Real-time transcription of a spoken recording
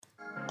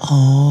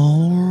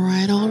All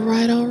right,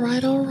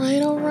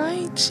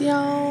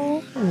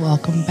 y'all.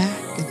 Welcome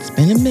back. It's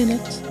been a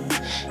minute.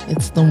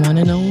 It's the one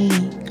and only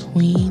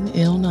Queen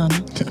Ilnana.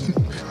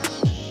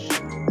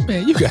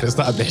 Man, you gotta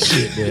stop that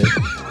shit, man.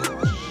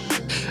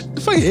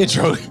 The fucking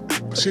intro.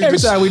 Every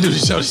time we do the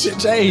show, the shit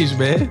change,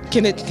 man.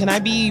 Can I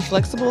be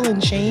flexible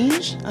and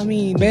change? I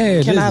mean,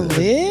 Man, can I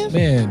live?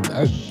 Man,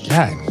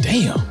 god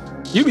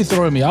damn. You be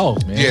throwing me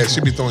off, man. Yeah,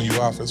 she be throwing you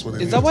off. That's what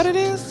it is. Is that what it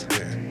is?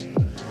 Yeah.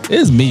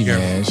 It's me, Yeah.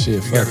 man. Shit,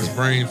 You fuck got his it.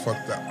 brain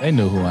fucked up. They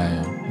know who I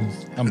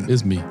am.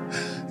 It's me.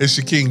 It's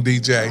your king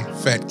DJ,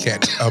 Fat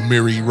Cat,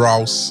 Amiri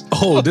Ross.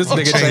 Oh, this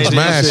nigga Change changed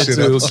my my shit shit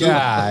too. up, too.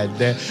 God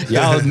damn.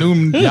 Y'all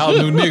new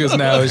niggas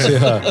now and shit,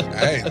 huh?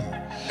 Hey,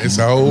 it's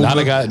a whole.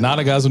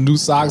 Nana got some new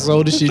socks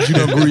on and shit. You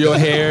done grew your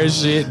hair and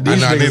shit. I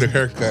know I need a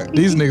haircut.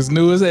 These niggas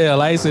new as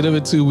hell. I ain't seen them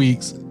in 2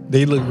 weeks.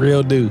 They look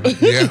real new.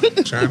 Yeah,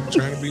 trying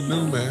to be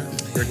new, man.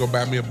 Gotta go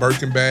buy me a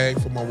Birkin bag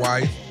for my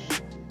wife.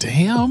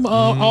 Damn,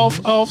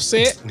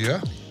 offset.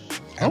 Yeah,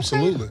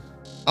 absolutely.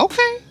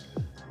 Okay.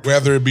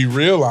 Whether it be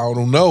real, I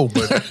don't know,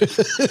 but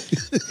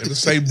it'll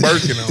say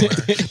Birkin on there.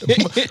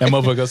 That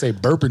motherfucker gonna say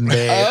burping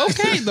bag.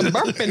 Okay, the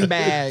burping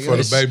bag. For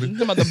the baby.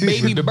 Talking about the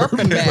baby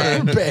burping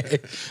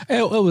bag.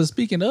 Hey, well,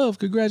 speaking of,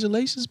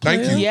 congratulations,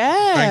 player. Thank you.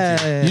 Yeah.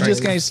 Thank You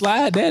just can't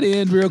slide that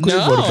in real quick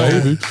No. for the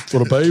baby. For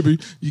the baby.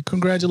 You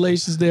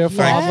congratulations there,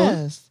 father.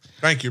 Yes.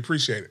 Thank you,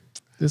 appreciate it.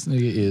 This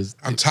nigga is.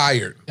 I'm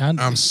tired.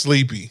 I'm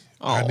sleepy.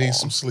 I need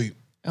some sleep.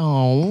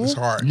 Oh. It's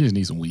hard. You just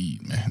need some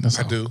weed, man. That's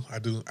I all. do.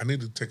 I need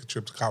to take a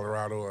trip to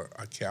Colorado or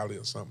Cali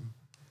or something.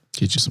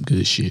 Get you some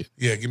good shit.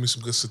 Yeah, give me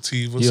some good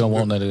sativa. You some don't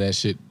want good, none of that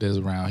shit that's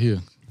around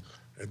here.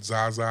 that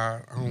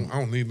Zaza. I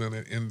don't need none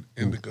of that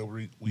indigo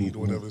weed or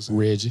whatever it's.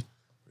 Reggie.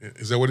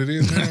 Is that what it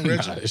is now,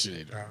 Reggie? Nah, that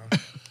shit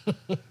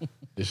ain't.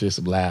 This shit's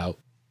some loud.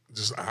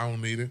 Just I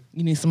don't need it.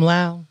 You need some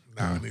loud?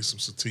 Nah, I need some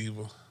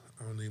sativa.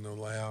 I don't need no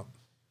loud.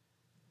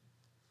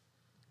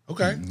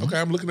 Okay, okay.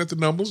 I'm looking at the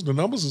numbers. The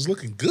numbers is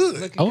looking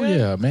good. Oh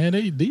yeah, man.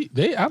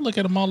 They I look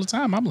at them all the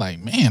time. I'm like,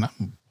 man,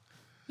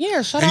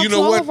 Yeah, shout And out you to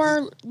know all what? of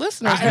our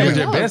listeners. our average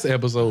Yeah. at best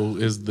episode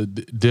is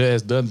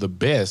has done the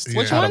best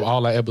Which out one? of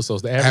all our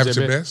episodes. The Average average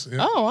at at best. best.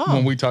 Yeah. Oh, wow.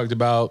 When we talked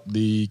about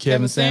the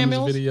Kevin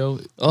Samuels video,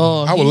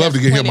 Oh, I would he love to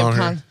has get him plenty of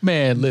on here.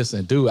 man,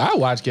 listen, dude, I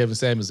watch Kevin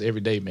Samuels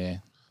every day,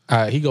 man.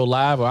 He go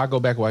live or I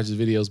go back and watch his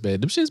videos, man.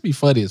 Them shits be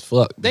funny as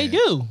fuck. They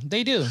do.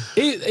 They do.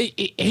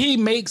 He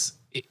makes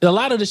a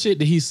lot of the shit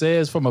that he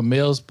says from a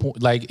male's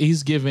point, like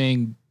he's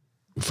giving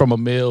from a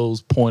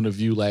male's point of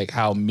view, like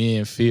how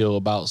men feel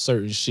about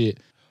certain shit.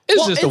 It's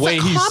Well, just the it's way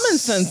a he's common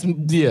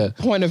sense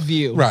point of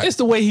view. Right. It's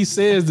the way he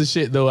says the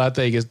shit, though. I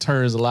think it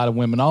turns a lot of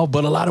women off,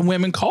 but a lot of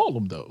women call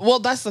him though. Well,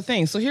 that's the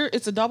thing. So here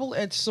it's a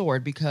double-edged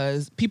sword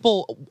because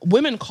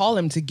women call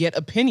him to get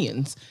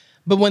opinions.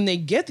 But when they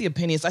get the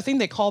opinions, I think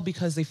they call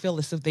because they feel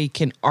as if they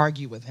can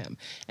argue with him.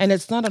 And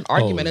it's not an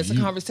argument, it's a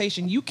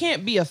conversation. You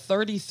can't be a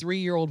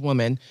 33-year-old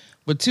woman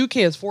with 2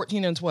 kids,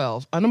 14 and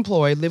 12,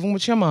 unemployed, living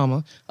with your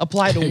mama,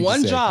 apply to one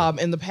Exactly. job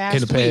in the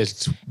past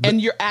past- week,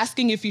 and you're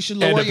asking if you should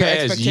In lower the your past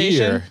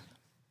expectation. year,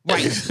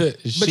 Right.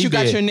 But you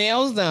got your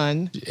nails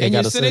done, and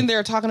you're sitting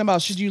there talking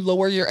about should you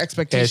lower your and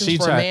expectations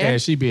for a man?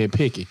 and she being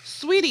picky.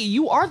 Sweetie,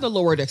 you are the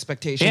lowered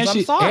expectations. And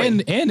I'm sorry.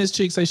 And this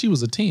chick say she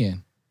was a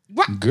 10.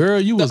 Right. Girl,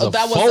 you was a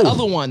that 4. was the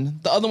other one.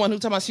 The other one who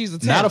talking about she's a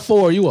 10. Not a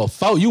 4. You a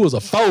 4. You was a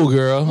 4,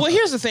 girl. Well,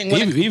 here's the thing.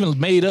 Even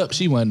made up,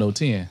 she wasn't no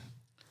 10.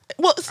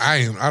 Well,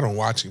 I don't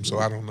watch him, so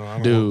I don't know. I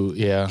don't Dude,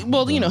 yeah. you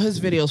know, his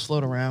videos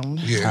float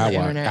around. Yeah. on the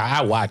internet.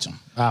 I watch him.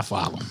 I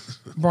follow him.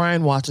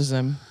 Brian watches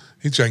him.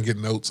 He trying to get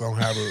notes on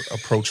how to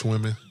approach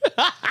women.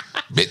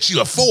 Bitch,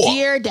 you a 4.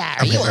 Dear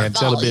Diary, Man,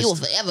 tell a bitch.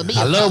 forever be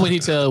I love when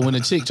when the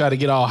chick try to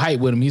get all hype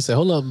with him. He said,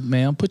 "Hold up,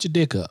 man, put your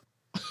dick up."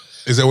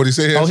 Is that what he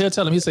said? Oh, he'll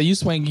tell him. He said, "You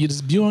swing. You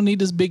don't need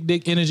this big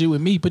dick energy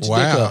with me. Put your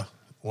dick Wow. up."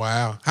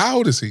 Wow. How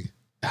old is he?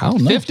 I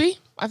don't know. 50?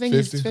 I think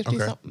 50? he's 50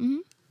 Okay.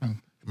 something.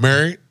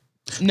 Married?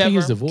 I think Never.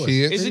 he's divorced.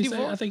 Kids? Is Did he he say-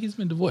 divorced? I think he's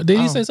been divorced. Did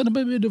he say something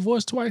about being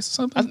divorced twice or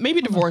something?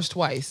 Maybe divorced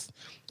twice.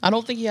 I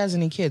don't think he has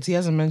any kids. He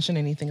hasn't mentioned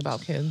anything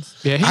about kids.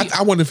 Yeah,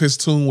 I wonder if his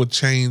tune would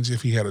change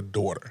if he had a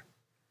daughter.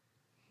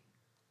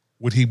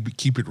 Would he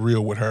keep it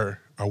real with her?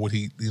 Or would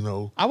he,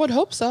 I would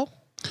hope so.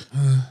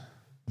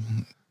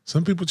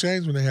 some people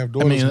change when they have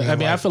daughters.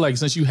 I feel like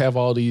since you have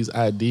all these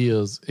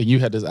ideas and you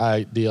had this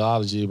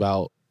ideology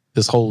about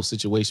this whole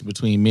situation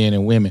between men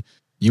and women,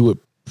 you would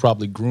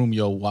probably groom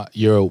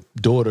your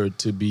daughter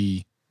to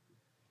be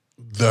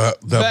the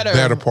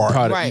better part.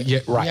 Right. Yeah,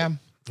 right. Yeah.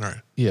 Right.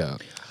 Yeah.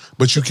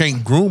 But you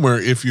can't groom her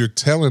if you're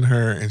telling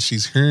her and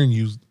she's hearing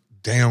you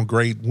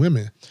downgrade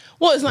women.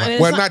 Well, it's not.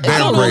 Well, It's not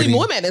not only downgrading.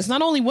 women. It's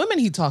not only women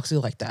he talks to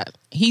like that.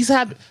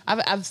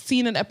 I've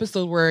seen an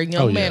episode where a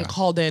young man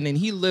called in and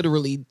he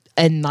literally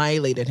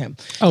annihilated him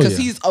because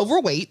he's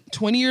overweight,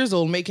 20 years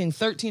old, making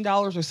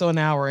 $13 or so an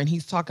hour, and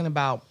he's talking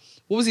about.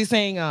 What was he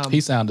saying? He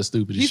sounded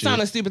stupid. He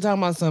sounded stupid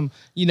talking about some,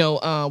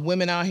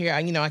 women out here.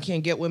 I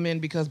can't get women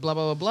because blah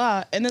blah blah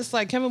blah. And it's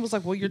like Kevin was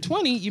like, "Well, you're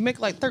 20. You make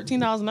like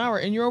 $13 an hour,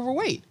 and you're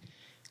overweight."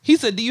 He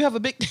said, "Do you have a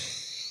big?"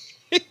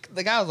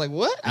 The guy was like,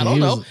 what? I don't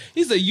know.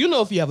 He said, you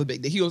know if you have a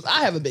big dick. He goes,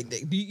 I have a big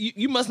dick.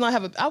 You must not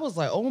have a... I was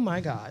like, oh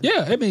my God.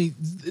 Yeah, I mean,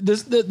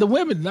 the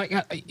women, like,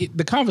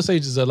 the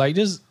conversations are like,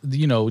 just,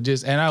 you know,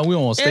 just, and we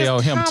don't want to stay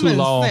on him too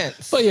long.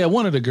 But yeah,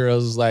 one of the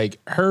girls is like,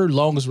 her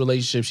longest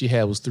relationship she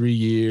had was 3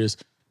 years.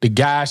 The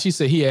guy, she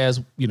said he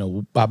asked, you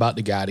know, about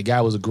the guy. The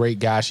guy was a great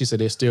guy. She said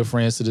they're still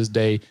friends to this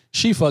day.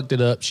 She fucked it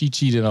up. She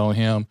cheated on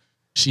him.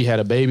 She had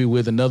a baby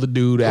with another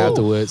dude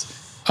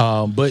afterwards.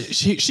 But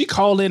she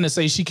called in and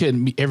say she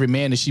couldn't meet every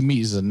man that she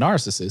meets is a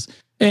narcissist.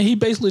 And he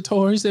basically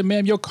told her, he said,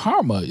 ma'am, your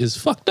karma is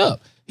fucked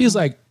up. He's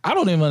like, I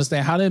don't even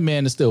understand how that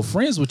man is still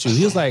friends with you.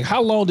 He's like,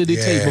 how long did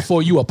it take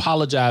before you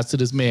apologized to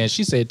this man?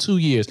 She said 2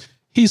 years.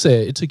 He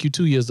said it took you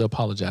 2 years to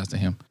apologize to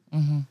him.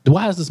 Mm-hmm.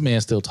 Why is this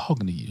man still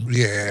talking to you?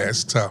 Yeah,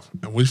 it's tough.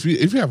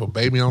 If you have a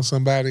baby on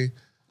somebody,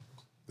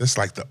 that's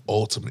like the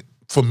ultimate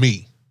for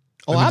me.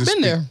 Oh, I've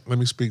been there. Let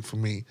me speak for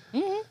me.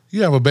 Mm-hmm.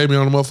 You have a baby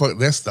on a motherfucker,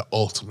 that's the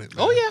ultimate.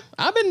 Man. Oh yeah,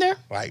 I've been there.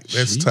 Like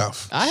that's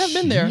tough. I have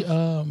been there.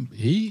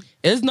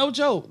 It's no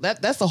joke.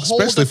 That's a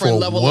whole especially different for a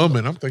level.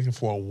 Woman, I'm thinking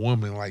for a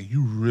woman, like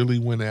you really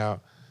went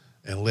out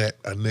and let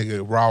a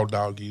nigga raw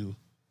dog you.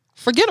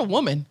 Forget a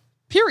woman.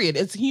 Period.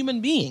 It's a human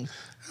being.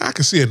 I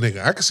can see a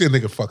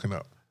nigga fucking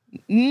up.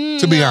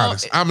 To be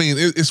honest, I mean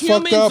it's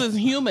fucked up. Humans is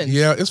humans.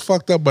 Yeah, it's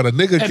fucked up. But a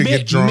nigga can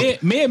get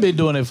drunk. Men been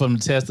doing it from the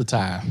test of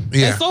time.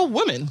 Yeah, and so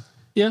women.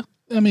 Yeah,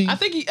 I mean, I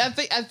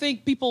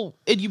think people.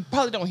 You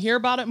probably don't hear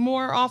about it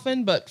more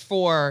often, but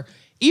for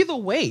either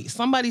way,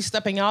 somebody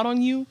stepping out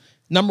on you,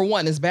 number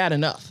one, is bad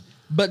enough.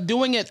 But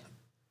doing it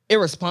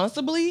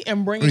irresponsibly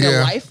and bringing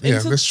your life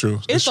into that's true.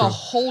 It's a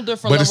whole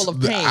different level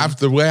of pain.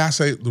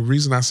 The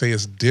reason I say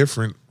it's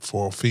different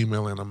for a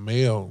female and a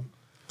male.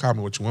 Call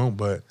me what you want,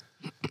 but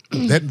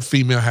that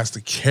female has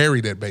to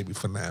carry that baby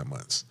for 9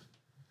 months.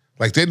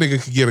 Like that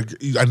nigga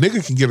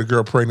can get a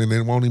girl pregnant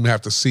and won't even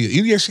have to see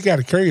it. Yeah, she got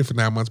to carry it for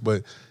 9 months,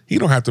 but he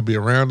don't have to be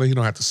around her. He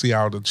don't have to see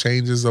all the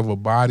changes of her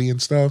body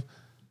and stuff.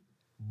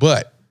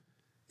 But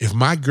if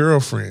my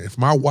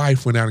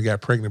wife went out and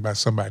got pregnant by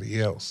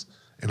somebody else,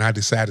 and I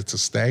decided to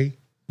stay,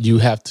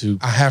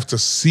 I have to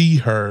see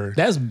her.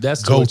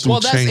 That's go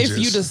through that's changes. if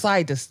you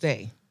decide to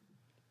stay.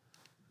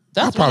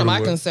 That's one of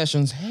my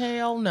concessions.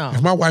 Hell no.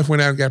 If my wife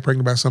went out and got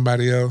pregnant by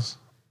somebody else,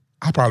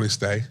 I'll probably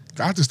stay.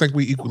 I just think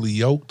we equally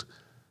yoked.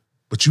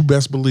 But you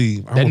best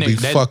believe I'm gonna be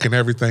fucking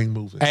everything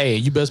moving. Hey,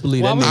 you best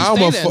believe that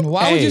nigga.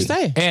 Why would you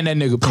stay? And that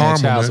nigga paying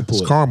child support.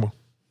 It's karma.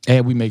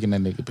 And we making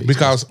that nigga pay.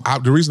 Because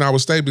the reason I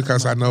would stay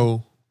because I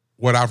know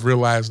what I've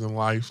realized in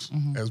life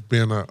as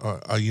being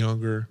a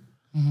younger,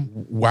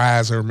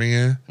 wiser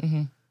man.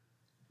 Mm-hmm.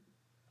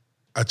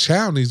 A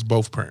child needs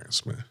both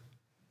parents, man.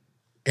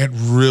 It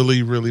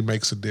really, really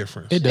makes a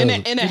difference. It does.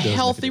 In a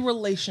healthy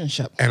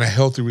relationship. And a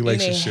healthy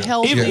relationship.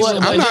 I'm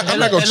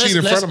not going to cheat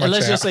in front of my child.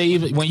 Let's just say,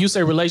 even when you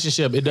say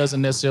relationship, it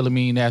doesn't necessarily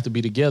mean they have to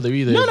be together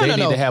either. No. They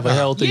need to have a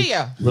healthy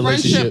relationship,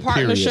 friendship,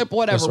 partnership, period.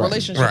 whatever, right.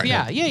 relationship. Right.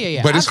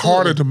 Yeah. But it's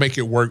harder to make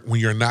it work when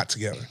you're not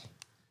together.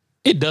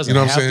 It doesn't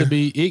have to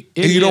be.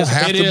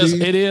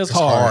 It is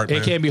hard.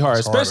 It can be hard,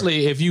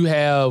 especially if you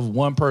have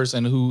one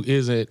person who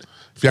isn't.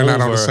 If you're not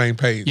on the same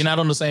page. You're not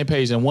on the same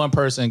page, and one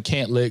person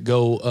can't let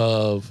go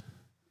of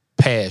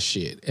past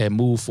shit and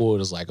move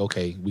forward. It's like,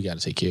 okay, we got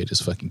to take care of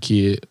this fucking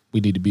kid. We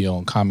need to be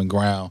on common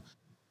ground.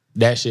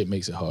 That shit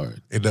makes it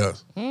hard. It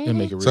does. It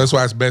make it real. So that's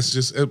why it's best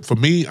just for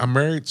me. I'm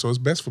married, so it's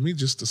best for me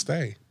just to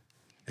stay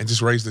and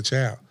just raise the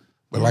child.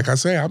 But like I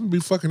say, I'm gonna be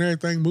fucking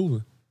everything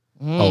moving.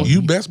 Oh,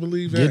 you best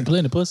believe that. Getting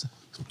plenty of pussy.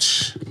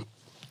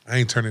 I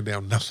ain't turning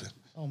down nothing.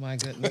 Oh my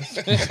goodness.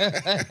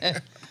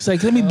 It's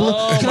like, let me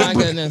blow.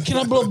 Can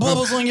I blow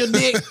bubbles on your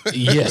dick?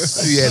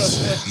 Yes.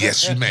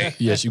 Yes, you may.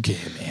 Yes, you can,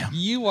 ma'am.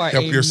 You are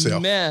Help a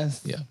yourself.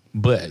 mess. Yeah.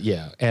 But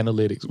yeah,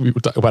 analytics. We were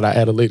talking about our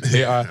analytics.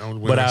 They are,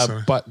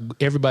 but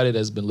everybody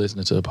that's been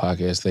listening to the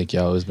podcast, thank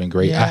y'all. It's been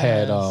great. Yes. I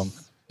had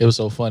it was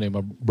so funny.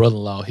 My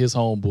brother-in-law, his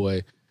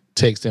homeboy,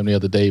 texted him the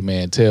other day,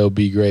 man, tell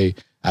B Gray,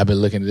 I've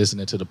been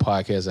listening to the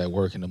podcast at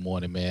work in the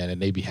morning, man,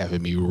 and they be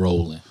having me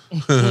rolling.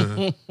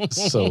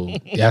 So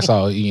that's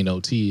all,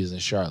 T is in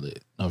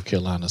Charlotte, North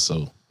Carolina.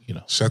 So,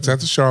 Shouts out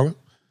to Charlotte.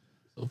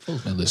 So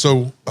folks been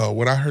listening. So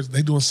what I heard,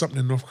 they doing something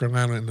in North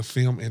Carolina in the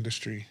film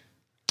industry.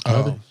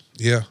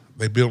 Yeah,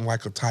 they built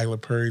like a Tyler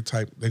Perry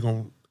type. They're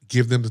going to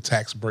give them the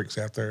tax breaks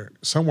out there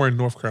somewhere in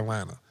North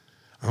Carolina.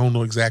 I don't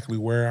know exactly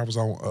where. I was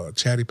on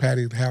Chatty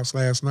Patty's house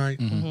last night.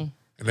 Mm-hmm.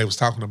 And they was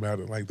talking about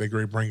it, like they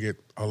great bring it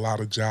a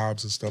lot of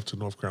jobs and stuff to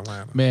North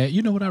Carolina. Man,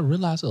 you know what I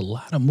realized? A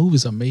lot of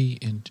movies are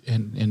made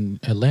in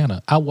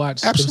Atlanta. I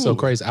watched. Absolutely. It was so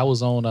crazy. I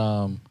was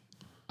on.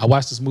 I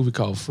watched this movie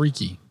called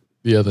Freaky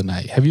the other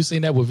night. Have you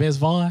seen that with Vince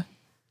Vaughn?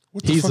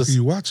 What the fuck are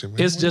you watching,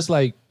 man? It's just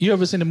like, you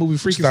ever seen the movie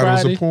Freaky Friday?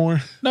 Friday? It was a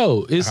porn?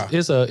 No,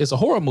 it's a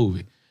horror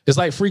movie. It's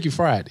like Freaky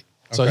Friday.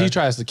 So he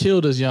tries to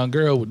kill this young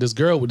girl with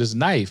this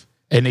knife,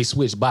 and they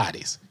switch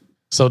bodies.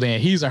 So then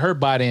he's in her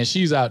body and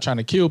she's out trying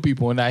to kill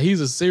people. And now he's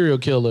a serial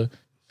killer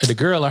and the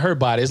girl in her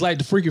body. It's like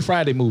the Freaky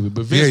Friday movie,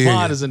 but Vince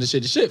Vaughn is in the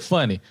shit. The shit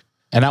funny.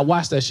 And I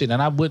watched that shit and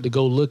I went to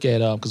go look at,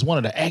 because one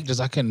of the actors,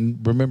 I couldn't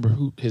remember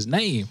his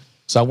name.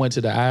 So I went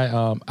to the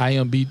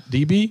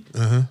IMDb,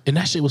 and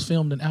that shit was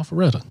filmed in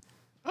Alpharetta.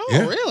 Oh,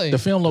 Yeah. really? The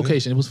film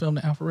location, it was filmed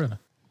in Alpharetta.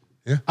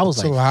 Yeah, I was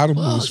it's like, a lot of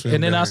fuck. movies filmed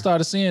And then down I there.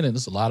 started seeing it.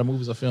 There's a lot of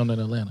movies I filmed in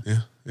Atlanta.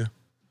 Yeah.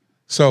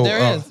 So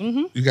There is.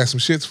 you got some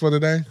shits for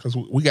today? Because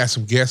we got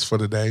some guests for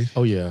today.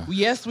 Oh yeah.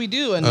 Yes, we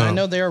do, and I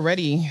know they're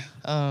ready.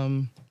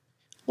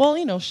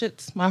 Well,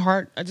 shit's my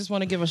heart. I just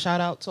want to give a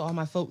shout out to all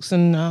my folks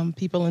and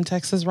people in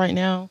Texas right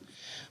now,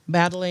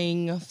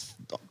 battling. I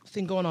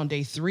think going on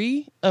day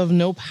 3 of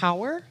no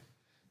power,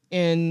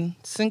 in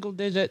single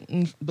digit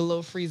and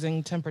below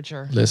freezing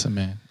temperature. Listen,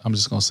 man. I'm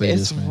just gonna say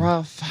It's this, man.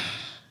 rough.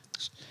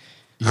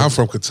 I'm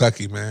from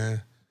Kentucky,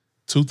 man.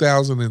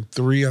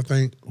 2003, I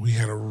think, we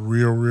had a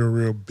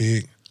real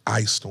big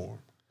ice storm.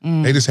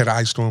 They just had an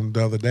ice storm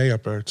the other day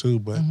up there too,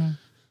 but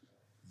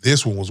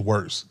this one was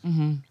worse.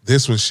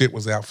 This one shit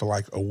was out for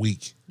like a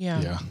week.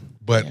 Yeah.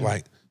 But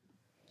like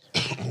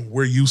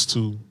we're used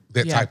to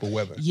that Yeah. type of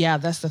weather. Yeah,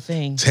 that's the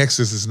thing.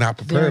 Texas is not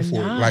prepared They're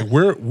for not. it.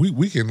 Like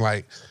we can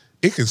like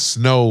it can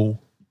snow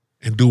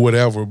and do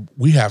whatever.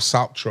 We have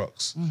salt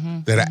trucks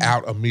that are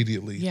out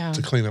immediately Yeah.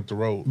 to clean up the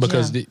road.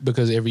 Because Yeah.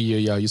 because every year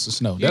y'all used to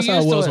snow. You're That's how it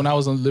used to was it.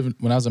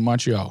 when I was in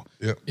Montreal.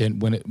 Yep.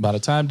 And by the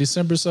time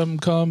December something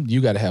come, you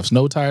got to have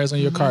snow tires on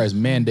your car. It's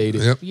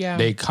mandated. Yep. Yeah.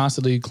 They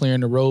constantly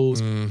clearing the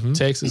roads.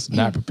 Texas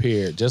not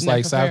prepared. Just Not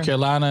like South prepared.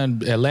 Carolina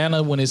and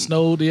Atlanta when it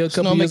snowed a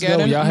couple years ago,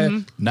 Snowmageddon, y'all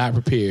had not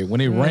prepared.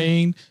 When it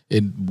rained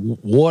and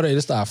water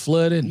it started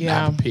flooding,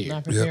 not prepared.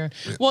 Not prepared.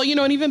 Well,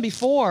 and even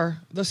before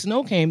the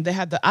snow came, they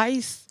had the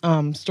ice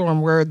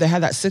storm where they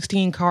had that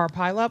 16-car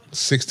pileup.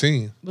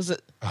 16, Was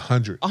it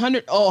 100.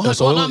 100? Oh,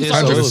 So I'm it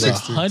sorry. was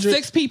 160. 100.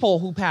 6 people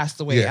who passed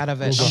away out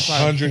of it. It was I'm a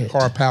sorry.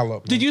 100-car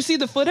pileup. Did you see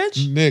the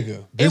footage?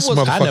 Nigga, this was-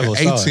 I never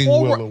motherfucking saw it.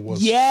 18-wheeler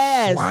was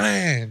Yes.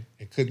 flying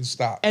and couldn't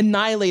stop.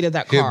 Annihilated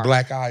that Hit car.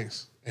 black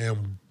ice and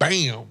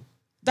bam.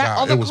 That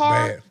Nah, other it was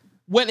car bad.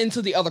 went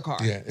into the other car.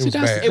 Yeah, it See, was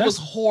that's- bad. It was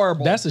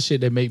horrible. That's the shit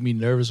that make me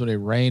nervous when it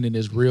rain and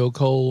it's real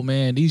cold,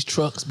 man. These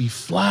trucks be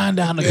flying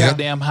down the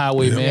goddamn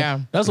highway, man. Yeah.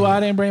 That's why I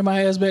didn't bring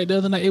my ass back the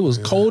other night. It was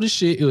cold as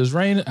shit. It was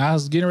raining. I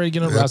was getting ready to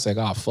get on. I was like,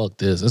 oh, fuck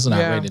this. It's not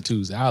Yeah. raining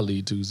Tuesday. I'll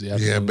leave Tuesday. Yeah,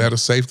 afternoon. better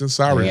safe than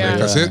sorry, Yeah. man.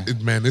 Because Yeah.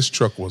 man, this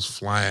truck was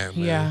flying,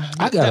 man. yeah.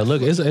 I gotta That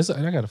look. fo-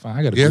 I gotta find.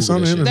 I gotta. Yeah, it's Google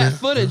on that the shit. internet. That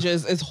footage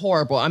is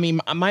horrible. I mean,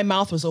 my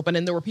mouth was open,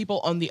 and there were people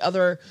on the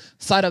other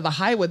side of the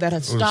highway that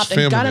had stopped and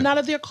filming gotten it. out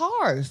of their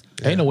cars.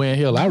 Ain't no way in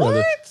hell. I'd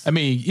rather. What? I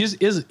mean, is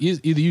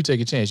either you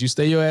take a chance. You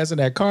stay your ass in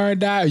that car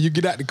and die, or you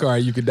get out the car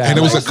and you can die. And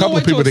there was a There's no couple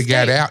way of people to that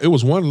got escape. out. It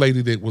was one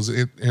lady that was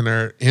in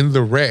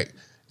the wreck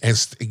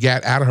and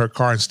got out of her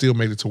car and still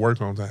made it to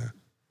work on time.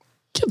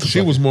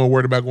 She was more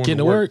worried about going getting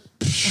to to work.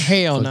 work.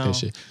 Hell Fuck no. that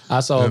shit. I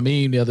saw a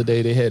meme the other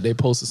day.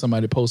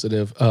 Somebody posted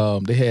if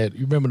they had,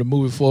 you remember the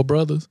movie Four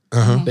Brothers?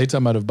 They talking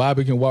about if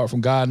Bobby can walk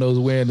from God knows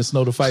where in the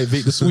snow to fight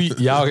Victor Sweet,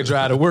 y'all can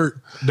drive to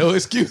work. No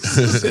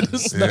excuses in the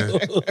snow.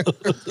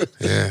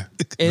 Yeah.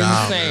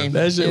 Insane.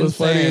 That shit was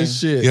funny as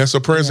Insane. shit. Yeah, so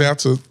prayers out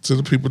to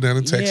the people down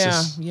in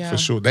Texas. Yeah. For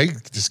sure. They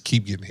just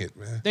keep getting hit,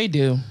 man. They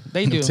do.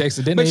 They do.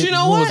 Texas, didn't but they? you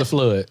know when what? was the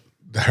flood?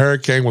 The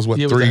hurricane was, Yeah,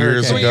 it was 3 the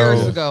years hurricane. 3 ago?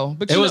 years ago.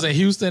 But It you was know, in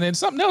Houston and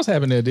something else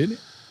happened there, didn't it?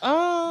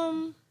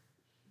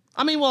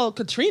 I mean, well,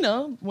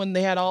 Katrina, when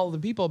they had all the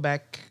people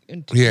back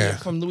Yeah.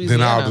 from Louisiana.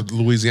 Then all the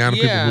Louisiana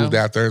Yeah. people moved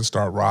out there and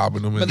started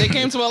robbing them. but they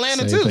came to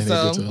Atlanta Same too, thing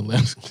they did to so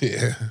Atlanta.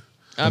 yeah.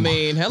 I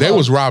mean, hello. They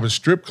was robbing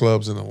strip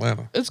clubs in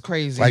Atlanta. It's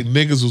crazy. Like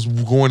niggas was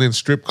going in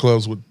strip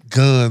clubs with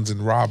guns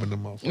and robbing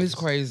them motherfuckers. it's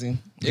crazy.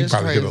 You It's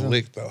probably crazy. hit a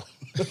lick though.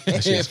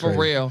 Yeah, for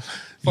real.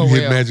 For You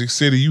real. hit Magic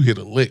City, you hit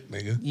a lick,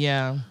 nigga.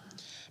 Yeah.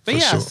 But For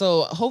yeah, sure.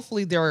 so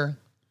hopefully they're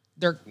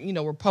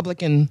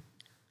Republican.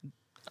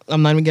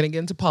 I'm not even gonna get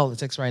into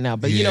politics right now,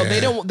 but Yeah.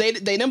 they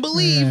didn't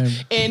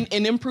believe in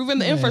improving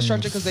the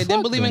infrastructure because they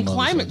didn't fuck believe in them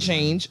climate motherfuckers.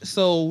 change.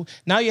 So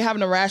now you're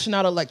having to ration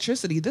out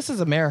electricity. This is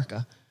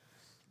America,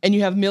 and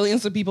you have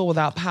millions of people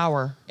without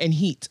power and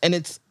heat, and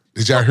it's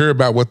Did y'all hear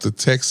about what the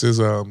Texas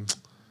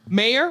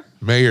mayor.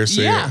 mayor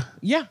said?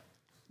 Yeah.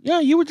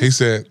 You were He just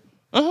said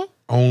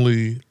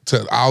only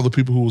to all the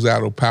people who was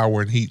out of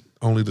power and heat,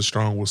 only the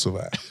strong will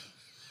survive.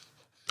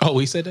 Oh,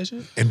 he said that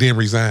shit? And then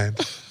resigned.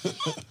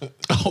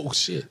 Oh,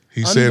 shit.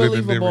 He said it and then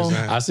Unbelievable.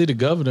 resigned. I see the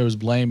governor was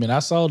blaming. I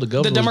saw the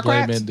governor was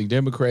Democrats? blaming the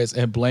Democrats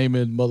and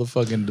blaming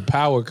motherfucking the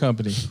power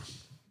company.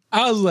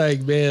 I was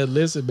like, man,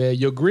 listen, man,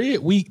 your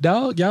grid weak,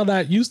 dog. Y'all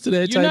not used to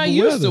that you're type not of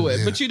used weather.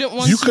 to it, but you didn't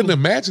want You to. couldn't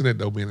imagine it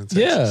though being in Texas.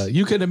 Yeah,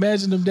 you can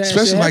imagine them that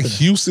Especially shit like happening.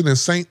 Houston and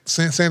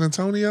San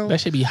Antonio. That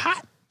should be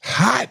hot.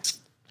 Hot.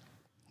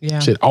 Yeah,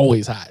 Shit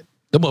always hot.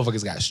 The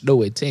motherfuckers got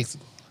snow in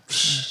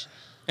Texas.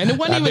 and it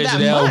wasn't even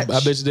that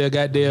much. I bet you they'll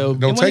goddamn.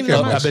 Don't take even that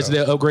that I much. bet you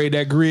they'll upgrade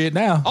that grid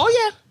now. Oh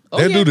yeah. Oh,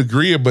 They yeah. do the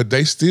grid, but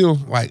they still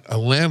like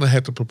Atlanta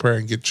had to prepare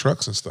and get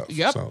trucks and stuff.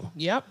 Yep. So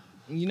Yep.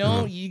 You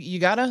know, you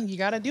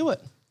gotta do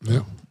it.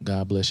 yeah.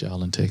 God bless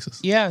y'all in Texas.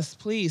 Yes,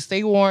 please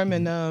stay warm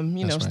and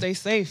That's right. stay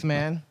safe,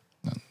 man.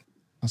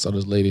 I saw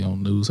this lady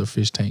on news. Her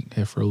fish tank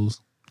had froze.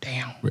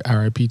 Damn.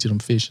 R.I.P. to them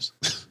fishes.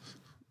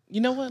 You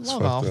know what? It's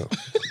Log fucked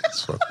off. up.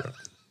 It's fucked up.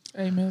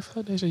 Hey man,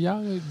 fuck that shit.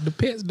 Y'all, the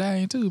pets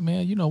dying too,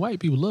 man. You know, white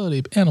people love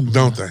their animals.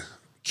 Don't they?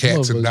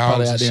 cats and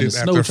dogs and shit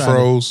after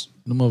froze.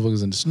 The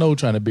motherfuckers in the snow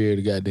trying to bury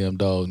the goddamn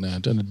dog now.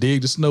 Trying to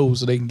dig the snow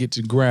so they can get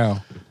to the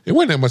ground. It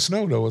wasn't that much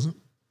snow though, was it?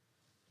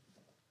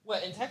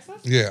 What, in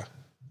Texas? Yeah.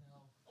 No.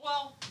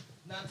 Well,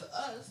 not to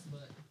us,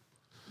 but.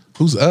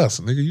 Who's us?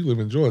 Nigga, you live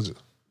in Georgia.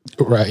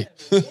 Right.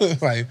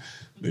 Like,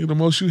 nigga, the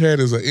most you had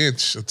is an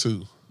inch or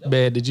two.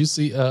 Man, did you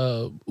see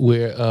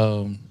where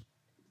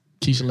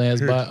Keisha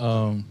Lance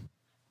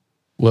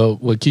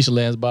Keisha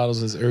Lance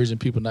Bottles is urging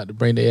people not to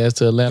bring their ass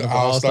to Atlanta for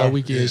All-Star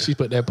Weekend. Yeah. She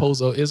put that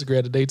post on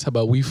Instagram today talking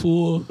about we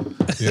full.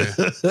 Yeah.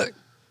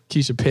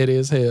 Keisha petty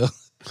as hell.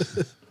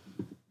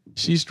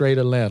 She straight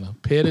Atlanta.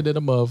 Petty than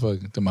a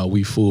motherfucker. Talking about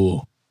we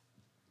full.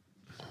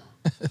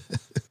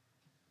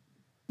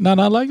 Now,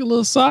 I like your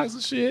little socks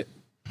and shit.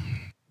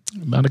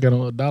 Now I got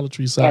on a Dollar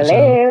Tree socks.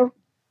 Hello.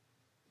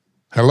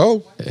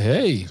 Hello?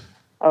 Hey.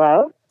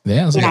 Hello?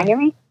 Damn, Can I hear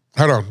me?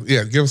 Hold on.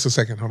 Yeah, give us a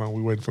second. Hold on.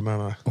 We waiting for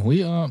Nana.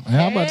 We I'm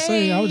about to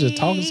say, I was just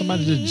talking to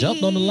somebody that just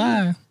jumped on the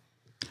line.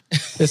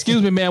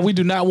 Excuse me, man. We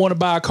do not want to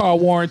buy a car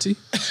warranty.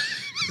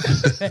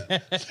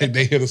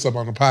 They hit us up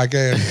on the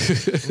podcast.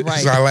 Right.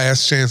 This is our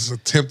last chance to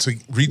attempt to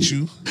reach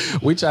you.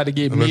 We tried to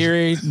get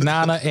Mary,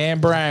 Nana,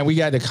 and Brian. We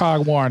got the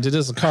car warranty.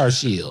 This is a car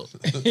shield.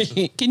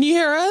 Can you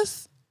hear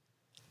us?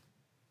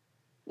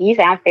 You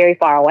sound very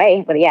far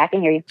away, but yeah, I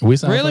can hear you. We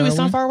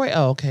sound far away?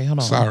 Oh, okay. Hold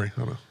on. Sorry.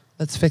 Hold on.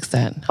 Let's fix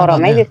that. Hold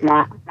on. Maybe it's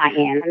my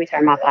end. Let me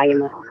turn my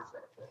volume up.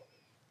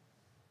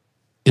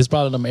 It's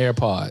probably them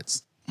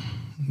AirPods.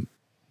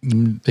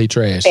 They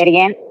trash. Say it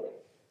again.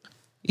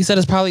 You said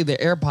it's probably the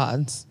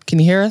AirPods. Can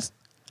you hear us?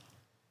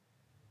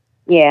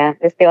 Yeah,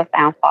 it still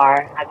sounds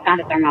far. I'm trying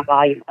to turn my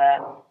volume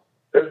up.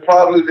 It's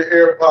probably the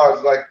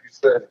AirPods, like you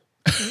said.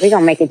 We're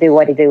going to make it do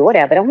what it do.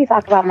 Whatever. Don't we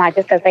talk about my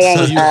just because they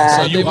ain't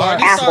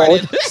Apple.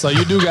 So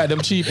you do got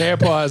them cheap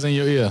AirPods in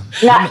your ear.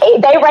 No,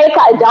 they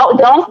Raycon.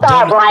 Don't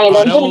start, Brian.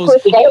 They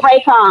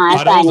Raycon.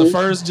 Are those the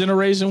first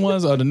generation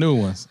ones or the new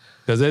ones?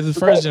 Because they're the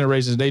first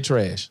generations, they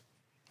trash.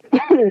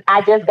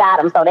 I just got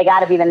them, so they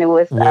got to be the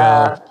newest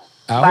version.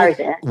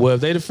 Well,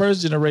 if they the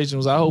first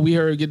generations, I hope we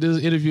get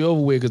this interview over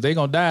with because they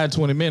going to die in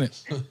 20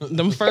 minutes.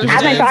 Them first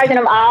I've been charging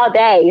them all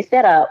day.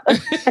 Shut up.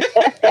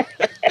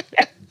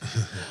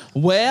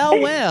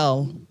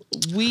 Well.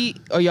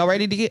 Are y'all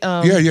ready to get?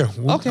 Yeah.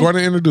 We'll go ahead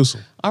and introduce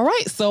them. All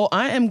right. So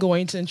I am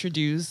going to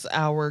introduce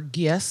our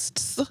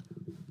guests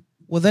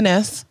with an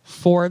S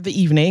for the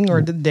evening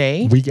or the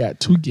day. We got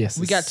two guests.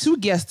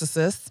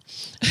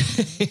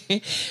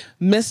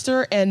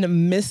 Mr. and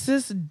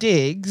Mrs.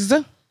 Diggs.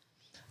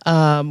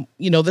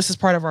 This is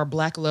part of our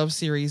Black Love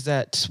series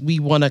that we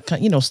want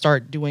to,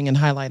 start doing and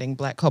highlighting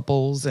Black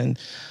couples and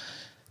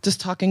just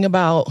talking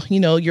about,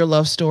 your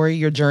love story,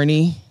 your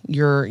journey,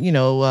 your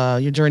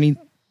journey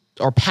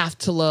or path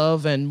to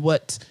love and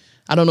what,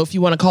 I don't know if you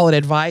want to call it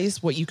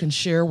advice, what you can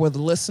share with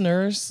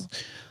listeners,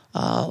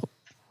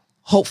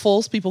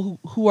 hopefuls, people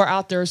who are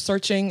out there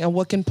searching and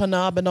looking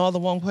panab in all the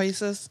wrong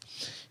places.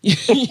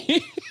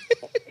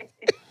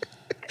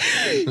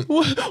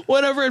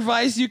 Whatever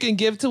advice you can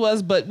give to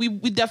us, but we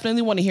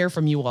definitely want to hear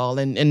from you all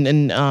and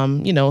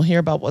hear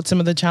about what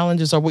some of the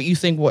challenges or what you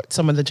think what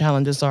some of the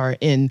challenges are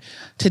in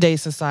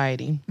today's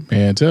society.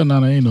 Man, tell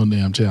Nana ain't no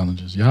damn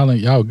challenges.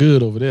 Y'all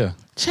good over there.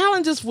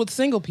 Challenges with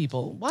single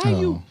people. Why are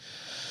you?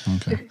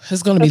 Okay.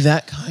 It's going to be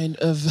that kind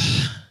of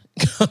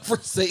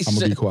conversation. I'm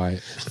going to be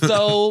quiet.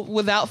 So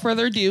without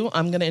further ado,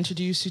 I'm going to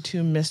introduce you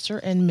to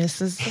Mr. and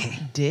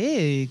Mrs.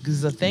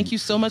 Diggs. Thank you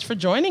so much for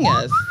joining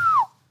us.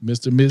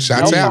 Mr. Miss.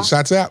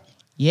 Shots out.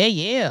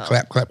 Yeah.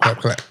 Clap.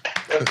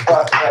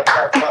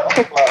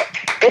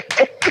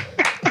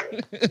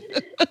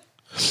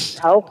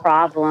 No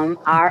problem.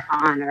 Our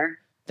honor.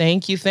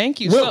 Thank you.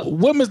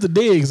 What Mr.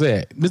 Diggs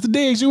at? Mr.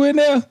 Diggs, you in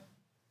there?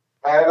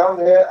 Man, I'm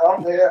there.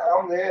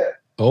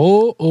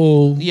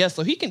 Oh. Yeah,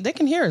 so they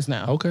can hear us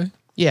now. Okay.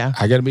 Yeah.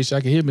 I gotta make sure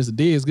I can hear Mr.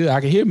 Diggs good.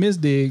 I can hear Miss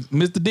Diggs.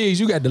 Mr. Diggs,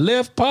 you got the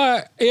left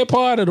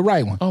AirPod or the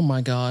right one? Oh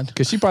my God.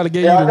 Because she probably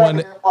gave you the one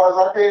that.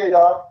 I hear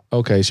y'all.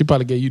 Okay, she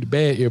probably gave you the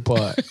bad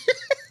AirPod.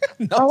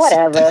 Or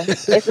whatever.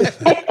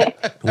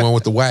 The one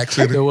with the wax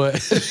in it. The what?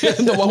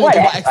 The one with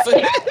the wax in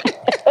it.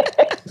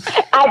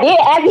 I did.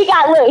 As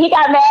he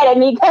got mad at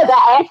me because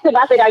I asked him.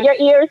 I said, "Are your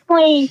ears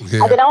clean?"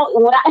 Yeah. I said,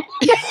 "Don't."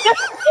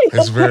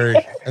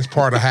 That's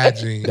part of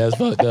hygiene. That's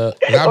fucked up.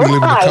 I'll be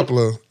leaving a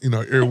couple of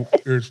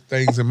ear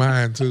things in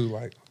mine too,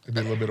 like a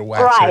little bit of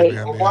wax. Right.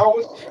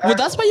 Well,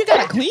 that's why you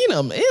gotta clean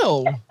them.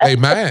 Ew. Hey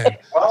man.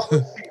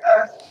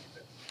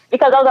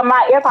 Because those are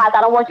my earpods.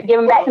 I don't want you to give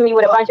them back to me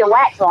with a bunch of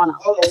wax on them.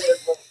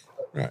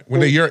 Right. When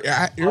they're your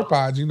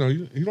earpods,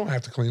 you don't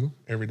have to clean them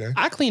every day.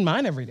 I clean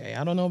mine every day.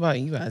 I don't know about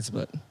you guys,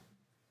 but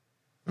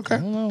okay, I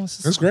don't know.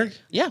 That's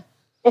great. Yeah.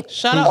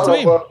 Shout out to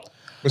me.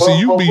 But see,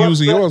 you be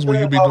using yours when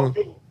you be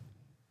doing.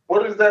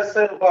 What does that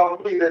say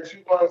about me that you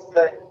want to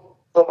say?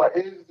 So my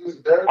ears is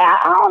dirty?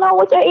 I don't know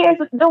what your ears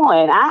is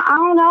doing. I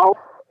don't know.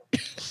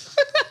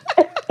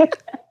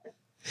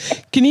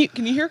 Can you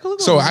hear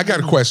Kaluga? So I got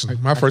a question.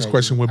 My first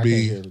question would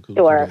be,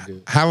 Sure.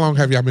 how long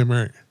have y'all been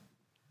married?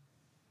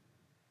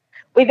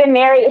 We've been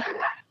married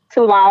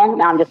too long.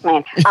 No, I'm just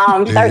playing.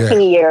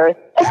 13 years.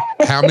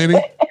 How many?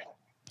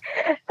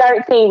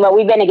 13, but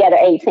we've been together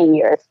 18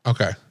 years.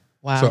 Okay.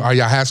 Wow. So are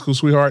y'all high school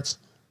sweethearts?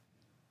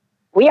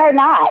 We are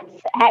not.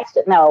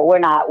 Actually, no, we're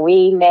not.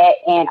 We met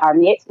in our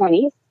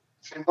mid-20s.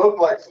 She looked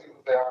like she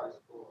was in high school.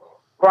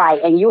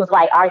 Right, and you was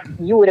like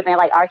you would have been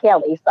like R.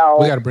 Kelly.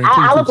 So We gotta bring I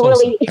Cuckoo was closer.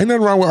 really Ain't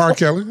nothing wrong with R.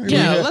 Kelly.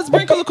 Yeah, let's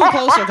bring Cuckoo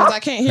closer because I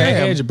can't hear Hey,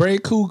 him. Andrew, bring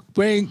Cool.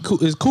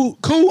 Is Cool?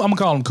 I'm gonna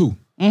call him Cool.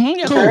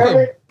 Yeah,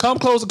 Cool. Come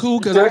closer, Cool,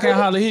 because I can't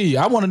hardly hear you.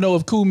 I want to know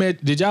if Cool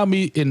met. Did y'all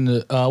meet in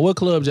the what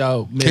clubs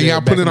y'all met? Can y'all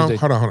at put back it in the on? day?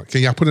 Hold on.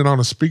 Can y'all put it on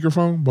a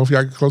speakerphone? Both of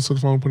y'all get close to the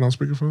phone. Put it on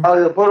speakerphone.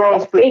 Oh, yeah, put her on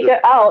speaker. speaker.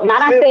 Oh,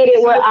 not I said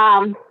it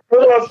was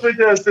Put her on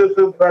speaker and see if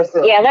it's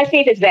better. Yeah, let's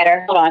see if it's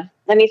better. Hold on.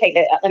 Let me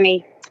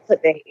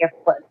put the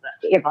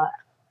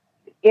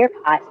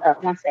earpods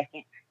up. 1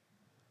 second.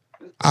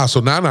 So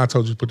now I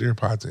told you to put the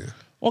earpods in.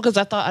 Well, because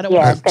I thought I don't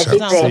Yeah, want to because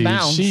sound she so said-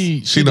 bound.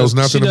 She knows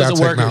nothing about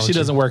technology. She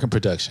doesn't work in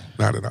production.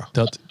 Not at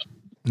all.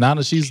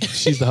 Nana, she's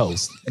the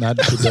host, not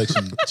the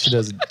production. She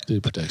doesn't do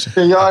production.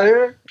 Can y'all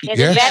hear? Is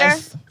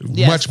Yes. it better?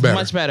 Yes, Much better.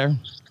 Much better.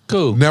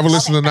 Cool. Never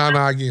listen to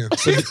Nana again.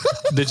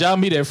 Did y'all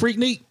meet at Freak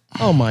Neek?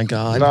 Oh my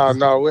God.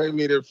 No, we ain't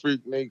meet at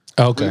Freak Nick.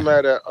 Okay. We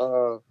met at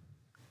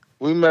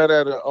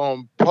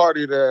a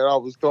party that I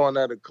was throwing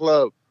at a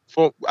club.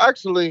 We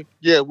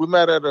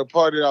met at a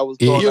party that I was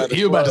throwing at a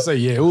You about to club. say,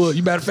 yeah, well,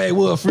 you better say,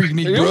 well, Freak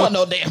Neek. You bro. want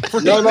no damn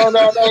freak. No.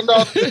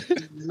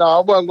 No, I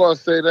wasn't going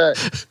to say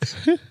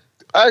that.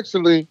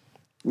 Actually,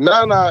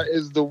 Nana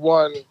is the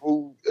one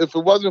who, if it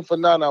wasn't for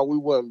Nana, we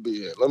wouldn't be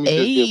here. Let me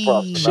just give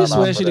props to She Nana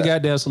swears for she the that.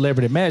 goddamn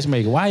celebrity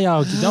matchmaker. Why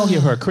y'all don't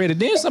give her credit?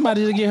 Then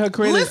somebody to give her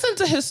credit. Listen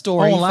to his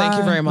story. Online?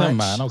 Thank you very much. Never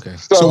mind. Okay.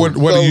 So what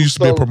do you used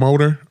to be a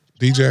promoter,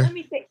 DJ? Let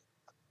me see.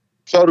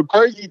 So the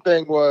crazy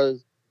thing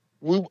was,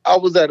 I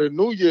was at a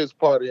New Year's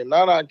party, and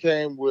Nana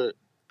came with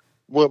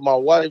my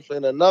wife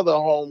and another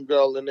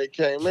homegirl, and they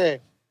came in.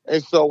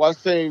 And so I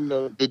seen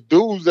the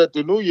dudes at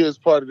the New Year's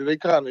party, they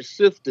kind of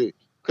shifted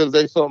because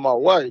they saw my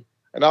wife.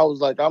 And I was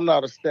like, I'm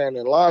not a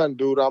standing line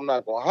dude. I'm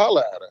not going to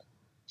holler at her.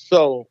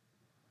 So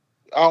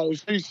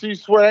she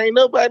swear, ain't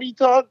nobody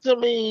talk to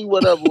me,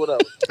 whatever.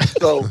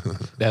 So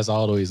That's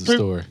always the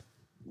story.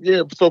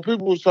 yeah, so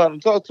people was trying to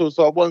talk to her,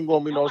 so I wasn't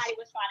going to be Nobody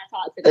was trying to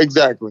talk to them.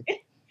 Exactly. Now,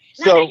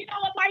 So you know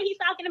what party he's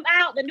talking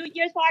about? The New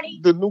Year's party?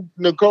 the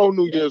Nicole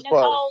New Year's party.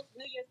 Nicole's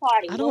New Year's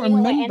party. I don't When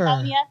we went with remember.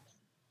 Antonia.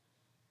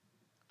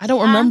 I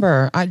don't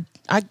remember. I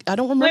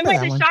don't We remember went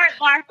that to one. Shark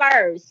Bar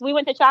first. We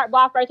went to Shark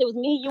Bar first. It was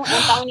me, you,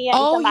 Antonia, and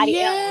Oh somebody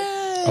else.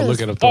 yes. Oh,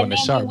 look at him throwing And the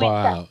then shark we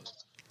bar went to- out.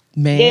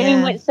 Man.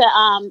 Then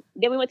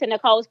we went to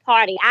Nicole's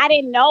party. I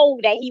didn't know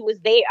that he was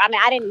there. I mean,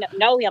 I didn't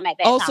know him at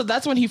that time. So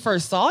that's when he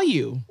first saw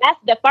you. That's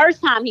the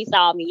first time he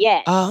saw me.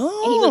 Yes.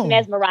 Oh. And he was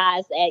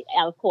mesmerized,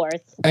 of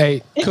course.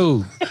 Hey,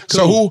 cool.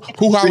 So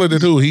who hollered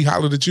at who? He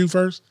hollered at you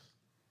first?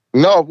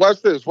 No,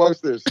 watch this. He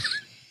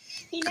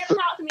never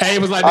talked to me. Hey,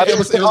 it was like I the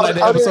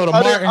episode, of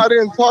Martin. I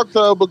didn't talk to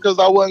her because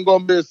I wasn't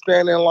gonna be a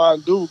standing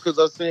line dude because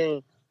I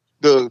seen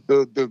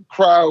the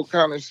crowd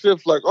kind of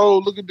shift like, oh,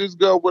 look at this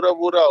girl, whatever. I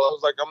was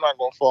like, I'm not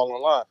gonna fall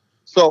in line.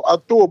 So I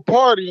threw a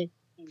party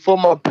for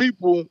my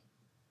people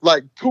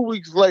like 2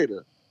 weeks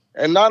later,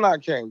 and Nana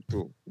came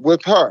through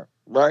with her,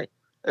 right?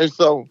 And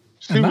so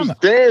she And was Nana.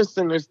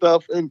 dancing and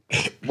stuff, and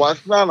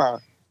watch Nana.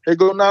 Here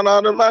go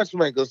Nana the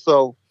matchmaker.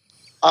 So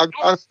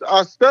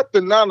I stepped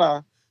to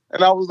Nana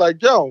and I was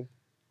like, yo,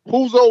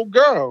 who's old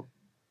girl?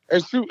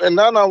 And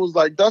Nana was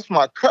like, that's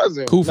my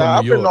cousin. Cool from now, New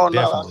I've been York, on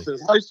Nana definitely.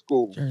 since high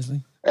school.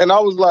 Jersey. And I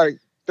was like,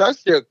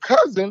 that's your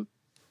cousin?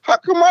 How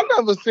come I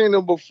never seen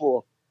him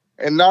before?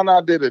 And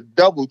Nana did a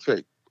double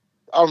take.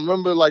 I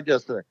remember like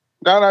yesterday.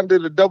 Nana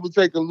did a double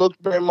take and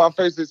looked me in my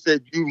face and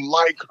said, you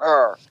like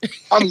her.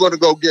 I'm going to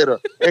go get her.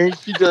 And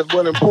she just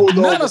went and pulled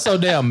over. Nana's so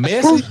damn True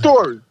messy.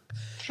 story.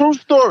 When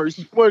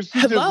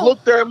she just Hello?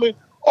 looked at me,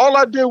 all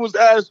I did was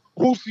ask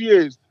who she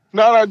is.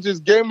 Nana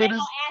just gave me They this. don't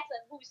ask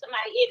us who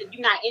somebody is if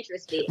you're not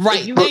interested.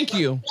 Right. Thank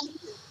you.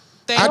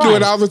 Thank I do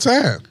it all the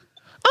time.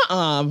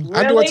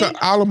 I do it to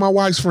all of my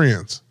wife's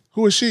friends.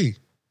 Who is she?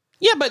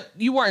 Yeah, but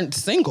you weren't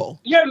single.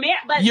 You're married.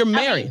 But You're I mean,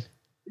 married.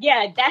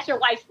 yeah, that's your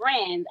wife's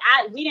friend.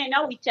 We didn't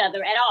know each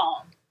other at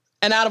all.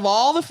 And out of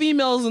all the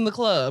females in the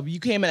club, you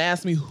came and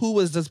asked me who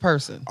was this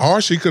person.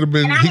 Or she could have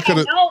been. And I He had could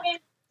have. no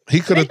He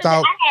could have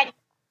thought.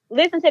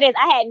 Listen to this.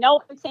 I had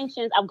no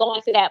intentions of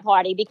going to that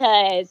party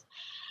because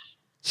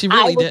She really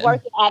I was didn't.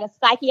 working at a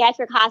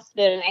psychiatric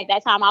hospital at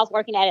that time. I was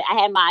working at it.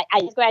 I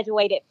just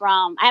graduated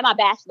I had my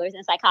bachelor's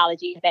in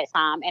psychology at that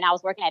time, and I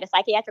was working at a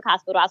psychiatric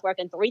hospital. I was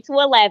working 3 to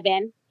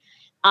 11.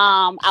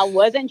 I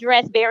wasn't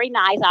dressed very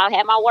nice. I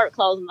had my work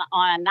clothes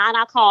on.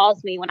 Nana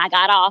calls me when I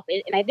got off,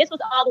 and this was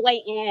all the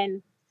way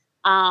in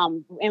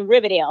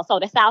Riverdale, so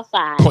the South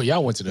Side. Oh,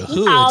 y'all went to the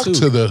hood too.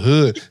 To the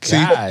hood. See,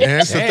 God and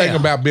that's the thing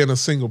damn. about being a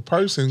single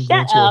person going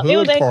Shut to a up. It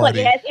was hood in party.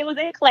 it was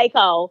in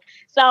Clayco.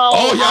 So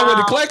Oh, y'all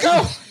went to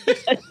Clayco?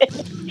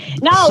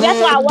 No, that's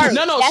where I worked.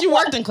 No, That's she where-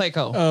 worked in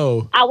Clayco.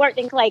 Oh. I worked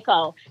in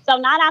Clayco. So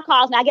Nana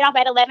calls me. I get off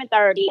at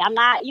 11:30. I'm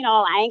not,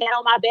 I ain't got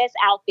on my best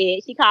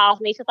outfit. She calls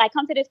me. She's like,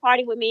 come to this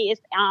party with me. It's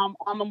on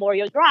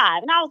Memorial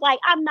Drive. And I was like,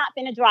 I'm not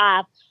finna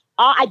drive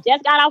I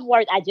just got off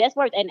work. I just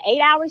worked an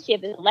 8-hour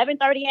shift. It's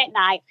 11:30 at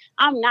night.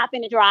 I'm not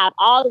going to drive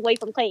all the way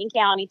from Clayton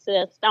County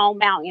to Stone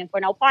Mountain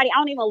for no party. I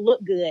don't even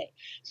look good.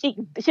 She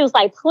was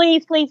like,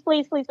 please, please,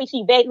 please, please, please.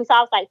 She begged me, so I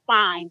was like,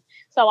 fine.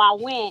 So I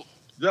went.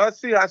 Y'all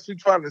see how she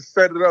trying to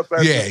set it up?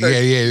 As Yeah.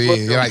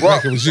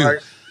 Like it was you. Right?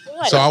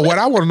 So what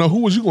I want to know, who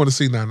was you going to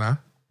see, Nana?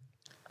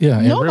 Yeah,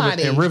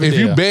 nobody. In Riverdale. If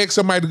you begged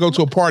somebody to go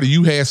to a party,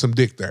 you had some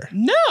dick there.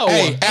 No.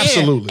 Hey,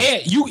 absolutely.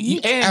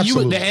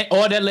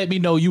 Or that let me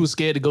know you were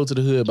scared to go to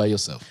the hood by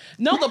yourself.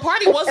 No, the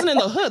party wasn't in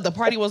the hood. The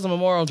party was in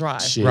Memorial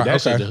Drive. Shit, Right,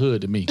 that's okay. the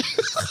hood to me.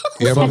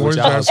 Yeah, Fuck my what word's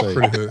y'all say.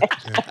 pretty good.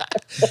 Yeah.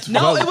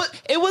 No,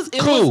 it was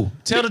Cool.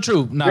 Tell the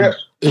truth. Nah, Yeah.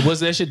 it was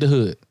that shit the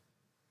hood.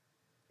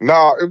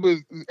 No, it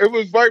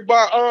was right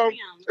by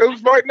it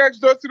was right next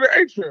door to the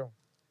atrium.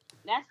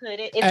 That's hood.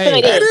 It's Hey,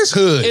 hood. That is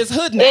hood. It's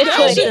hood now. It's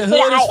hood. Shit, It's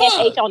hood as hood.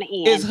 fuck. ISH on the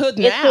end. It's hood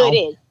It's now. hood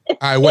is. All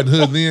right, wasn't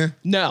hood then?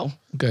 No.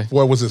 Okay.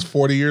 What was this,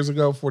 40 years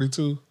ago,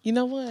 42? You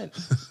know what?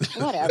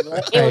 Whatever.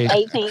 It Hey. was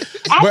 18.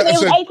 Actually, it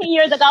was 18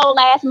 years ago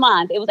last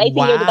month. It was 18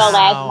 years ago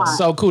last Wow. month.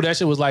 So cool. That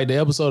shit was like the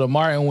episode of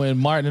Martin when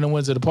Martin and them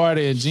went to the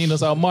party and Gina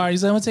saw Martin. He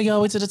said, I'm going to take you all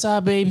the way to the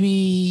top,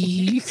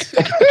 baby.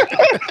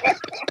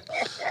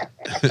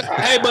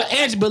 Hey, but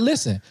Angie, but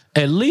listen,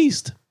 at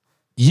least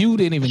you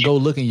didn't even go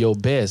looking your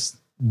best,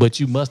 but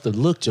you must have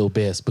looked your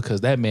best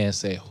because that man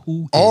said,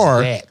 who is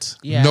Or, that?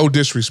 Yeah. no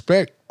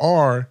disrespect,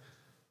 or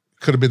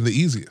could have been the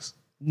easiest.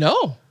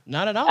 No,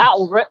 not at all.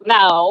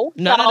 No.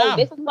 Not at all.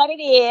 This is what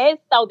it is.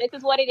 So this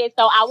is what it is.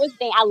 So I was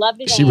there. I loved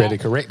it. She ready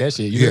to correct that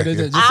shit. You Yeah, heard that?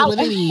 yeah. This is what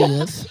it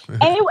is.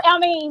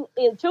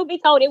 And truth be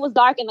told, it was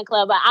dark in the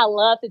club, but I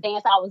loved to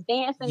dance. I was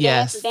dancing,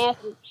 Yes.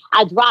 dancing.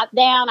 I dropped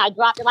down. I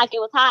dropped it like it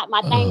was hot.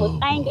 My thing was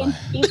banging.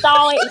 You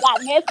saw it. You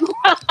got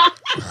mesmerized.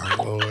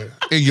 Oh, Lord.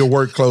 In your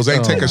work clothes.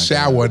 Ain't take my a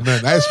shower or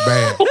nothing. That's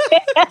bad.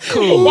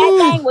 Cool. That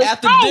thing was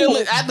After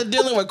banging.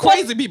 dealing with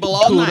crazy people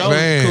all Cool, night.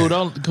 Man.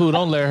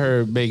 don't let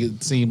her make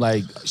it seem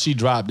like she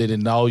dropped it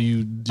and all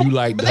you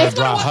like her that's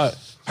drop what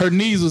her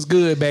knees was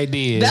good back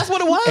then. That's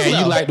what it was. and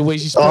you though. like the way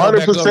she sprung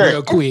back up 100%.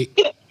 real quick.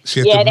 She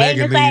had Yeah, the they ain't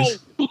the mega knees.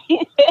 same.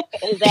 He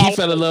Exactly.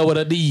 fell in love with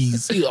her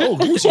knees.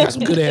 Oh, she got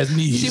some good ass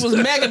knees. She was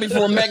Megan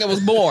before Megan was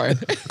born.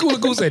 Cool.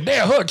 Cool said,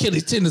 "Damn, her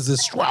Achilles tendons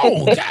is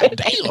strong. God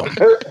damn."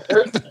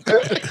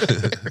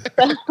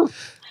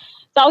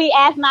 So he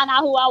asked Nana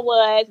who I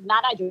was.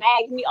 Nana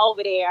dragged me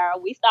over there.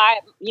 We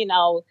started,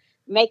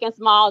 making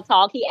small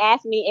talk. He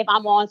asked me if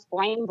I'm on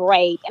spring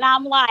break. And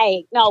I'm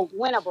like, no,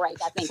 winter break,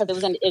 I think, because it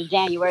was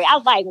January. I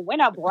was like,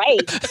 winter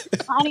break?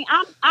 Honey,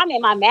 I'm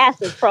in my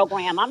master's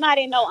program. I'm not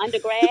in no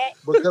undergrad.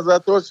 Because I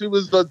thought she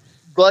was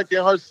like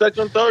in her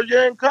second, third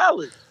year in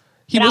college.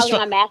 He But I was was in my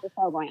trying. master's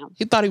program.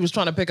 He thought he was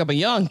trying to pick up a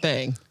young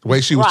thing. The way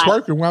she was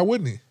Right. twerking, why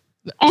wouldn't he?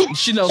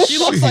 She looks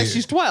like Shit.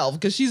 she's 12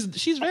 because she's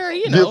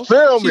very, You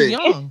feel she's me?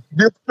 young.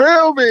 You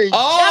feel me?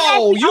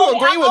 Oh, you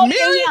agree I'm with older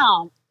Mary?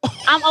 than him.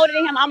 I'm older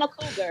than him. I'm a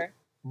cougar.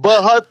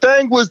 But her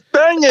thing was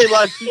thinging,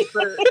 like she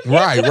said.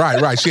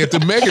 Right. She had the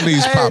mega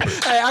knees popping.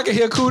 Hey, I can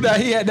hear Cool down.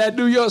 He had that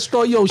New York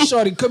store. Yo,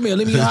 shorty, come here.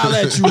 Let me holler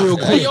at you real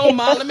Hey, quick. yo,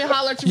 Ma, let me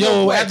holler at you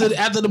real Yo, quick.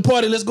 after the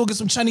party, let's go get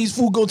some Chinese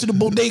food. Go to the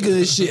bodega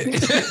and shit.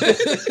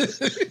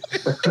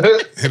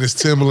 And his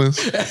Timberlands.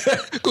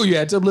 Cool, you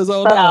had Timberlands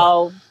on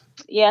now. So,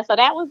 yeah, so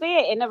that was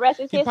it. And the rest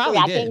is He history. probably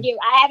I did.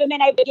 haven't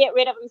been able to get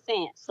rid of him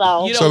since.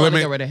 So, You don't So want let to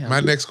me. get rid of him. My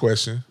next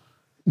question: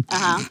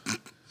 uh-huh.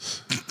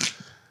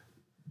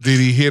 did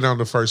he hit on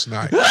the first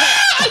night?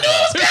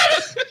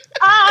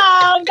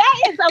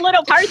 That is a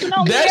little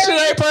personal. That shit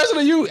Mary. ain't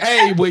personal. You,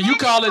 hey, when you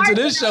call into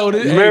this show,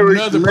 this ain't Mary,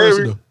 nothing Mary.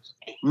 personal.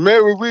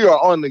 Mary, we are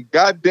on the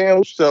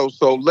goddamn show,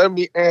 so let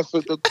me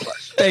answer the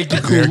question. Thank you,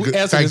 Yeah, Cool. good.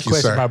 Answer Thank this you,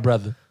 question, sir. my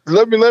brother.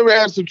 Let me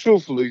answer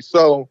truthfully.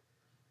 So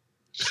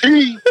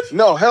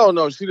no, hell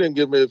no, she didn't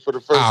get married for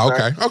the first Okay,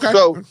 night. okay.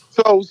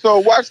 So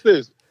watch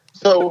this.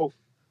 So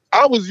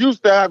I was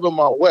used to having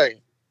my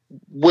way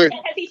with.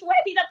 Because he swears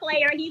he's a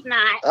player. He's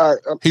not.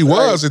 He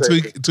was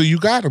until you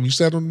got him. You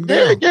settled him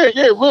down.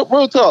 Yeah.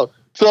 Real talk.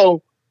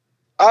 So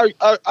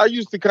I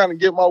used to kind of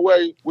get my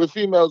way with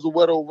females or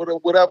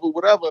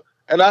whatever.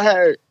 And I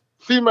had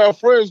female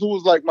friends who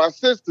was like my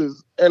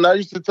sisters, and I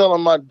used to tell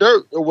them my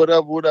dirt or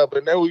whatever.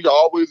 And they would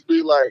always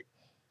be like,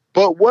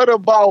 "But what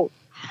about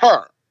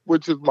her?"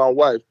 Which is my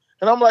wife.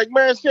 And I'm like,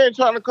 "Man, she ain't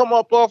trying to come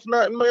up off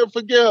nothing, man.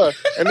 Forget her."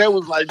 And they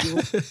was like,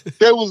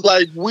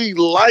 "We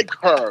like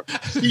her.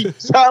 She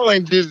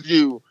challenges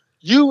you.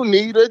 You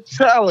need a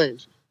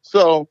challenge."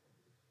 So.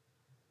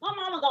 My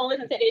mama gonna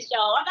listen to this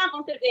show. I'm not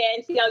gonna sit there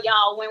and tell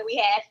y'all when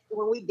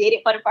we did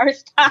it for the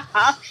first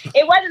time.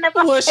 It wasn't the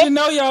first Well, she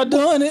know y'all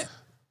doing it.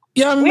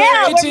 Y'all been Yeah,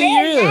 married we're 18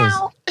 married years.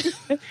 now.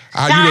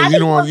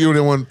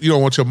 You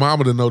don't want your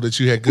mama to know that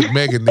you had good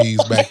mega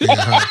knees back then,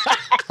 huh?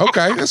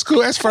 Okay, that's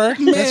cool. That's fair.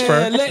 Man, That's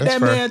fair. let That's that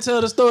fair. man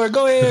tell the story.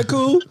 Go ahead,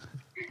 Cool.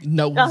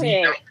 No. Go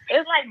ahead.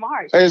 It's like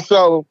March. And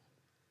so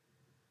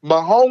my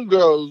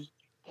homegirls,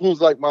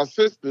 who's like my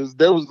sisters,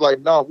 they was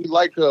like, "No, we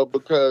like her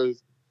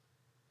because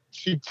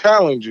she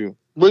challenged you."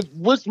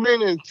 Which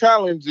meaning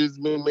challenges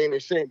meaning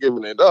she ain't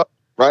giving it up,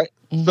 right?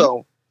 Mhm.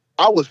 So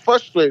I was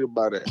frustrated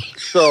by that.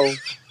 So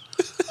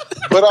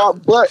But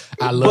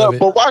I love it.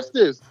 But watch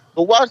this.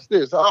 But watch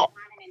this.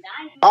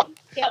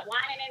 Kept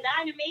whining and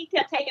dining me,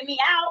 kept taking me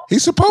out.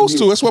 He's supposed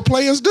to. That's what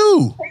players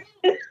do.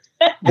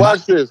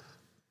 Watch this.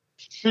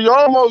 She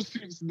almost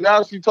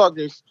now she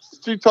talking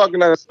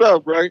that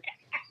stuff, right?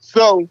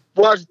 So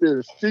watch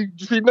this.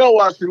 She know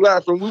why she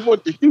laughing. We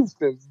went to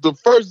Houston the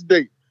first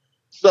date.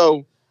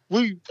 So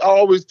I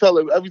always tell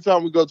her every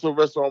time we go to a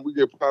restaurant, we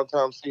get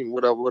primetime seating,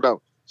 whatever.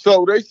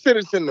 So they sit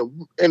us in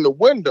the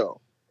window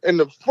in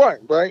the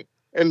front, right?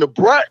 And the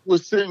brat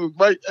was sitting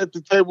right at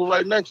the table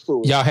right next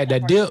to us. Y'all had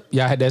that dip.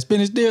 Y'all had that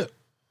spinach dip.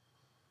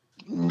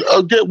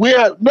 Okay, we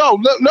had no.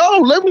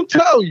 Let me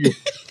tell you.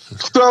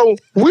 So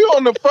we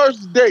on the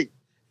first date.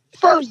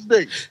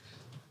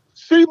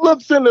 She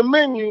looks in the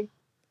menu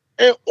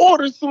and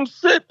orders some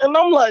shit, and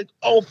I'm like,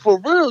 "Oh, for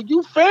real?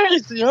 You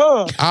fancy,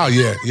 huh?" Oh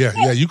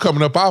yeah. You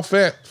coming up out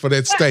fat for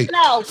that steak,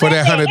 No, for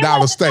that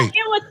 $100 steak. It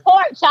was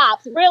pork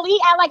chops. Really?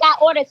 I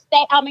ordered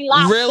steak.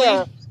 Lobster.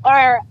 Really?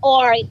 Or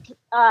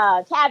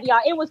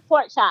caviar. It was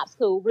pork chops,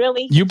 cool.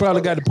 Really? You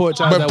probably got the pork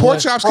chops. But pork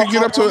chops can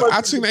get up to.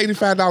 I've seen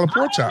 $85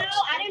 pork chops.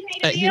 I didn't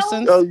pay At the bill.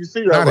 Houston? Oh, you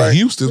see that? Not right? at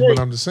Houston's, but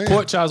I'm just saying.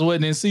 Pork chops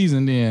wasn't in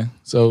season then,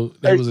 so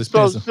that was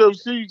expensive. So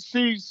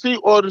she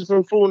ordered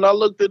some food, and I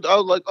was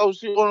like, "Oh,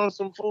 she ordered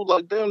some food,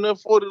 like damn near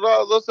 $40."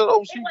 I said,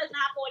 "Oh, she."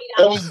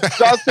 It was not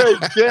 $40. I said,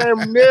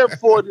 "Damn near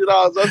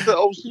 $40." I said,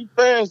 "Oh, she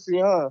fancy,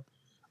 huh?"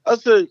 I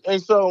said,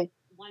 and so.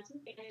 Once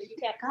you finished, you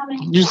kept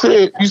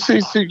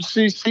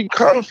coming. She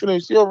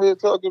confident. She over here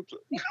talking to.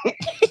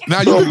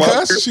 Now you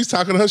cuss. She's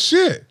talking her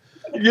shit.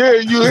 Yeah,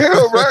 you hear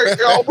her, right?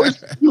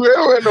 You hear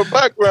her in the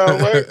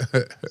background, right?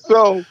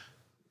 So,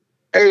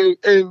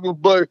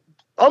 but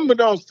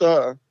unbeknownst to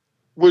her,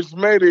 which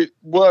made it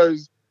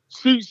was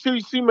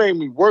she made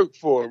me work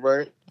for it,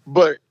 right?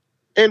 But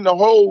in the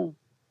whole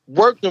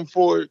working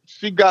for it,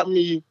 she got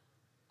me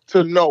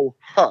to know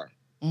her.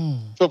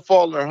 To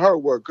fall in her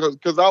work,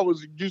 because I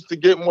was used to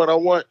getting what I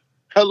want.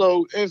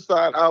 Hello,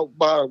 inside out,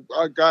 by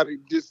I got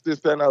it, this,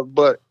 and that.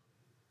 But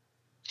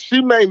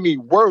she made me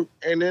work,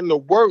 and in the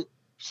work,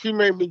 she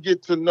made me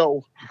get to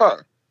know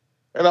her.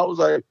 And I was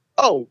like,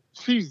 oh,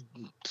 she's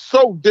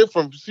so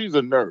different. She's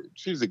a nerd.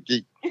 She's a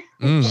geek.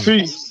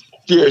 She's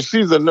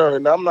a nerd,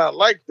 and I'm not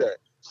like that.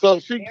 So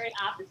she very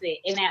opposite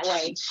in that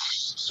way.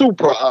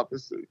 Super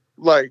opposite.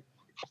 Like.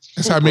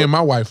 That's how me and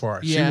my wife are.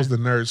 Yeah. She was the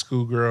nerd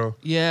schoolgirl.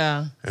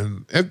 Yeah.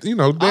 And you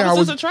know, they Opposites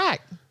always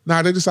attract.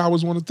 Nah, they just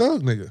always want a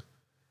thug nigga.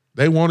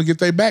 They want to get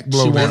their back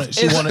blown.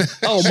 She wanted.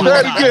 Oh Say my it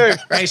again.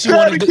 God. Hey, she Say it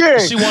wanted. again.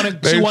 She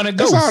wanted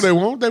ghosts. That's all they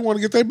want. They want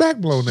to get their back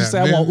blown She out.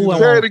 said, "I want. Man, Ooh, I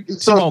you know,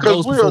 want. She want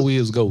ghosts before we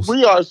was ghosts."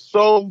 We are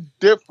so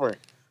different.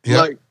 Yep.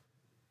 Like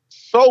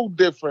so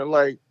different.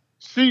 Like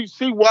she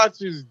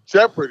watches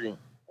Jeopardy.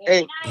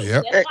 And,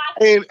 Yep.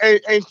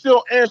 and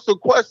she'll answer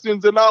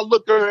questions, and I'll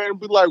look at her and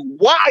be like,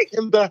 "Why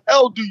in the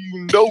hell do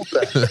you know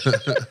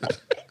that?"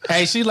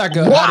 Hey, she's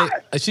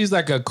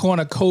like a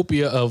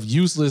cornucopia of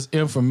useless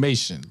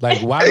information.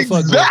 Like, why the fuck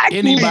Exactly.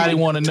 would anybody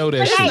want to know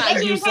that Hey, shit?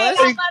 if you pay off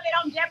of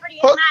it on Jeopardy,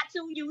 it's not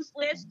too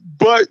useless.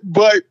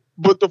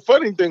 But the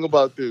funny thing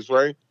about this,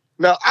 right?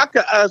 Now I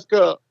could ask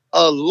her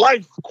a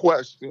life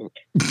question,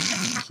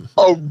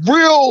 a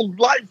real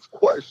life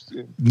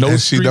question. No, And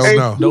she street, don't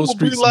know. no People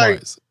be street like,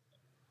 smarts.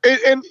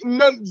 And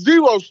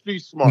zero street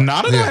smart.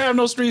 Not that I have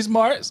no street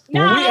smarts.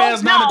 When we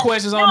ask no,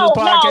 questions on this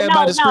podcast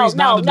about the streets,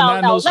 no.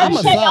 not no Let me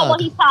street tell you smart. what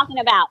he's talking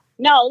about.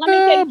 No, let me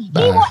tell you.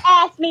 He will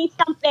ask me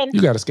something.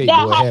 You got a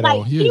skateboard hat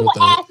on. He will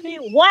ask me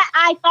what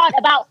I thought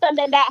about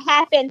something that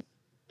happened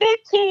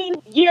 15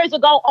 years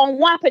ago on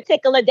one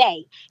particular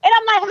day. And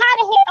I'm like, how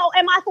the hell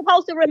am I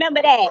supposed to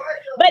remember that?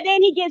 But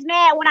then he gets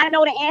mad when I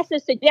know the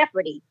answers to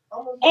Jeopardy.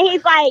 And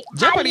he's like,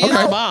 Jeopardy is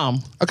a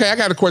bomb. Okay, I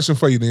got a question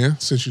for you then,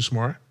 since you're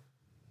smart.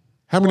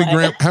 How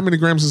many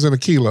grams is in a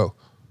kilo?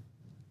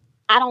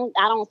 I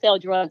don't sell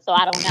drugs, so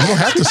I don't know. You don't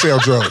have to sell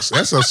drugs.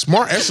 That's a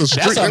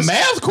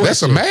math question.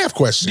 That's a math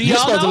question. You're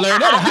supposed to learn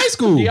that in high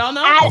school. Do y'all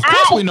know? Of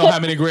course we know how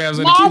many grams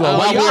in a kilo.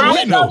 Why wouldn't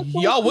we know?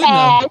 Y'all would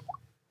know.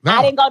 No.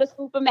 I didn't go to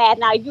school for math.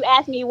 Now, if you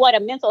ask me what a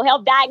mental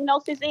health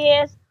diagnosis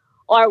is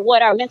or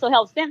what are mental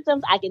health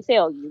symptoms, I can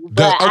tell you.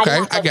 But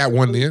I got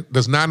one then.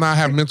 Does Nana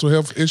have mental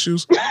health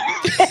issues?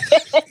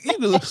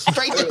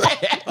 Straight to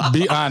math.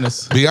 Be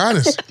honest. Be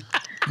honest.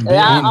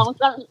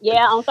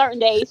 On certain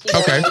days.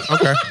 Okay.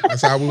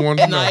 That's how we want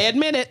to And know. I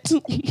admit it.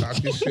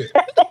 Talk your shit.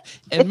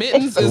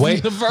 Admittance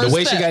is the first The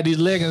way step. she got these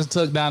leggings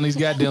tucked down these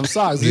goddamn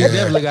socks, you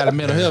definitely got a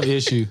mental health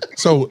issue.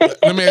 So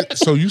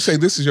so you say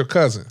this is your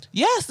cousin.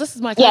 Yes, this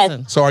is my Yes.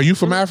 cousin. So are you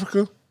from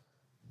Africa?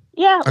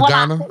 Yeah. Well,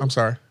 Ghana? I'm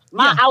sorry.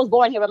 I was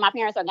born here, but my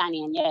parents are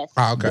Ghanaian, yes.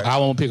 Ah, okay. I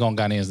won't pick on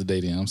Ghanaians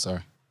today then. I'm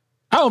sorry.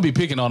 I don't be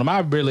picking on them. I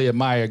really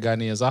admire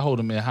Ghanaians. I hold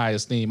them in high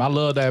esteem. I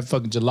love that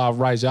fucking jollof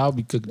rice. Y'all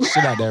be cooking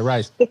shit out that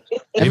rice. It be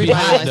Everybody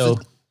hot likes though. it.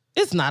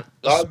 It's not.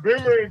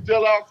 Liberian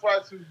jollof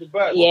rice is the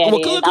best. Yeah, Well,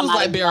 it is. Kuluku's I'm not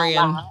even Liberian.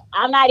 gonna lie.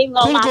 I'm not even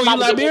going to Kuluku, lie. you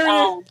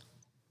Liberian?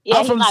 Yeah,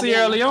 I'm from he's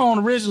Sierra Liberian. Leone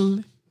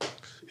originally.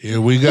 Here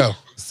we go.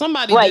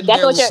 Somebody Wait, did that's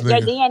their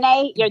what your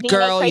DNA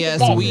girl. traces Yes,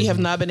 back? we have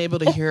not been able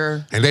to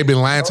hear. And they've been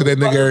lying to that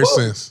nigga ever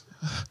since.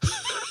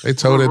 They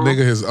told that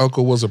nigga his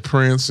uncle was a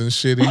prince and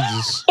shit. He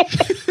just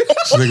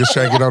this nigga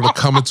trying to get on the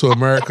Coming to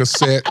America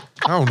set.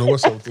 I don't know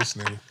what's up with this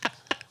nigga.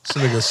 This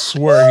nigga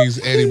swear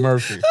he's Eddie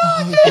Murphy.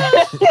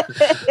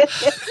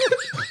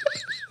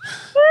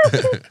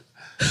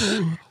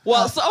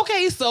 Well,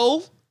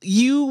 so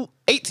you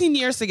 18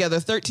 years together,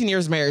 13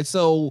 years married.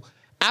 So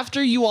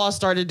after you all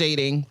started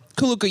dating,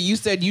 Kuluka, you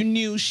said you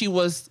knew she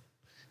was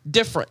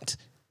different,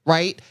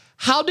 right?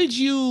 How did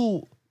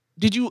you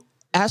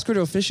ask her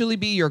to officially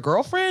be your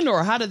girlfriend,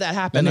 or how did that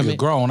happen? That nigga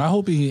grown. I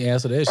hope he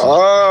answered that shit.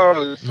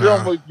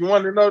 Oh, you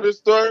want to know this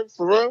story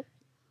for real?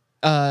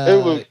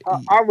 It was.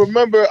 I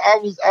remember I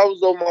was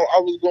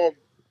going.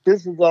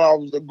 This is when I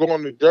was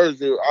going to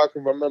Jersey. I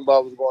can remember I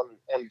was going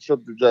on a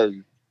trip to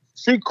Jersey.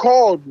 She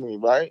called me,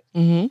 right?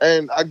 Mm-hmm.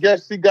 And I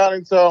guess she got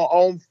into her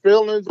own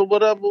feelings or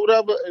whatever.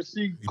 And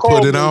she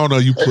called me.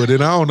 You put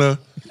it on her.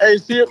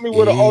 And she hit me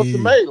with an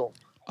ultimatum.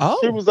 Oh.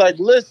 She was like,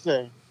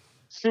 listen.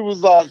 She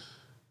was like,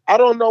 I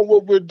don't know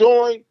what we're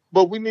doing,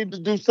 but we need to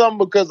do something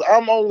because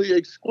I'm only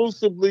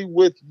exclusively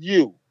with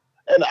you.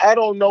 And I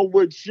don't know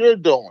what you're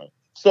doing.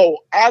 So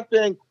I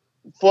think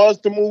for us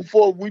to move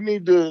forward, we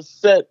need to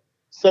set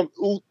some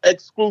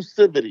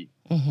exclusivity.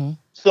 Mm-hmm.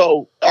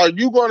 So are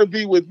you going to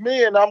be with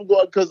me? And I'm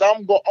going because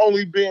I'm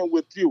only being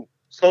with you.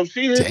 So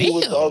she hit me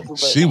with the ultimatum.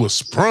 She was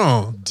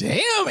sprung.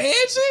 Damn,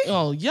 Angie.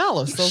 Oh, y'all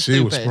are so She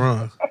stupid. was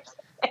sprung.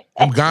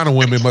 Them Ghana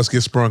women must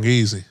get sprung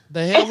easy.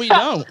 The hell we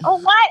don't.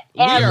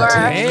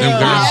 Whatever.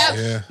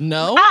 Yeah.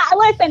 No.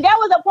 Listen, there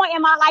was a point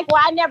in my life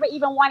where I never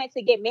even wanted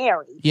to get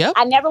married. Yep.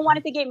 I never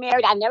wanted to get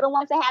married. I never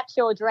wanted to have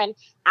children.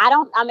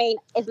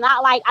 It's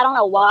not like, I don't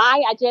know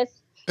why.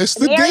 It's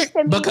the dick.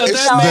 Because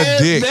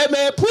that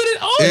man put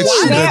it on.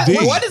 It's the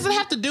dick. What does it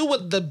have to do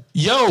with the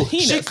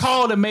penis? She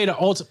called and made an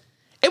ultimate.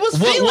 It was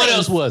feelings. What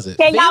else was it?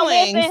 Can y'all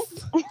listen?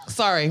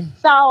 Sorry.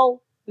 So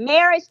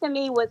marriage to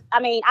me was,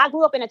 I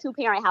grew up in a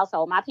 2-parent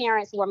household. My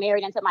parents were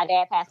married until my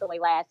dad passed away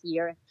last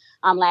June.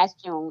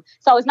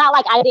 So it's not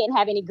like I didn't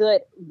have any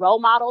good role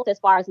models as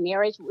far as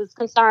marriage was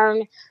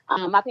concerned.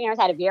 My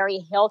parents had a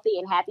very healthy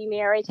and happy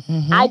marriage.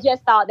 Mm-hmm. I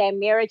just thought that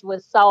marriage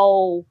was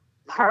so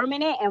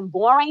permanent and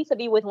boring to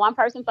be with one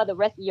person for the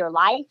rest of your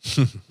life.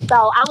 So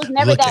I was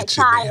never that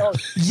child.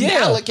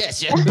 Yeah, look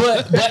at you.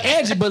 But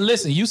Angie,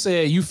 listen, you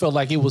said you felt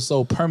like it was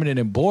so permanent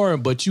and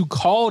boring, but you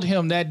called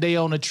him that day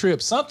on the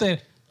trip. Something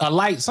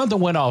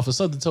went off, or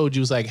something told you,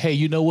 was like, hey,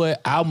 you know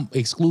what? I'm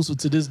exclusive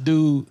to this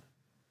dude.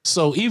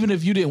 So even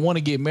if you didn't want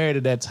to get married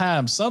at that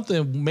time,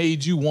 something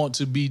made you want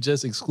to be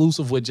just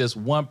exclusive with just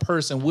one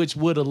person, which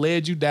would have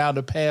led you down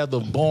the path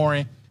of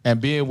boring and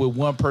being with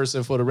one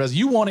person for the rest.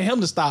 You wanted him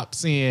to stop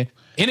seeing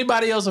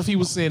anybody else if he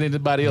was seeing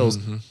anybody else.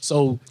 Mm-hmm.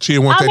 So she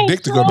didn't want that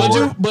dick to go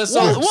nowhere.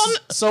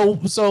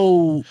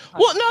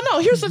 No.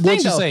 Here's the thing, what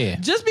you though.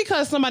 Saying? Just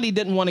because somebody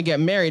didn't want to get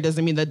married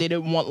doesn't mean that they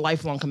didn't want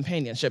lifelong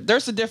companionship.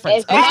 There's a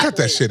difference. Exactly. Cut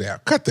that shit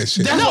out. Cut that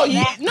shit out.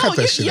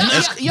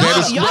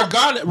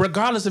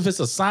 Regardless if it's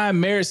a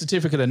signed marriage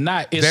certificate or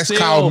not, it's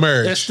called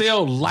marriage. It's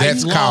still lifelong.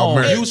 That's called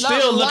marriage. You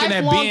still looking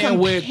at being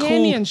with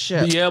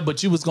companionship. Yeah,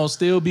 but you was gonna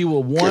still be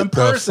with one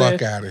person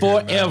forever.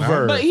 But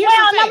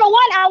number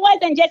one, I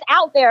wasn't just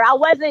out there. I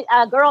wasn't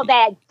a girl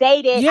that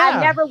dated. Yeah.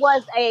 I never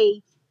was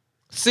a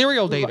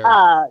serial dater.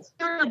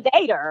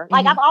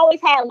 Like I've always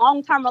had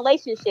long-term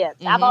relationships.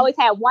 Mm-hmm. I've always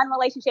had one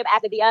relationship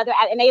after the other,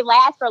 and they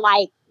last for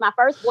like my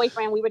first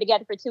boyfriend. We were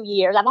together for 2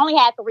 years. I've only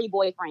had 3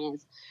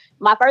 boyfriends.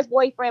 My first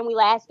boyfriend, we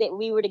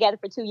were together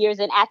for 2 years,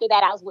 and after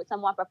that, I was with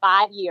someone for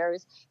 5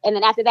 years, and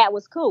then after that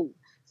was cool.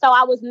 So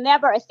I was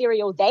never a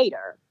serial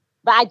dater.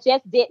 But I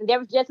just didn't. There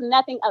was just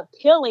nothing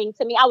appealing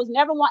to me. I was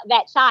never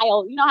that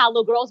child. You know how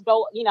little girls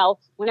grow,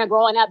 when they're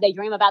growing up, they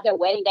dream about their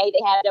wedding day.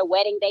 They have their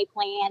wedding day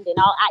planned and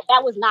all.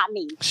 That was not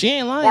me. She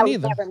ain't lying that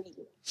either. Was never me.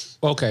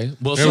 Okay.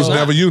 Well, it was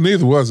never you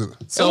neither, was it?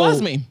 So, it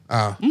was me.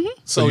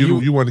 So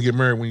you wanted to get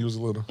married when you was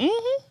little.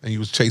 Mm-hmm. And you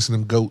was chasing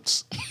them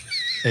goats.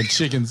 And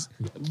chickens.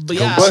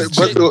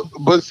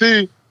 But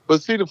see,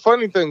 the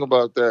funny thing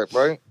about that,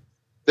 right?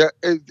 That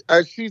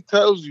as she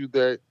tells you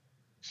that,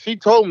 she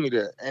told me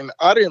that, and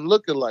I didn't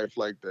look at life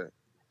like that.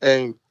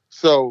 And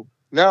so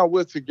now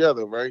we're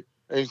together, right?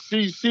 And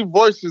she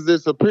voices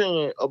this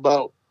opinion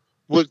about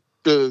what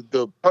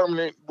the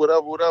permanent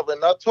whatever.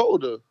 And I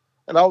told her,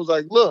 and I was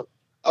like, look,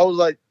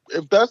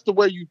 if that's the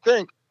way you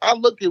think, I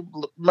look at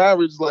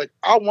marriage like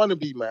I want to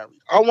be married.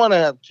 I want to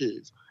have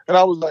kids. And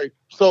I was like,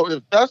 so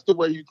if that's the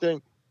way you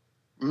think,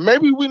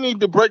 maybe we need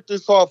to break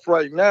this off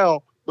right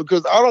now.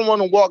 Because I don't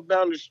want to walk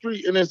down the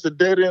street and it's a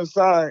dead-end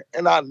sign,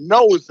 and I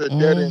know it's a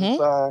dead-end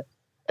sign,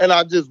 and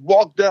I just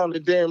walk down the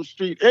damn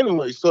street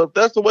anyway. So if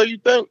that's the way you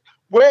think,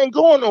 we ain't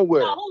going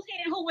nowhere. So who's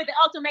hitting who with the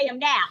ultimatum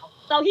now?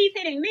 So he's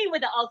hitting me with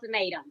the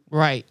ultimatum.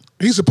 Right.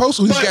 He's supposed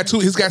to.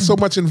 He's got so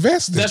much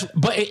invested.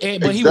 But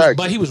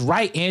he was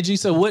right, Angie.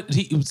 So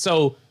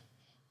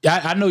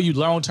I know you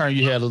long term.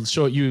 You had a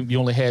short. You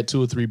only had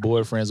 2 or 3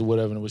 boyfriends or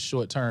whatever, and it was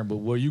short term. But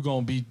were you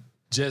gonna be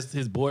just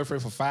his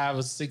boyfriend for 5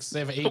 or 6,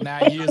 7, 8,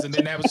 9 years, and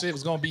then that shit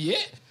was gonna be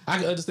it? I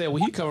can understand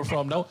where he coming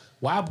from. No,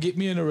 why get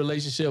me in a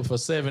relationship for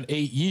 7,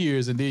 8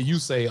 years, and then you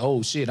say,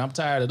 "Oh shit, I'm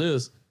tired of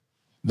this."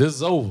 This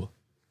is over.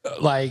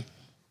 Like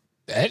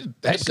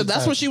because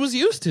that's what she was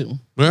used to.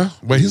 Well,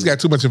 but he's got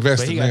too much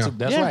invested now.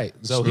 That's right.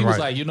 So he was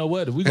like, you know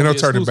what? If we gonna be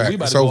exclusive, we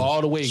about to go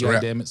all the way.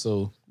 Goddamn it!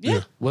 So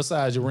yeah. What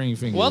size your ring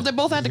finger? Well, they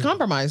both had to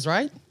compromise,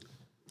 right?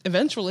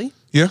 Eventually.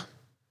 Yeah.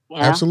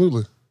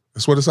 Absolutely.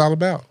 That's what it's all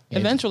about.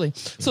 Eventually.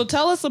 So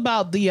tell us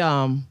about the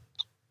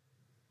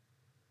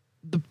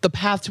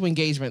path to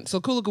engagement. So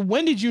Kulika,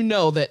 when did you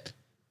know that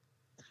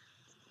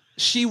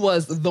she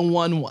was the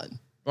one,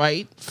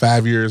 right?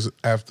 5 years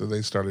after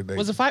they started dating.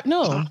 Was it 5?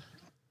 No.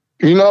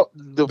 You know,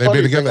 they've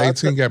been together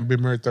 18,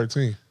 been married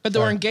 13. But they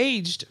were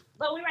engaged.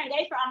 But we were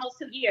engaged for almost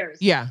 2 years.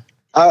 Yeah.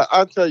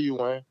 I'll tell you,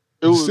 Wayne.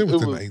 It was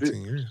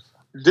 18 years.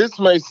 This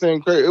may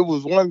seem crazy. It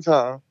was one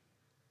time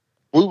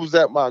we was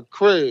at my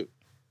crib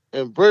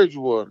in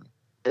Bridgewater,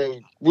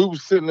 and we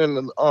was sitting in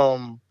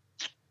the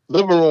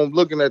living room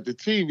looking at the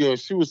TV, and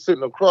she was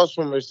sitting across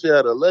from me. She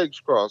had her legs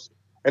crossed,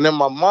 and in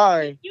my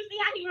mind, you see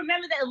how he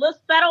remembers that little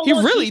subtle. He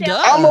really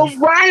does. I'm a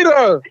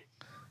writer.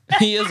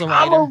 He is a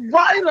writer. I'm a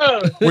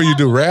writer. What you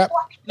do, rap?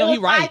 No, he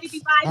writes.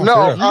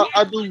 No,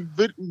 I do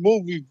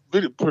movie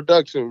video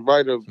production,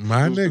 writer.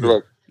 My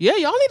nigga. Yeah,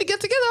 y'all need to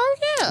get together. Oh,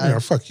 yeah,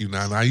 fuck you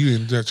now. Now you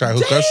didn't try to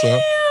hook us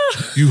up.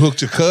 You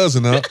hooked your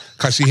cousin up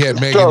because she had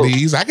Megan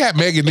knees. I got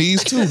Megan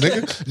knees too,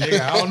 nigga.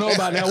 Nigga, I don't know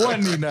about that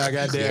one knee now,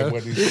 goddamn.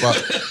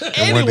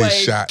 Anyway,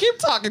 keep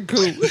talking,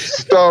 cool.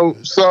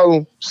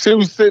 So she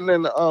was sitting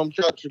in the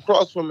couch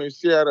across from me.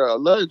 She had her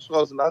legs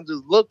crossed, and I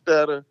just looked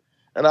at her,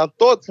 and I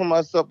thought to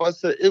myself, I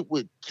said, it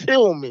would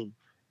kill me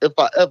if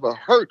I ever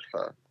hurt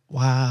her.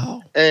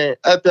 Wow. And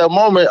at that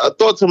moment, I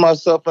thought to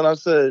myself, and I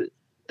said,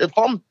 if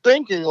I'm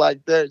thinking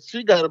like that,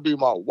 she got to be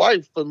my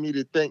wife for me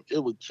to think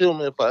it would kill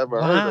me if I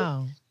ever hurt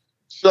her.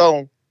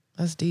 So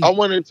that's deep. I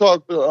went and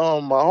talked to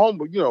my home,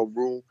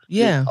 room.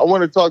 Yeah. I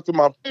went and talked to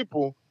my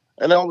people,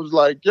 and I was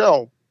like,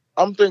 yo,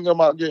 I'm thinking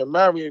about getting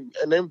married,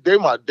 and they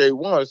my day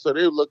one, so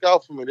they look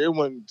out for me. They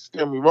wouldn't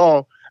steer me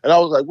wrong. And I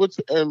was like,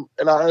 and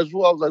I asked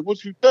Ru, I was like,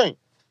 what you think?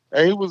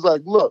 And he was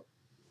like, look,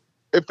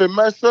 if it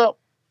mess up,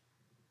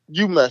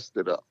 you messed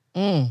it up.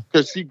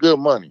 Because she good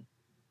money.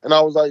 And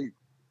I was like,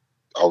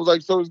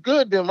 so it's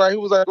good then, right? He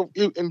was like,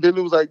 and then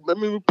he was like, let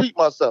me repeat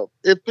myself.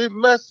 If it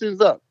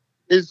messes up,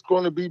 it's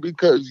going to be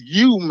because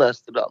you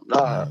messed it up.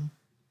 Nah.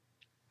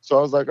 So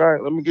I was like, all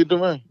right, let me get the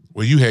ring.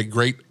 Well, you had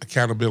great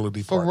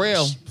accountability for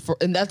partners. real.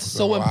 And that's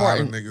so important. A lot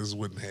of niggas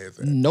wouldn't have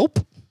that. Nope.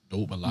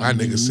 My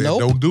nigga said,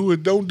 don't do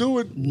it. Don't do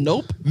it.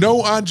 Nope.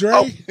 No, Andre.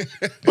 Oh,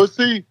 but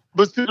see,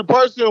 the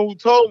person who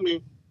told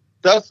me,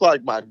 that's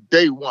like my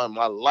day one,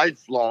 my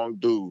lifelong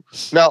dude.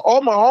 Now,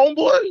 all my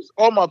homeboys,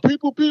 all my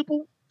people,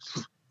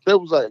 they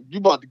was like, you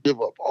about to give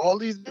up all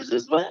these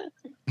bitches, man?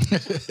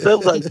 They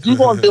was like, you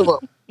gonna give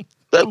up?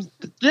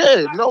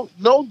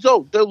 No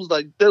joke. They was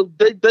like, they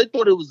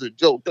thought it was a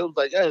joke. They was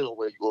like, ain't no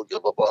way you gonna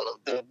give up on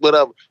them.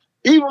 Whatever.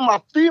 Even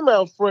my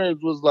female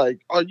friends was like,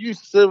 are you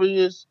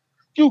serious?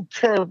 You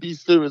can't be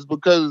serious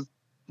because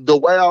the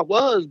way I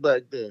was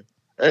back then.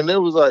 And it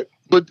was like,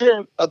 but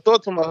then I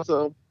thought to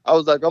myself, I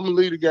was like, I'm going to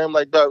lead the game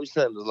like Barry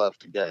Sanders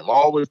left the game. I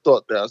always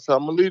thought that. So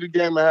I'm going to lead the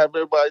game and have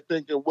everybody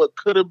thinking what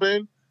could have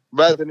been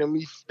rather than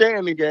me stay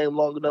in the game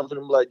long enough for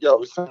them to be like,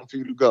 yo, it's time for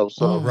you to go.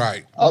 So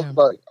right. I was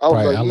like,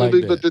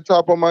 at the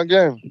top of my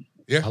game.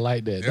 Yeah. I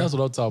like that. Yeah. That's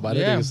what I'm talking about.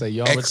 That nigga say,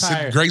 y'all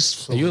retired.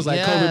 Graceful. You was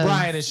like Kobe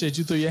Bryant and shit.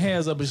 You threw your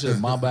hands up and shit.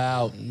 Mamba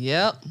out.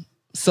 Yep.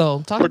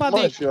 So talk about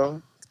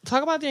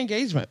the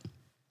engagement.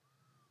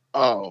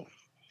 Oh.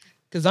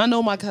 Because I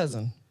know my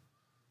cousin.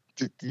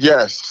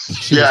 Yes.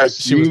 She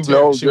was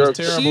terrible.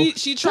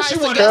 She tries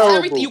to guess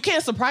everything. You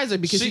can't surprise her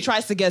because she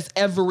tries to guess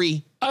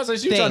every. I was like,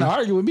 she was trying to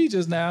argue with me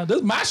just now. This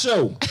is my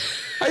show.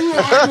 How you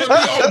gonna argue with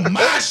me on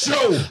my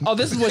show? Oh,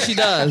 this is what she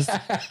does.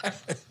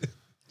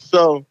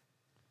 So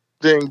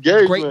the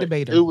engagement, great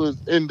debater. It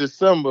was in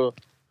December,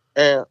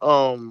 and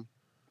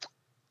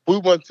we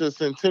went to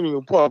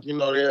Centennial Park. You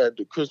know, they had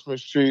the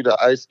Christmas tree, the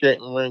ice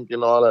skating rink,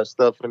 and all that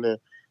stuff in there.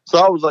 So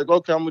I was like,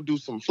 okay, I'm gonna do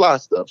some fly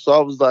stuff. So I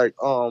was like,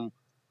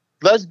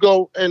 let's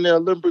go in the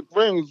Olympic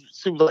rings.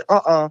 She was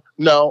like,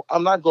 no,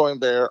 I'm not going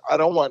there. I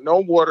don't want no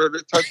water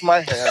to touch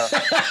my hair.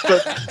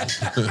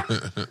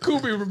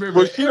 Kubi remember.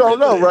 But she don't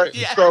know, right?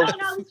 Yeah. So, I didn't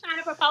know he was trying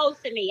to propose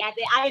to me. I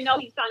didn't know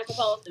he was trying to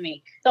propose to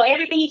me. So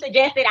everything he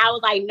suggested, I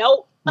was like,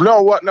 nope.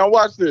 No, what? Now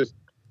watch this.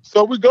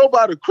 So we go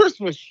by the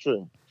Christmas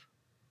tree.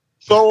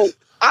 So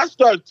I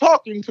start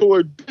talking to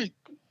her deep.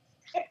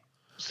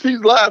 She's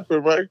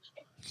laughing, right?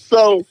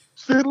 So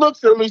she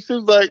looks at me.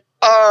 She's like,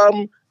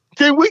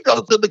 can we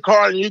go to the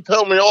car and you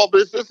tell me all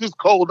this? This is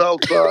cold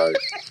outside.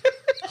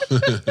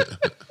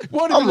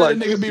 What if let a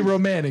nigga be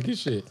romantic and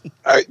shit?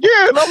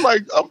 Yeah, and I'm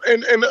like,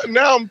 and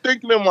now I'm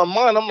thinking in my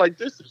mind, I'm like,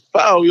 this is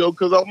foul, yo,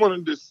 because I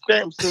wanted to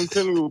stamp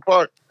Centennial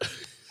Park.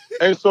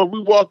 And so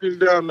we walking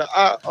down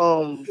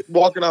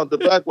walking out the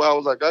back where I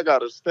was like, I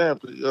gotta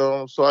stamp it,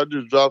 yo. So I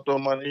just dropped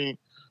on my knee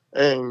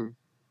and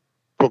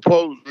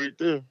proposed right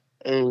there.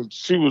 And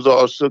she was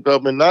all shook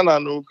up, and Nana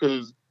knew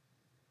because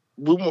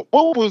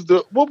what was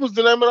the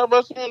name of that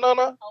restaurant,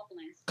 Nana?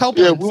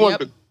 Copeland's.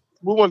 Yeah,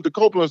 we went to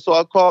Copeland. So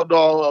I called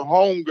all her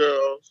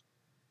homegirls,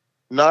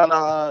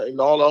 Nana and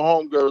all our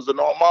homegirls and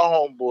all my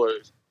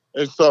homeboys.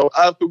 And so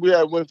after we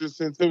had went to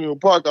Centennial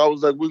Park, I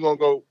was like, we're going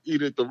to go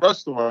eat at the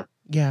restaurant.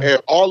 Yeah.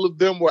 And all of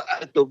them were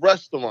at the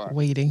restaurant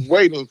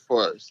waiting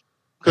for us.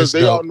 Because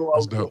they all knew I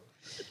was dope.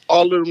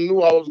 All of them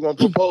knew I was going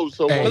to propose.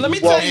 So hey, let me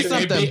tell you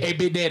something. Hey,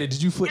 Big Daddy,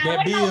 did you foot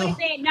that bill?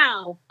 Said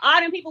no. All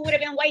them people would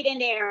have been waiting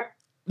there.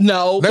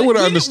 No. They would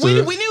have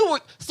understood. We knew.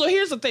 So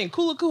here's the thing.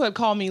 Kulaku had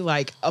called me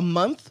like a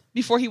month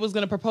before he was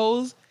going to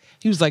propose.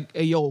 He was like,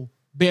 hey, yo,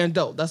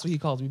 Bando. That's what he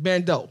calls me.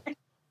 Bando.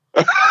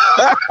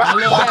 I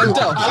love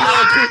Cool.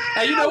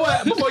 Hey, you know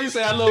what? Before you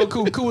say I love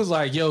Cool, Cool was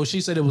like, yo,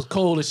 she said it was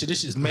cold and shit.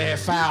 This shit's mad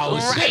foul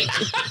and shit.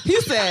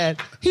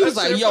 He was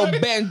like,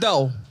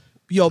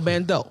 yo,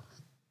 Bando.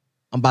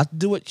 I'm about to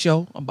do it,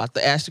 yo. I'm about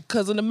to ask your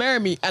cousin to marry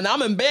me. And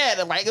I'm in bed.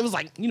 And like, it was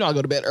like, I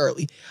go to bed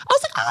early. I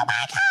was like, oh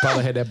my God.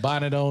 Probably had that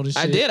bonnet on and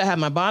shit. I did. I had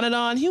my bonnet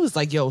on. He was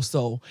like, yo,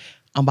 so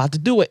I'm about to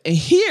do it. And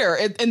here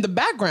in the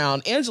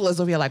background, Angela's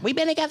over here like, we've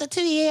been together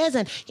 2 years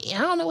and I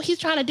don't know what he's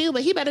trying to do,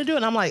 but he better do it.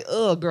 And I'm like,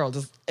 oh, girl,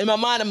 just in my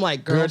mind, I'm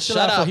like, girl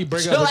shut up.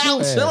 Chill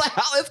out.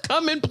 It's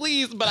coming,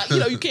 please. But,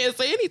 you can't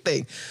say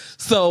anything.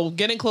 So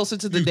getting closer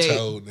to the date.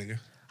 Told, nigga.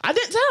 I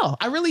didn't tell.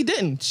 I really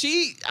didn't.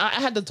 I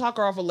had to talk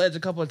her off a ledge a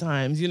couple of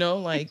times,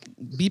 like,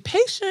 be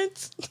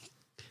patient.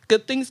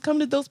 Good things come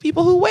to those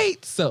people who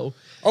wait. So.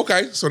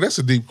 Okay, so that's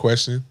a deep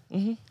question.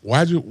 Mm-hmm.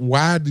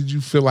 Why did you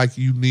feel like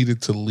you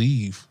needed to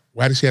leave?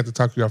 Why did she have to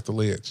talk you off the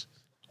ledge?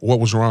 What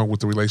was wrong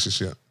with the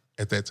relationship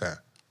at that time?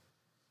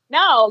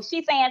 No,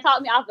 she's saying talk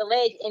me off the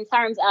ledge in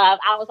terms of,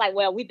 I was like,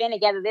 well, we've been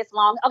together this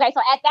long. Okay, so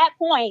at that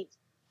point,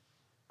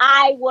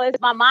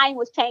 my mind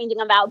was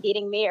changing about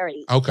getting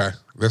married. Okay,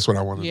 that's what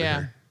I wanted to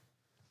hear.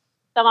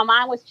 So my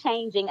mind was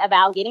changing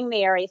about getting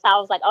married. So I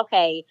was like,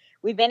 okay,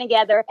 we've been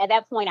together. At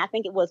that point, I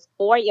think it was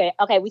 4 years.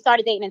 Okay, we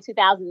started dating in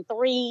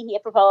 2003. He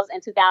had proposed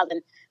in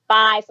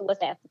 2005. So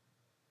what's that?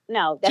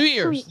 No, that's 2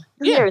 years.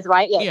 2 years,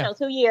 right? Yeah,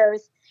 so 2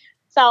 years.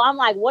 So I'm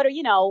like,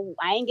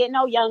 I ain't getting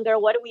no younger.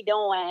 What are we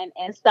doing?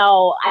 And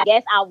so I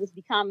guess I was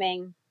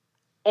becoming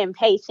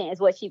impatient is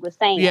what she was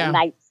saying. Yeah.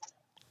 Like,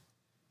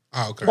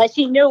 okay. But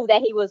she knew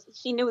that he was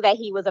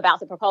about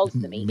to propose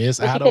to me. Miss,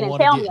 I don't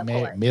want to get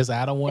married. Miss,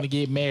 I don't want to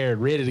get married.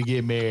 Ready to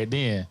get married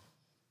then.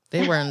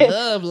 They were in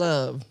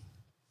love.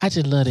 I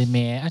just love it,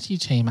 man. I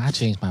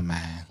changed my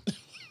mind.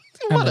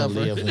 Whatever.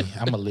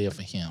 I'm gonna live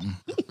for him.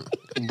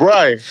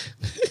 Brian,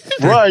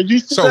 you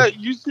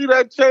see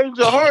that change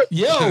of heart?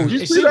 Yo,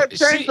 you see that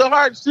change of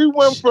heart? She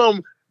went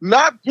from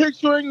not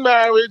picturing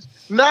marriage,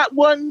 not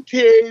wanting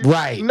kids,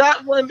 right,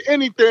 not wanting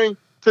anything,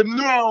 to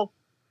now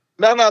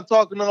not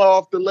talking to her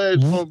off the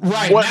ledge.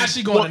 Right, now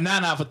she going to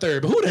Nana for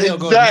therapy. Who the hell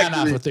goes to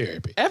Nana for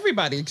therapy?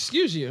 Everybody,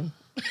 excuse you.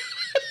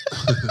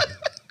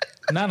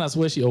 Nana, I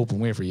swear she Oprah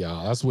Winfrey,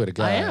 y'all. I swear to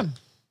God.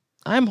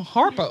 I'm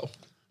Harpo.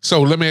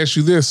 So let me ask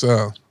you this,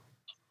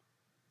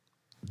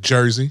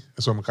 Jersey.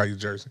 That's what I'm gonna call you,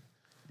 Jersey.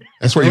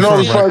 That's where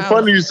it's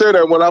funny you say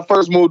that. When I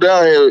first moved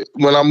down here,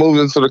 when I moved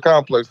into the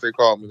complex, they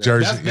called me that.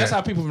 Jersey. That's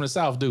how people from the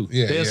South do.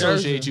 Yeah, they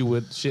associate you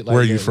with shit like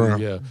where that. Where you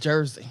from? Yeah.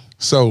 Jersey.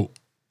 So,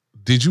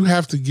 did you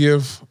have to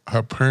give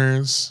her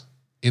parents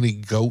any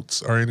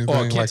goats or anything?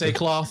 Or kente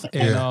cloth?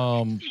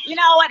 And, you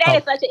know what? That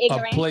is such an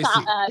ignorant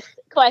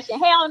question.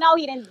 Hell no,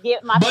 he didn't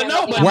get my parents.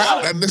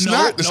 It's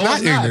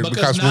not ignorant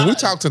because when we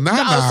talk to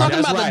Nana, I was talking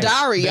about the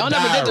dowry. Y'all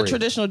never did the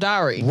traditional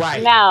dowry.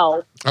 Right.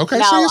 No.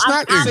 Okay, so it's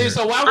not ignorant.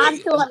 So I'm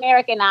too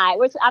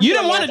Americanized. You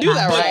didn't want to do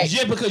that, right?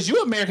 Yeah, because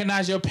you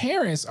Americanized, your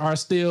parents are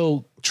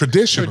still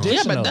traditional.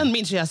 Yeah, but that doesn't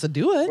mean she has to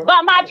do it.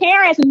 But my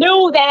parents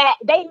knew that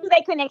they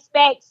couldn't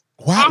expect.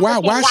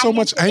 Why so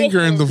much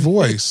anger in the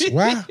voice?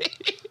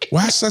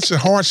 Why such a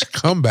harsh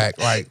comeback?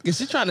 Like,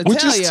 she's trying to tell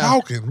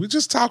you. We're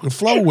just talking.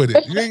 Flow with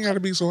it. You ain't got to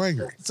be so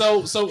angry.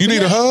 So you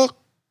need a hug?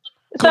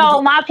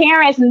 So my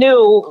parents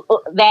knew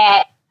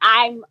that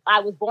I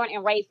was born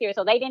and raised here,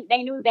 so they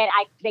knew that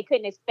they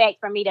couldn't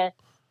expect for me to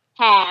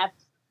have.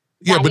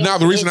 Yeah, but now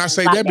the reason I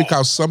say that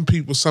because some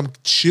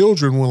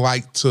children would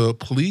like to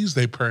please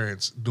their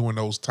parents doing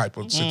those type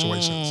of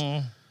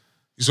situations.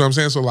 You see what I'm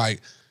saying? So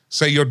like,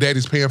 say your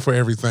daddy's paying for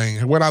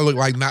everything. What I look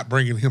like not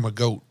bringing him a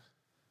goat.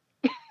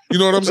 You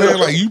know what I'm saying?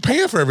 Like, you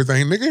paying for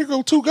everything, nigga. Here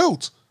go 2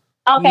 goats.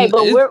 Okay,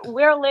 but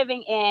we're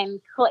living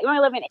in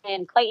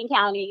Clayton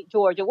County,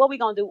 Georgia. What are we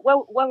gonna do?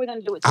 What are we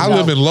gonna do with 2 goats? I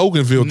live in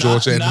Loganville,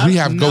 Georgia, and we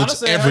have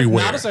goats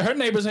everywhere. Nana said her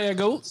neighbors had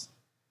goats.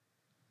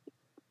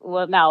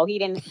 Well, no, he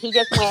didn't. He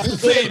just went.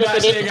 He did the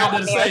traditional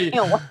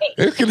American way.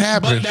 It can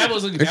happen. But that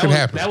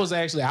was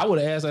actually, I would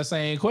have asked that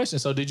same question.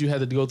 So did you have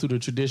to go through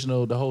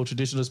the whole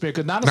traditional spirit?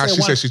 Because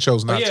she said she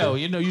chose not to.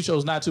 Yeah, you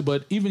chose not to.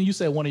 But even you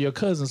said one of your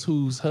cousins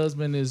whose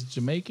husband is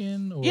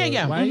Jamaican or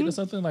white or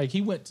something, like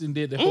he went and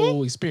did the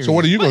whole experience. So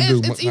what are you gonna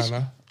do,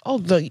 Nana?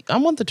 I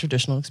want the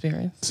traditional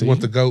experience. You want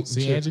the goat?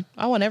 See, Angie?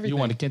 I want everything. You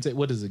want the kente?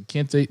 What is it?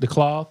 Kente, the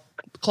cloth.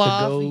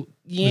 Cloth,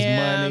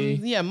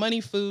 money.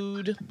 Money,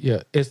 food.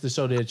 Yeah, it's to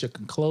show that it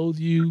can clothe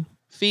you,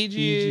 feed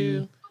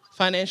you,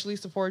 financially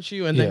support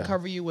you, and then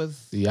cover you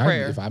with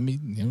prayer. I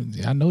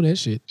know that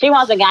shit. She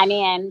wants a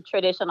Ghanaian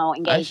traditional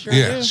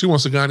engagement. She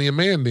wants a Ghanaian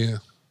man then.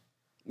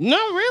 No,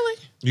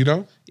 really. You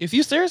know? If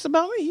you're serious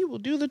about me, he will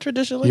do the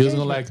traditional. He was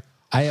gonna like,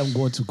 I am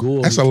going to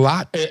go. That's a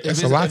lot.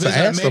 That's a lot to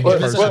ask of a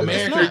person.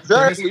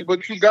 Exactly,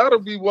 but you gotta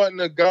be wanting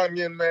a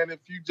Ghanaian man if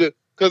you just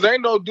because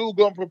ain't no dude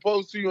gonna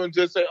propose to you and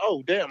just say,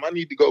 "Oh, damn, I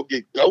need to go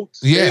get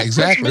goats." Yeah,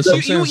 exactly.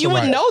 But you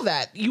wouldn't know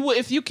that. You would,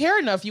 if you care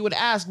enough, you would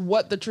ask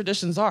what the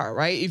traditions are,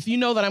 right? If you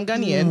know that I'm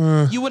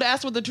Ghanaian, you would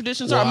ask what the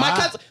traditions are. My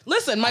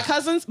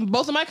cousins,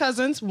 both of my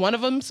cousins, one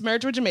of them's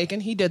married to a Jamaican.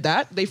 He did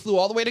that. They flew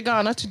all the way to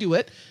Ghana to do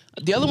it.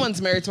 The other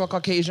one's married to a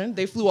Caucasian.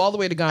 They flew all the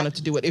way to Ghana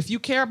to do it. If you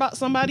care about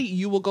somebody,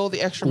 you will go the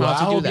extra mile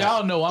to do that.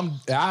 Y'all know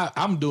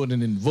I'm doing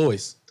it in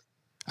voice.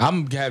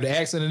 I'm gonna have the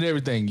accent and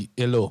everything.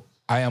 Hello,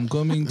 I am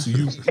coming to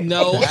you.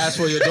 No, to ask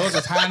for your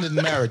daughter's hand in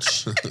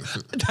marriage. That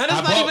is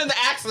not even the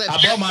accent.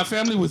 I brought my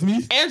family with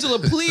me. Angela,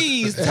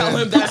 please tell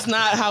him that's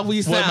not how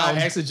we sound. What,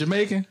 my accent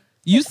Jamaican?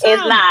 You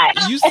sound like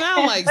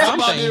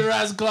something.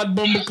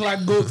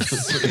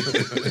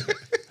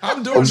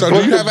 I'm doing. So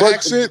do you have an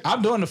accent?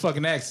 I'm doing the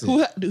fucking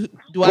accent.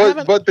 Do I have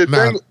an? But the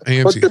thing,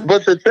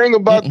 but the thing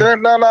about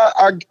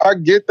that, I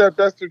get that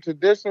that's the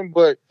tradition.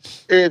 But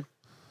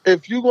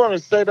if you're gonna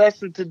say that's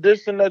the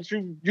tradition, that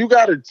you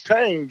got to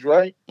change,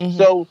 right? Mm-hmm.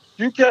 So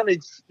you can't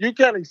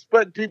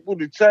expect people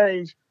to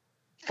change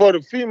for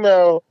the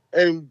female,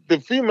 and the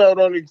female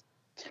don't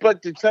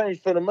expect to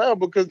change for the male,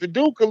 because the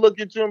dude could look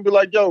at you and be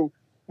like, "Yo,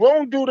 we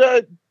don't do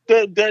that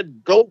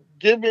goat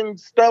giving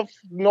stuff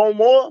no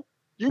more.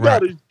 You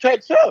gotta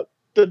catch up."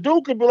 The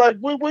dude could be like,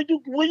 where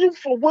you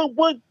from?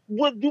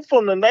 What you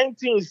from the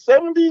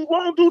 1970s? We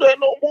don't do that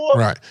no more.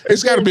 Right.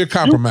 It's got to be a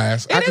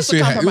compromise. I can see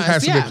it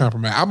has to be a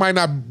compromise. I might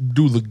not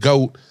do the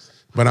goat,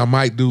 but I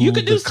might do. You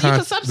could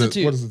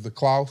substitute. What is it? The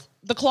cloth.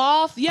 The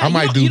cloth, yeah. I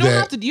might do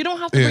that. You don't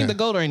have to bring the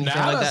goat or anything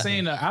like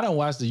that. I don't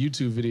watch the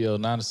YouTube video.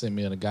 Nana sent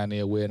me in a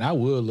Ghanaian wedding. I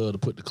would love to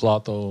put the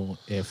cloth on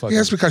and fuck. Yeah,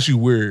 it's because you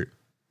weird.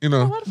 You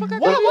know. What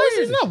was?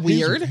 He's not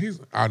weird.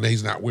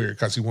 He's not weird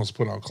because he wants to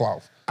put on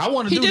cloth.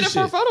 He did it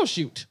for a photo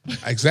shoot.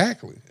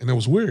 Exactly, and it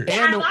was weird.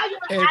 I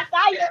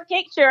saw your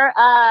picture.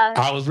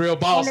 I was real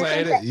boss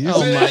at it. Oh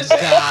my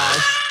god.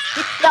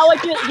 So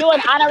you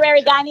an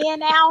honorary Ghanaian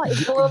now?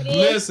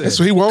 Listen, that's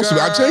what he wants to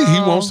be. I tell you, he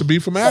wants to be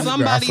from Africa.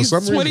 Somebody's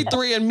for some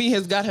 23 and me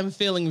has got him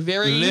feeling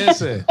very.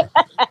 Listen,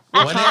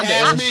 when they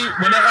asked me,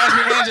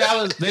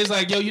 Angela, they was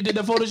like, "Yo, you did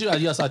that photo shoot?"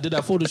 Yes, I did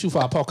that photo shoot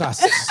for our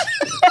podcast.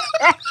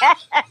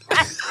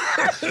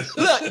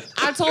 Look,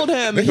 I told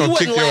him he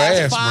wouldn't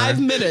last 5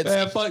 minutes.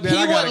 Man, fuck that. He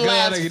wouldn't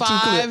last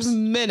 5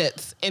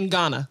 minutes in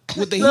Ghana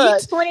with the heat.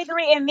 Heat.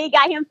 23 and me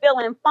got him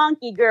feeling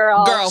funky,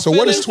 girl. So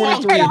what is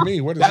 23 and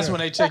me? What is That's that? when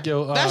they check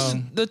your. That's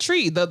the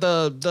tree. The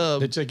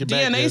they check your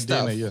DNA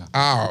stuff. DNA, yeah.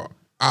 Oh,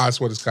 that's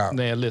what it's called.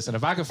 Man, listen,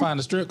 if I could find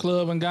a strip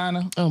club in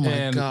Ghana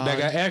and they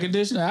got air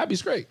conditioning, I'd be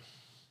straight.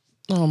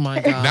 Oh my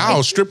god! Now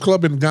a strip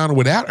club in Ghana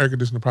without air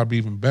conditioning probably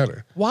even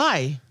better.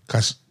 Why?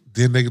 Because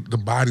then the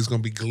body's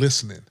gonna be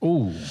glistening.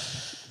 Ooh.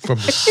 From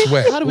the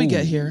sweat. How do we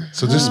get here?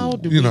 So just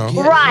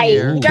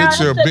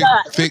picture a big,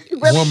 thick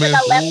woman.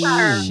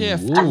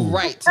 Shift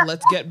right.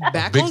 Let's get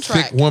back on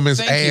track. Thick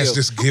woman's ass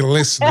just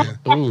glistening.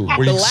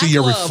 Where you see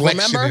your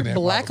reflection in it.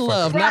 Black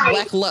love, not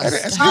black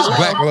lust. It's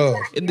black love.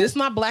 It's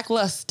not black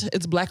lust.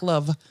 It's black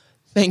love.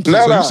 Thank you.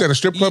 So you said a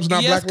strip club's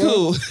not black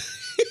love?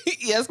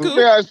 Yes, cool. Let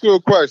me ask you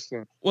a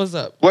question. What's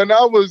up?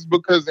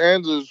 Because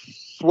Angela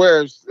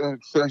swears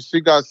she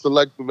got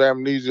selective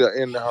amnesia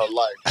in her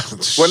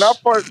life. When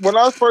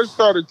I first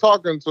started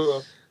talking to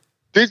her,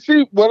 did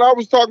she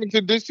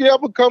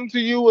ever come to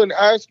you and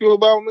ask you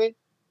about me?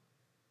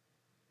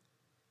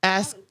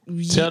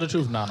 Tell the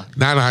truth, Nana.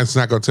 Nah, it's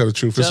not gonna tell the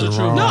truth. This is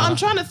wrong. No, I'm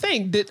trying to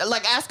think.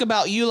 Ask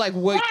about you, like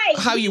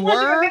how you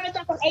were. Remember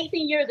stuff from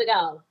 18 years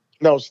ago.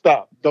 No,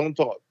 stop. Don't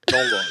talk.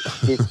 Don't go.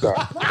 Just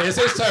stop. It's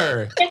his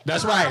turn.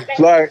 That's right.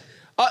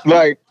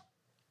 Like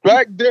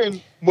back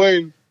then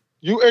when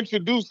you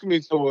introduced me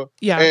to her,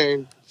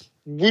 and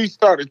we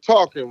started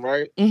talking,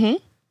 right? Mm-hmm.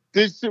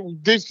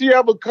 Did she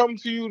ever come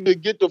to you to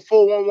get the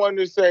 411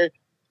 and say,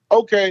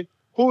 okay,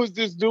 who is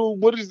this dude?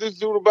 What is this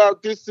dude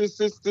about? This,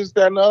 that,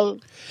 and the other?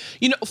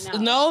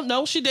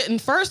 No, she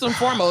didn't. First and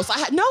foremost,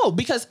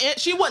 because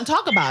she wouldn't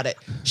talk about it.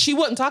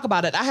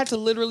 I had to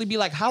literally be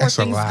like, how are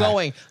things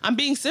going? I'm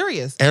being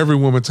serious. Every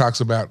woman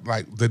talks about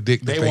like the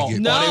dick that they get.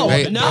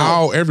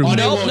 No. Every woman.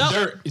 They want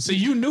dirt. So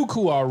you knew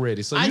Koo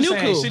already. So you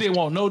saying she didn't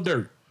want no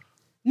dirt.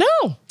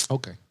 No.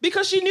 Okay.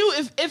 Because she knew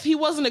if he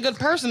wasn't a good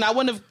person, I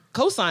wouldn't have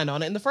co-signed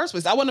on it in the first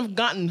place. I wouldn't have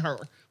gotten her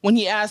when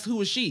he asked who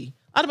was she.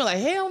 I'd have been like,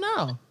 hell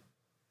no.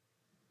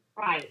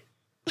 Right.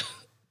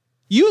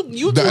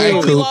 You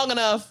told me long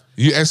enough.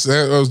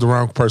 That was the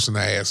wrong person to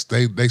ask.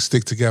 They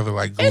stick together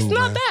like glue. It's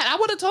not that. I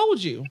would have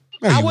told you.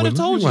 No, I would have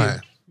told you.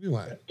 You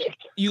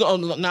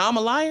lying. Now I'm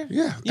a liar?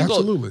 Yeah,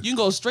 absolutely. You can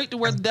go straight to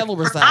where the devil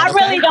resides. I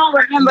really don't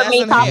remember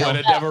me talking. Where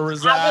the devil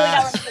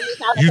resides.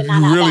 You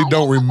really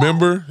don't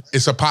remember?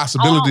 It's a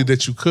possibility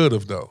that you could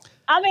have, though.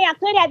 I mean, I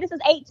could have. This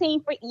was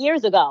 18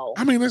 years ago.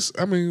 I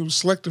mean,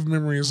 selective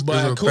memory is a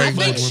thing. I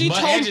think she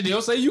told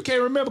Angela, say you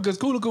can't remember because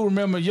Koo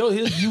remember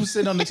you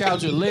sitting on the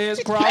couch with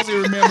legs crossed.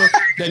 You remember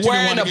that you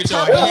didn't want to get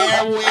your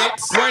hair wet.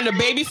 Wearing the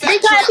baby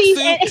fat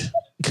tracksuit.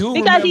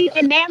 Because he's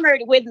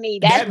enamored with me.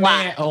 That's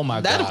why. Man, oh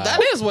my God.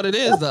 That is what it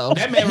is, though.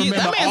 That man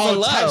remember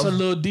all types of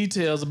little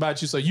details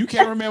about you. So you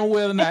can't remember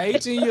whether or not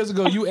 18 years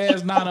ago you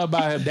asked Nana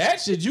about him. That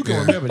shit, you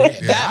can remember that.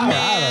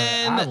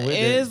 That man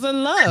is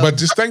in love. But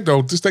just think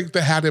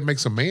how that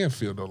makes a man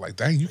feel though. Like,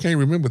 dang, you can't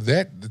remember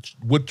that.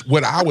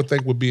 What I would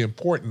think would be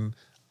important,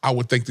 I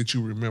would think that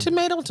you remember.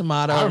 Tomato.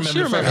 I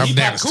remember.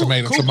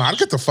 Tomato.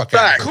 Get the fuck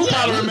out of here. Coop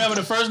probably remember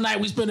the first night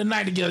we spent the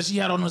night together. She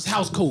had on this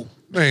house coat.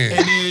 Man.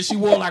 And then she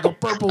wore like a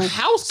purple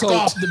house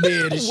scarf to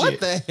bed and shit. What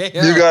the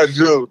hell? You got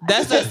joked.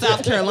 That's that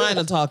South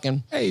Carolina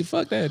talking. Hey,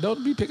 fuck that.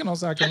 Don't be picking on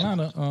South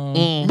Carolina.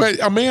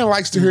 But a man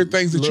likes to hear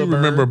things that you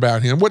remember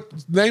about him.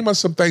 Name us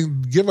some things,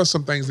 give us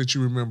some things that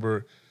you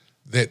remember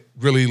that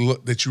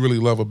you really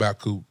love about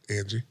Coop,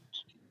 Angie.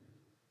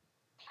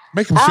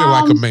 Make him feel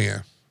like a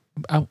man.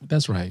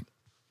 That's right.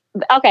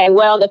 Okay,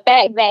 well, the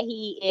fact that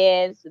he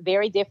is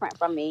very different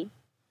from me.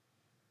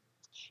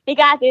 He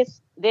got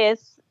this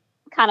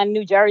kind of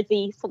New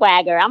Jersey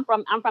swagger. I'm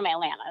from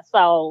Atlanta,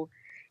 so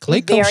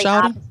he's very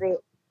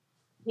opposite.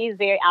 He's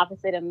very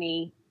opposite of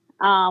me.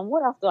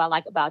 What else do I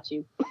like about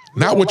you?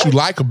 Not what you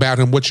like about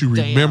him, what you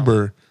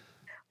remember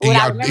in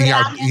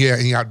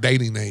your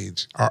dating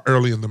age or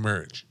early in the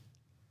marriage.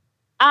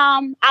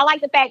 I like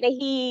the fact that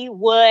he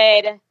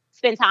would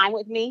spend time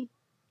with me.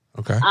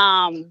 Okay.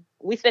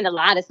 We spend a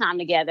lot of time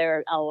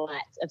together,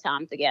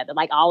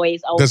 like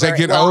always over. Does that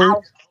get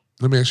old?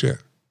 Let me ask you.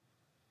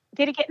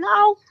 Did it get?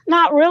 No,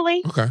 not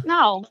really. Okay.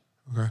 No.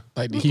 Okay.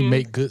 Like, did he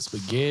make good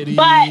spaghetti?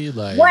 But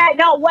like,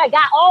 what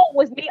got old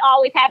was me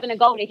always having to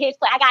go to his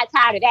place. I got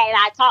tired of that, and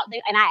I talked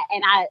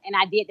and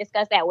I did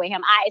discuss that with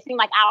him. It seemed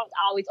like I was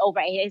always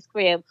over at his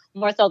crib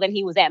more so than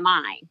he was at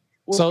mine.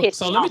 So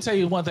let me tell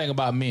you one thing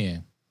about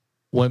men.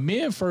 When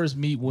men first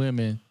meet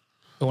women,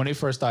 when they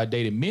first start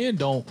dating, men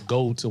don't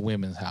go to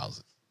women's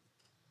houses.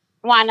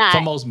 Why not?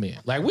 For most men.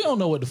 Like, we don't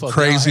know what the fuck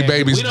crazy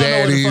babies,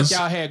 daddies,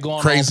 y'all had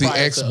going crazy on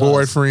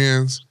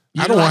ex-boyfriends.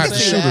 I don't want to have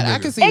to shoot a nigga. I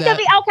can see it could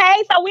be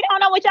okay. So we don't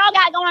know what y'all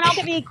got going on. It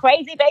could be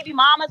crazy baby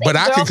mamas. But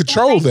I can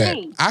control that.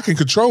 I can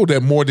control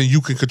that more than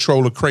you can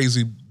control a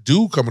crazy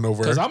dude coming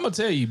over. Because I'm gonna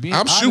tell you,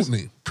 I'm shooting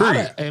him.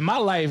 Period. In my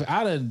life,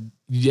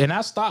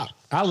 I stopped.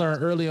 I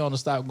learned early on to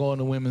stop going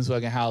to women's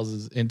fucking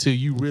houses until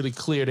you really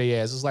clear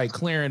their ass. It's like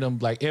clearing them,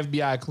 like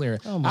FBI clearing.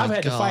 I've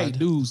had to fight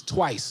dudes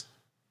twice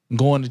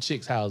going to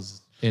chicks' houses.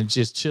 And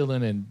just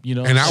chilling and, you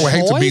know. And I would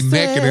hate to be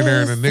naked in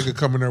there and a nigga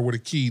come in there with a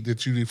key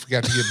that you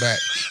forgot to get back.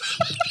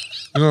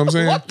 You know what I'm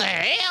saying? What the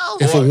hell?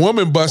 If a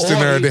woman bust in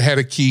there that had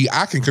a key,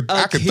 I can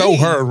throw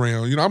her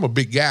around. You know, I'm a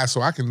big guy,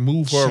 so I can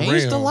move her around.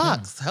 Change the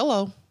locks.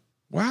 Hello.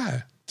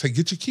 Why? To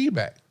get your key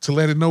back. To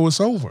let it know it's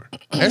over.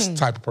 That's the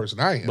type of person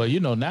I am. But, you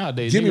know,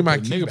 nowadays, give me my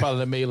key nigga back.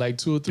 probably made like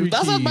 2 or 3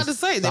 That's keys. what I was about to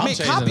say. They make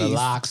copies. The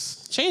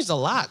locks. Change the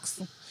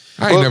locks.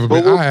 I ain't never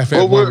been. I have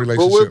had one relationship.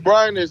 But what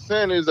Brian is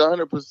saying is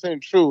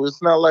 100% true.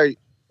 It's not like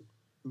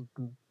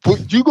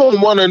you gonna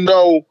want to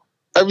know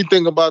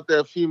everything about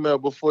that female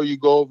before you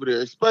go over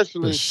there,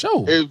 especially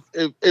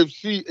if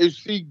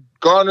she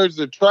garners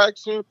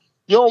attraction.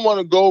 You don't want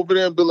to go over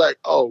there and be like,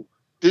 oh,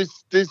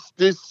 this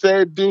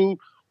sad dude.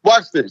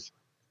 Watch this.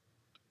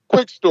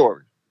 Quick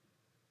story.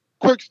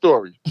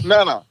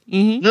 Nana,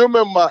 you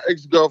remember my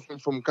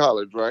ex-girlfriend from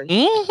college, right?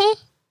 Mm-hmm.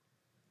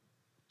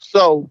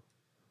 So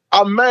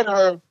I met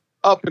her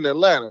up in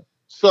Atlanta.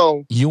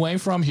 So you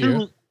ain't from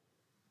here.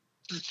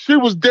 She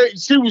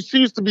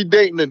used to be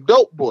dating a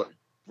dope boy,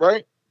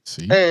 right?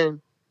 See?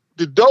 And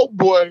the dope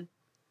boy,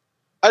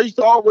 I used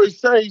to always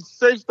say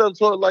stuff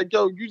to her like,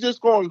 yo, you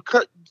just going to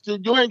cut,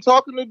 you ain't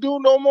talking to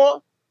dude no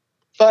more?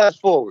 Fast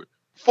forward,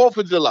 4th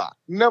of July,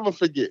 never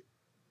forget.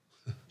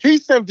 He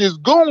sent his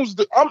goons,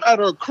 I'm at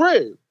her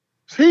crib.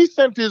 He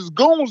sent his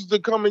goons to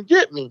come and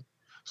get me.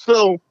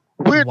 So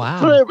we're at the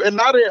crib, and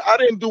I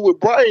didn't do what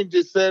Brian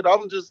just said.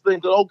 I'm just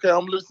thinking, okay,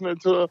 I'm listening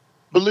to her,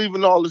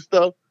 believing all this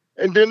stuff.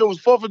 And then it was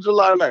 4th of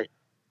July night.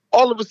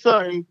 All of a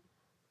sudden,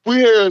 we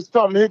hear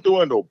something hit the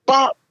window.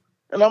 Bop!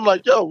 And I'm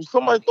like, yo,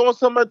 somebody throwing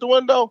something at the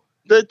window?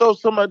 They throw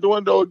something at the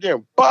window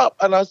again. Bop!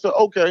 And I said,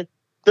 okay,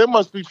 they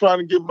must be trying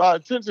to get my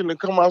attention to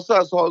come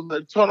outside. So I was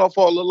like, turn off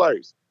all the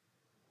lights.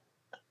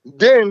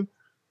 Then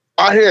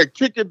I hear a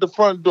kick at the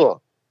front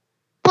door.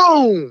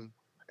 Boom!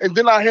 And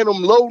then I hear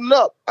them loading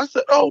up. I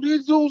said, oh,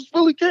 these dudes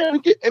really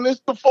can't get... And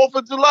it's the 4th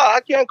of July.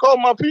 I can't call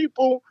my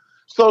people.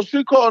 So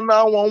she called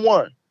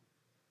 911.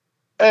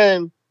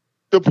 And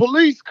the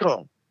police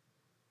come,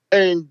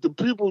 and the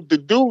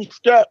dudes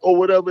scat or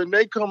whatever, and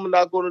they come and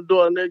knock on the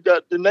door, and they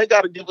got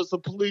to give us a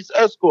police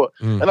escort.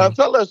 Mm-hmm. And I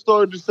tell that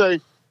story to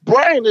say,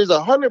 Brian is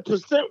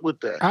 100%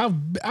 with that.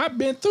 I've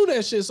been through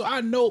that shit, so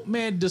I know,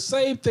 man. The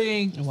same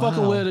thing,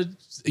 fucking with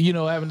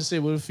having to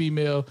sit with a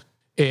female,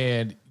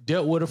 and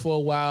dealt with her for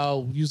a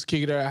while. Used to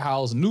kick it at her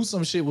house. Knew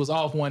some shit was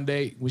off one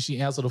day when she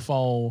answered the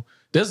phone.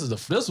 This was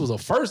the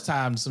first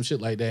time some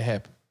shit like that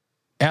happened.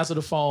 Answer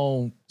the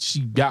phone, she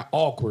got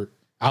awkward.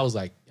 I was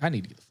like, I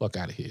need to get the fuck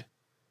out of here.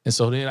 And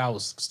so then I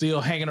was still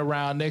hanging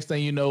around. Next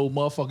thing you know,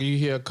 motherfucker, you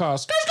hear a car,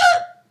 skirt,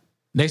 skirt.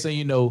 Next thing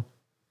you know,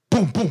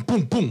 boom, boom,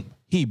 boom, boom.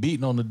 He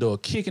beating on the door,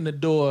 kicking the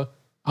door.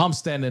 I'm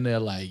standing there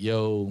like,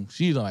 yo,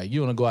 she's like,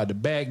 you want to go out the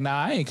back?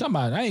 Nah, I ain't come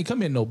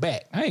in no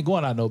back. I ain't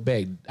going out no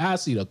back. I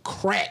see the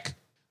crack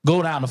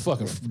go down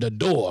the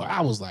door. I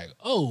was like,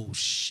 oh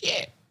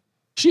shit.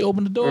 She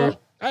opened the door.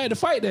 I had to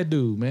fight that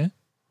dude, man.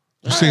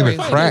 You seen a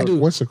crack?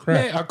 What's a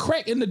crack? Man, a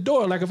crack in the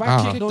door. Like if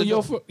I kicked on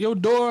your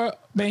door,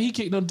 man, he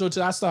kicked on the door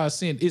till I started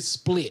seeing it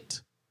split.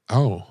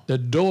 Oh. The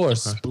door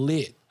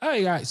split.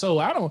 I never.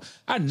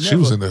 She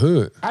was in the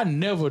hood.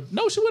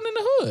 No, she wasn't in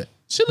the hood.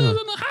 She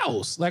lives in the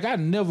house. Like, I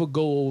never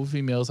go over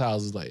females'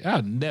 houses. Like,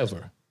 I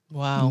never.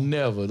 Wow.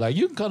 Never. Like,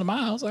 you can come to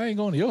my house. I ain't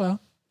going to your house.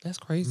 That's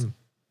crazy.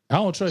 I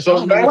don't trust you.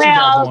 See,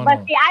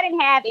 I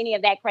didn't have any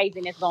of that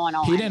craziness going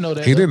on. He didn't know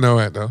that. He didn't know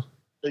that, though.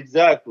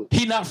 Exactly.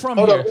 He not from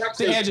here.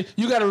 See, Andrew,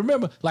 you got to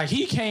remember, like,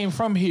 he came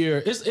from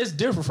here. It's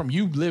different from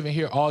you living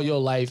here all your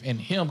life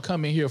and him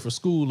coming here for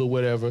school or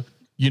whatever.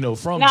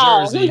 From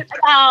Jersey. He's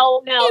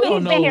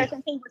been here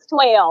since he was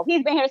 12.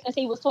 He's been here since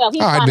he was 12.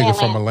 He's that nigga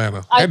from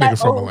Atlanta. That nigga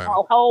from Atlanta.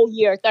 A whole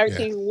year,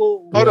 13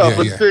 Woo. Hold up,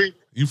 but see,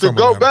 to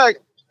go back,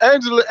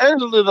 Angela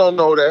don't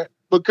know that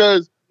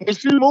because when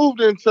she moved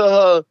into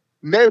her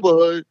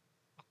neighborhood,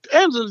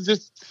 Angela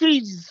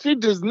she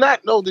does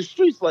not know the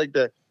streets like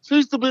that. She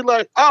used to be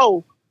like,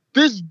 oh,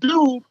 this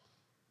dude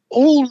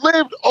who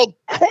lived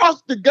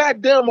across the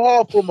goddamn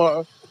hall from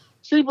her,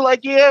 she'd be like,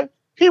 yeah,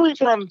 he was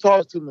trying to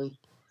talk to me.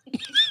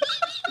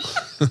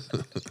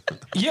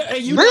 Yeah,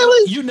 and you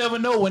never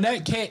know when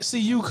that cat see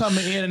you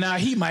coming in and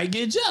out, he might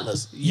get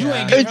jealous. You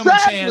ain't giving him a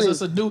chance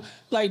as a dude.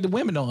 Like, the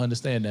women don't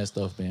understand that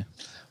stuff, man.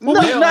 No,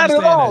 not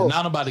at all.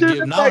 Not about to give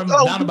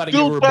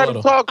a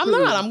rebuttal. I'm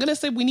not. I'm gonna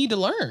say we need to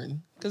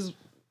learn because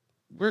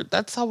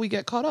that's how we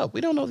get caught up. We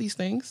don't know these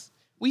things.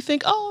 We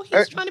think, oh,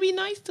 he's trying to be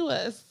nice to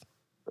us.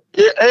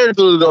 Yeah,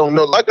 Angela don't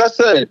know. Like I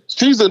said,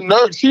 she's a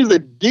nerd. She's a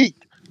geek,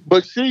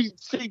 but she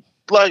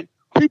like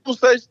people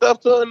say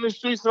stuff to her in the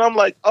streets, and I'm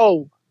like,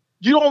 oh,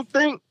 you don't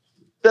think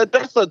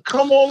that's a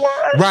come on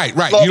line? Right.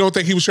 Like, you don't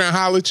think he was trying to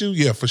holler at you?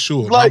 Yeah, for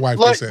sure. Like, my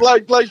wife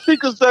like she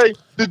could say,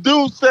 the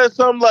dude said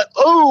something like,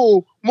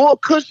 oh, more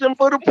cushion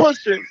for the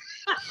pushing.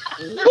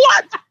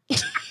 What?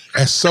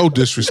 That's so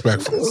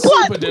disrespectful.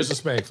 What? Super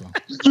disrespectful.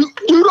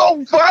 You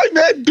don't find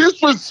that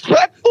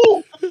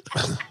disrespectful?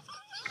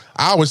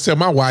 I always tell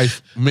my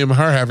wife, me and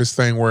her have this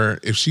thing where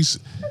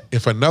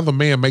if another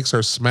man makes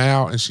her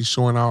smile and she's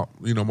showing out,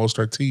 most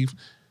of her teeth,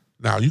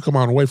 now you come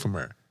on away from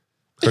her.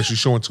 Because she's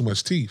showing too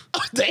much teeth.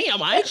 Oh, damn,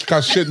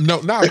 Because shouldn't no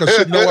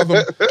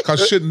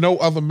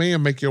other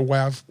man make your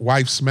wife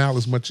smile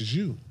as much as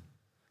you?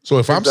 So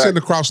if I'm sitting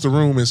across the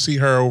room and see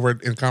her over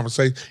in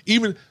conversation,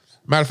 even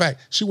matter of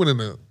fact, she went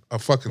in a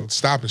fucking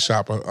Stop and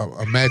Shop,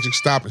 a magic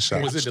Stop and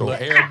Shop. Was it store.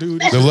 the little Arab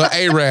dude? The little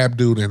Arab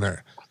dude in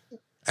there.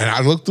 And I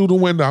look through the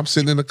window, I'm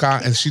sitting in the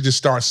car, and she just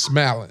starts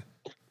smiling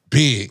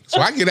big. So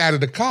I get out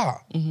of the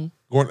car. Mm-hmm.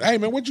 Going, hey,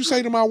 man, what'd you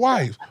say to my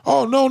wife?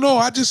 Oh, no,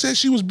 I just said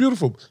she was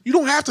beautiful. You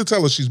don't have to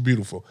tell her she's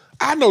beautiful.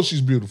 I know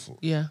she's beautiful.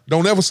 Yeah.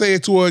 Don't ever say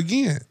it to her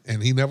again.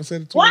 And he never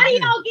said it to her again. Why do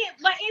you don't get,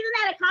 but isn't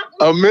that a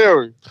compliment?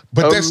 Mary.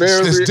 But that's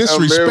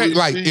disrespect.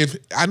 Like, if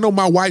I know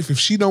my wife, if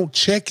she don't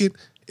check it,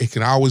 it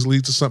can always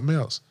lead to something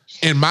else.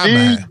 In my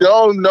mind. She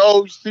don't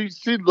know. She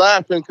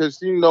laughing because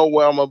she know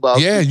where I'm about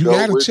to go. Yeah, you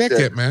got to check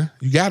it, man.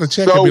 You got to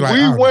check it. So Be like,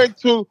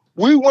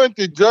 we went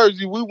to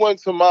Jersey. We went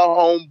to my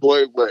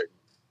homeboy wedding,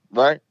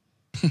 right?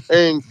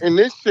 and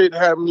this shit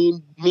had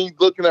me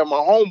looking at my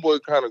homeboy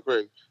kind of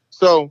crazy.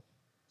 So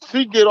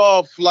she get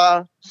all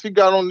fly. She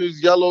got on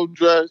this yellow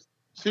dress.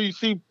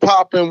 She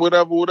popping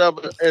whatever.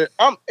 And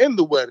I'm in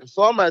the wedding,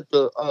 so I'm at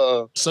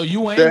the. So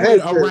you ain't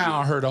been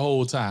around her the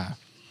whole time.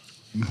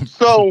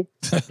 So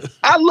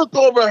I look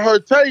over at her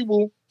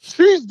table.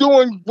 She's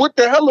doing what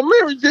the hell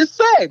Amiri just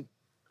said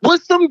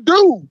with some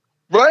dude,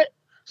 right?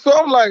 So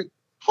I'm like,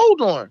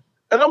 hold on.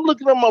 And I'm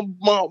looking at my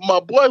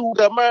boy who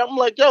got married. I'm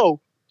like, yo,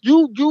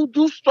 you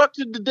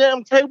structured the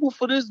damn table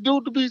for this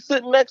dude to be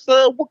sitting next to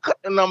her?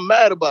 And I'm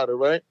mad about it,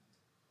 right?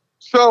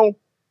 So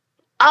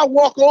I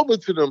walk over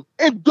to them.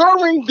 And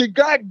during the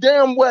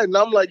goddamn wedding,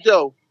 I'm like,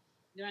 yo,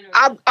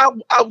 I'm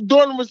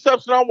doing the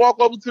reception. I walk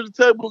over to the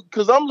table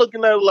because I'm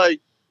looking at it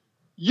like,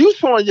 you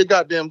showing your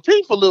goddamn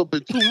teeth a little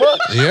bit too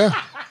much. Yeah.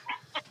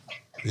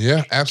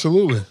 Yeah,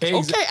 absolutely.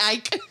 Okay,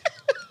 Ike.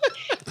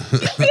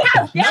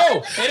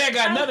 No, it ain't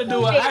got nothing to do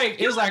with Ike.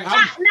 It's like, Nah.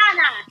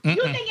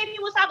 You think if he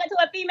was talking to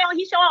a female and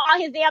he showing all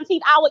his damn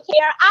teeth, I would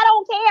care? I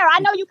don't care. I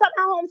know you coming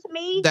home to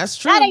me. That's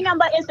true. That ain't nothing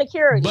but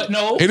insecurity. But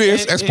no. It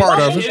is. That's part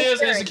of it. It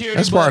is insecurity.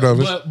 That's part of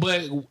it.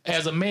 But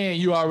as a man,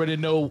 you already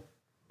know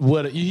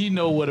what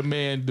a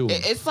man doing.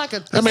 It's like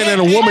a. I mean,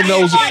 and a woman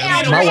knows.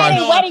 My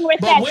wife. Wedding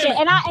reception.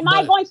 Am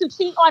I going to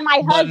cheat on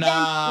my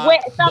husband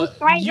with some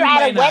stranger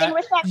at a wedding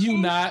reception? You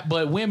not.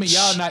 But women,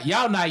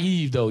 y'all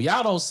naive though.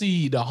 Y'all don't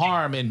see the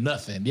harm in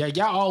nothing. Yeah,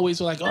 y'all always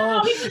feel like,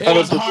 oh, it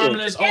was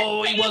harmless.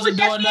 Oh, he wasn't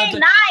doing nothing.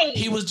 Nice.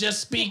 He was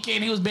just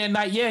speaking. He was being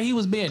nice. Yeah, he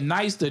was being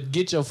nice to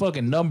get your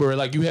fucking number.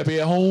 Like, you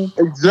happy at home?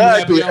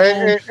 Exactly.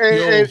 And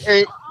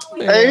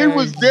he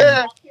was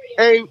there.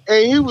 And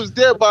he was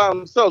there by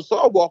himself. So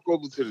I walk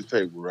over to the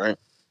table, right?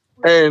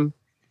 And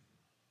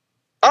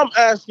I'm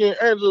asking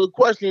Angela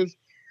questions.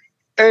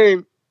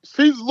 And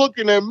she's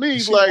looking at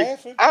me like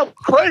I'm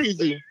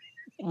crazy,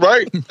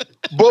 right?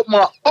 But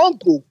my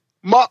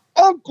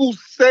uncle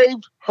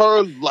saved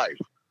her life.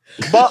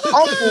 My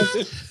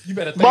uncle, you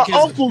better thank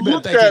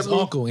his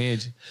uncle,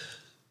 Angie.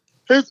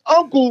 His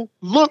uncle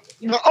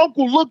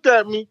looked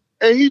at me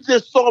and he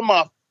just saw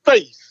my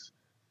face.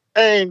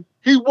 And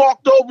he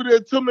walked over there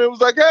to me and was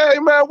like, hey,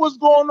 man, what's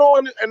going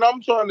on? And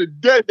I'm trying to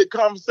dead the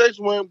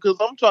conversation with him because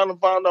I'm trying to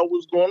find out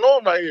what's going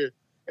on right here.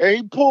 And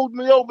he pulled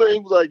me over and he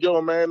was like, yo,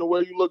 man, the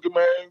way you looking,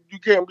 man, you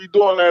can't be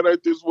doing that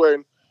at this way.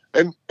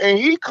 And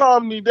he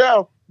calmed me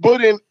down.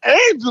 But in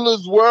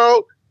Angela's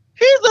world,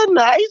 he's a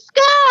nice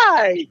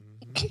guy.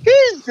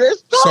 He's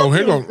just so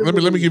here go.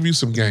 Let me give you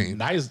some game.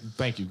 Nice,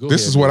 thank you.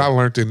 This is what I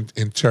learned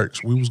in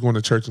church. We was going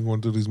to church and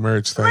going to do these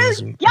marriage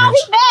things. Yo,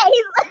 he's mad.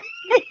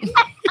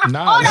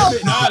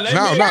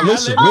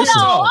 Listen. Hold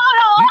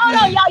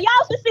on.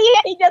 Y'all should see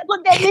it. He just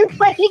looked at me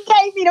when he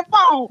gave me the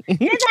phone.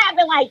 This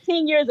happened like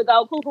 10 years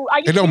ago. Cuckoo, are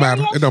you? It don't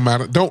matter. It don't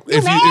matter. Don't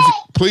if you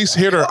please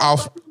hit her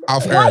off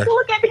air.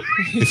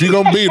 If you're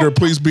gonna beat her,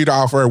 please beat her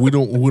off air. We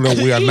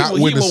are not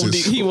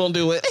witnesses. He won't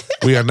do it.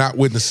 We are not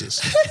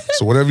witnesses.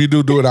 So whatever you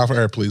do it off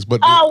air, please.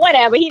 But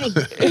whatever. He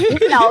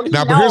now,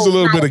 but here's a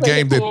little bit of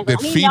game that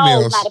females. He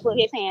knows not to put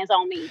his hands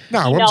on me.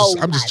 No,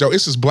 I'm just joking.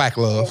 This is black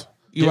love.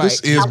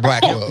 This is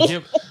black love.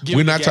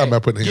 We're not talking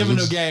about putting hands. Give him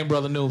the game,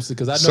 brother Noomsy,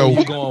 because I know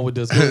you're going with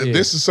this.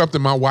 This is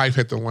something my wife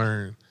had to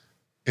learn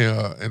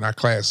in our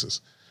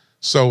classes.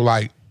 So,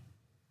 like,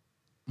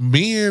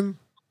 men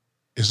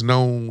is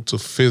known to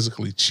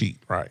physically cheat,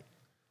 right?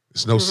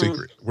 It's no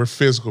secret. We're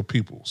physical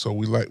people, so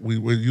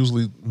we're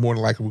usually more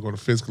than likely we're going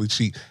to physically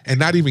cheat and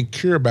not even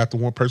care about the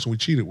one person we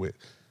cheated with.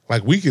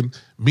 Like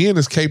men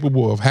is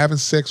capable of having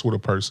sex with a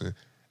person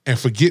and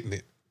forgetting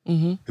it.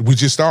 Mm-hmm. We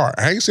just are.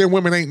 I ain't saying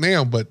women ain't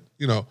now, but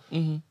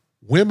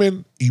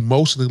women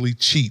emotionally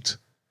cheat.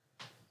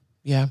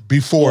 Yeah.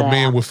 Before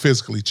men would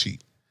physically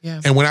cheat.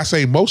 Yeah. And when I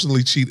say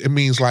emotionally cheat, it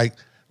means like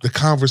the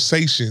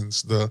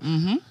conversations, the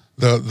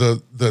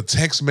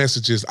text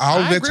messages, all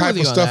of that type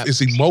of stuff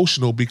is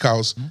emotional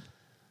because.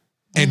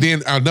 And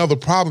then another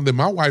problem that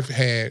my wife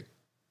had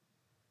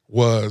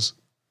was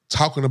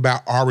talking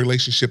about our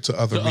relationship to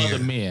other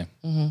men.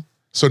 Mm-hmm.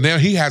 So now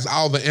he has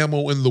all the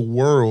ammo in the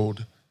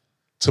world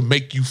to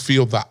make you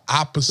feel the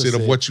opposite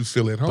of what you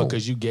feel at home.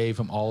 Because you gave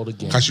him all the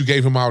game. Because you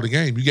gave him all the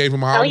game. You gave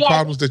him all the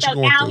problems that you're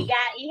going through. So now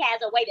he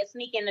has a way to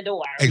sneak in the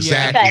door.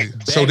 Exactly.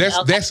 So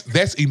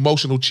that's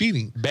emotional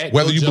cheating.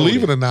 Whether you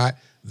believe it or not,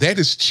 that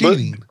is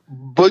cheating.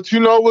 But you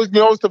know what's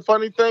the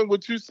funny thing?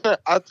 What you said,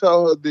 I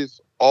tell her this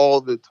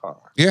all the time.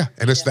 Yeah,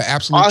 and it's the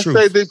absolute truth.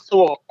 I say this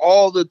to her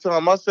all the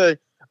time.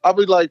 I'll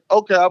be like,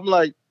 okay, I'm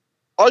like,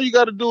 all you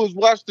got to do is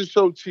watch the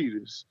show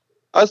Cheaters.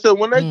 I said,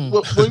 when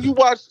you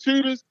watch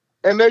Cheaters,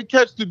 and they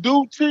catch the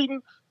dude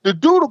cheating, the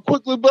dude will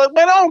quickly be like,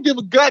 man, I don't give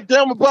a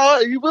goddamn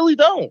about it. He really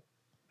don't.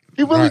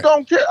 He really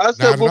don't care. I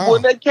said, but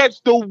when they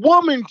catch the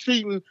woman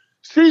cheating,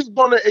 she's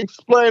going to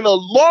explain a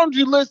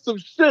laundry list of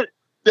shit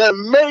that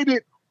made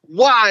it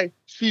why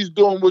she's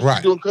doing what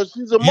she's doing, because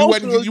she's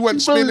emotional. You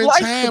wasn't spending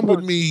time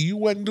with me. You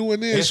wasn't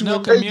doing this. There's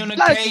no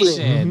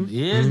communication.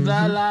 It's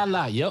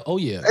la. Yeah. Oh,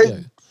 yeah.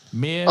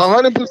 Men.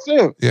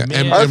 100%. Yeah.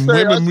 Men.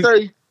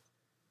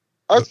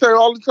 I say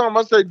all the time,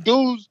 I say,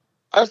 dudes,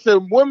 I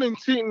said, women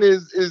cheating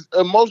is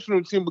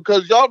emotional cheating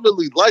because y'all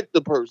really like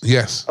the person.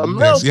 Yes. A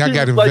male I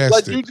got invested.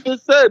 Like you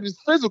just said, it's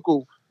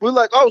physical. We're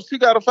like, oh, she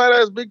got a fat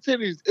ass, big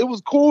titties. It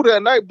was cool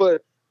that night,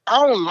 but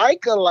I don't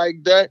like her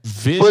like that.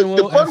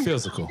 Visual and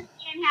physical. And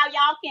how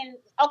y'all can,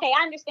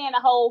 I understand the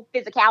whole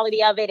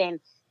physicality of it,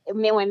 and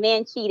when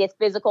men cheat, it's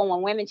physical.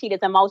 When women cheat,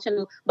 it's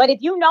emotional. But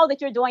if you know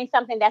that you're doing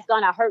something that's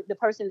going to hurt the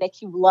person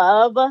that you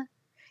love,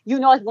 you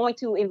know it's going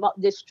to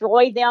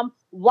destroy them,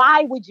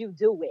 why would you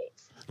do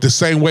it? The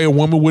same way a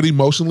woman would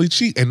emotionally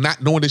cheat and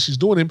not knowing that she's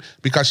doing it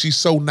because she's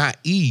so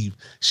naive.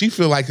 She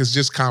feel like it's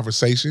just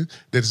conversation,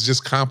 that it's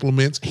just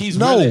compliments. He's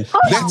really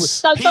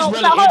interested in all my.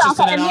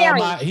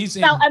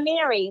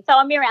 Amiri,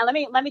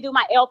 let me do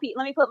my LP.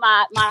 Let me put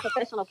my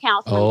professional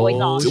counseling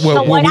voice on.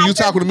 Well, when you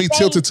talking to me,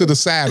 tilt it to the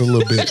side a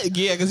little bit.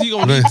 Yeah, because you're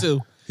gonna need to.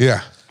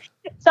 Yeah.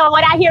 So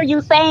what I hear you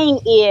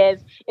saying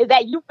is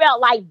that you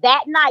felt like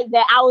that night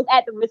that I was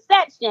at the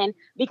reception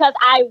because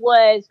I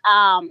was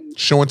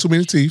showing too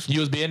many teeth. You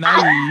was being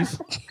naive.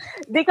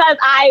 Because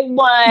I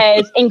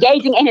was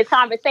engaging in his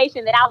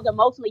conversation that I was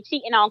emotionally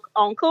cheating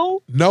on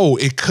Cool. No,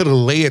 it could have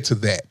led to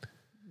that.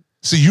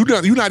 See, you're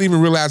not even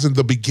realizing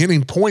the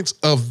beginning points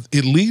of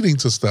it leading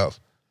to stuff.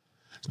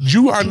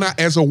 You are not,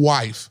 as a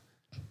wife.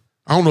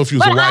 I don't know if you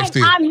was a wife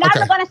then. I'm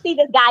never going to see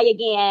this guy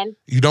again.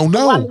 You don't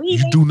know.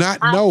 You do not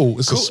know.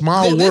 It's a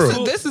small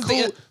world.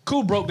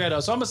 Cool broke that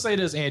up. So I'm going to say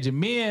this, Angie.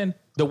 Men,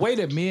 the way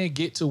that men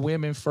get to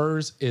women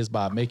first is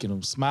by making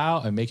them smile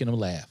and making them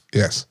laugh.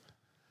 Yes.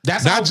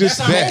 That's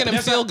making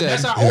them feel good.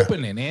 That's our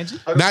opening, Angie.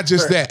 Not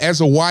just that.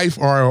 As a wife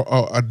or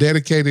a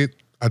dedicated,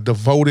 a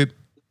devoted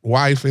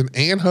wife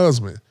and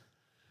husband,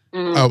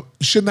 you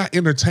should not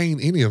entertain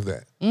any of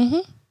that. Mm-hmm.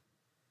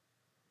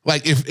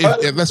 Like if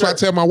that's why I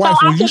tell my wife,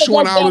 when you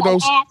showing all of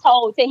those,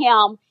 asshole to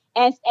him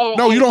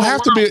No, you don't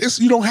have to be.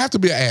 You don't have to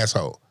be an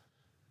asshole.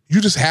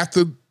 You just have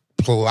to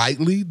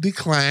politely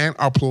decline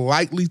or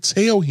politely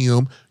tell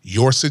him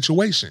your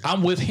situation.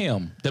 I'm with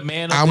him, the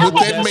man. I'm with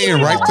that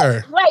man right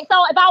there. Right. So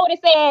if I would have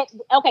said,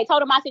 okay,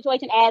 told him my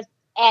situation as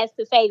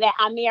to say that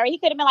I'm married, he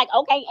could have been like,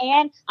 okay,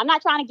 and I'm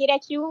not trying to get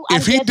at you.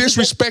 If he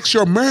disrespects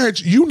your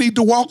marriage, you need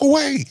to walk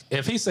away.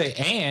 If he say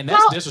and,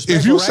 that's disrespectful.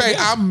 If you say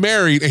I'm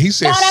married and he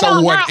says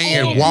so what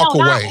and walk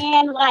away.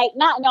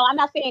 I'm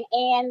not saying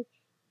and.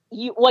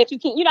 You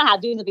can't, you know how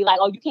dudes would be like,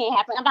 oh, you can't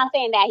have friends. I'm not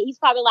saying that. He's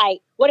probably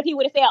like, what if he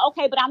would have said,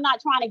 okay, but I'm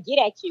not trying to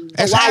get at you.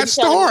 That's how it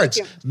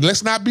starts.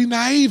 Let's not be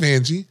naive,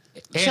 Angie.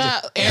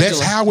 That's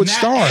how it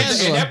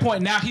starts. At that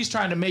point, now he's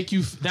trying to make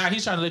you. Now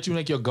he's trying to let you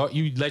let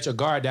your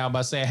guard down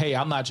by saying, "Hey,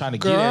 I'm not trying to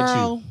get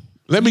at you."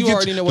 Let me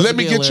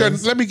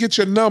get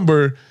your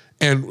number,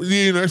 and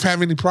if you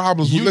have any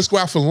problems, let's go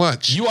out for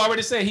lunch. You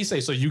already said. He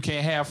say, so you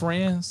can't have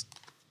friends.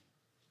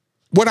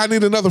 What I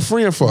need another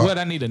friend for? What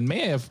I need a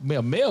male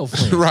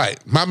friend. Right.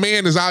 My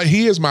man is out.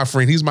 He is my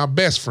friend. He's my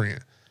best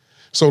friend.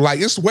 So like,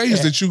 it's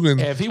ways that you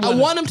can. I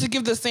want him to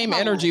give the same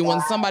energy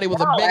when somebody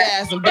with a big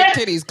ass and big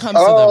titties comes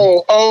to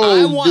them.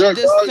 I want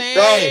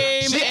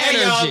the same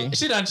energy.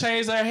 She done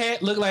changed her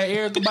hat. Look like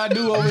Erykah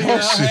Badu over here.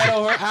 Her hat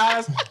over her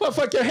eyes. What the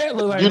fuck your hat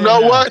look like? You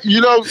know what? You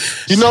know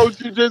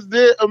what you just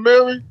did,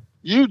 Amiri?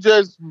 You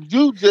just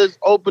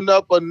opened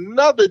up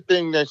another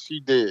thing that she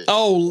did.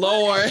 Oh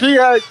Lord. She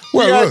had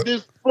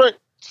this friend.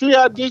 She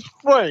had this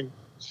friend.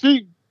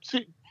 She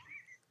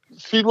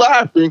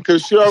laughing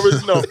because she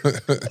already know.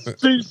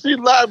 she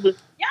laughing.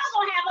 Y'all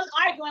gonna have us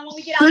arguing when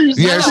we get out of this.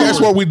 Yes,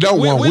 that's what we don't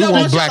want. We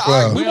want black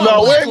love.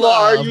 No, we ain't gonna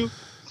argue.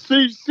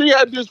 She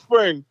had this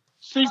friend.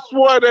 She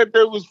swore that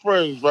they was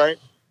friends, right?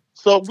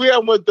 So we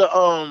went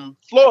to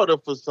Florida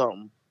for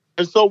something,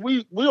 and so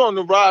we on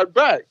the ride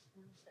back.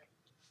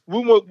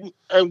 We went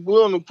and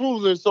we're on the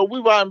cruise, and so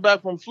we riding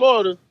back from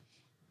Florida.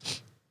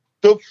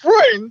 The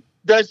friend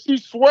that she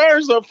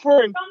swears a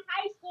friend from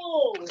high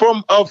school,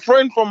 from a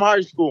friend from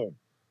high school.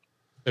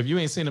 If you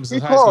ain't seen him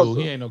since high school,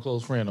 he ain't no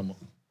close friend no more.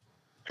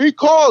 He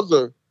calls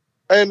her,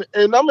 and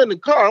I'm in the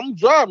car. I'm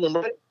driving,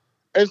 right?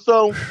 And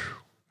so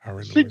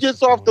she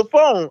gets off the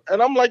phone,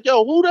 and I'm like,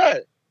 "Yo, who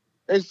that?"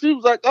 And she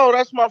was like, "Oh,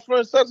 that's my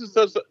friend such and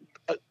such."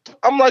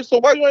 I'm like, "So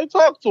why you ain't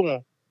talk to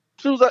him?"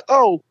 She was like,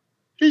 "Oh,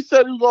 he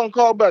said he was gonna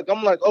call back."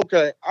 I'm like,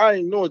 "Okay, I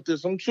ain't new at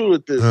this. I'm true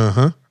at this."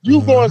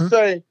 You gonna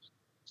say,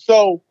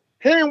 so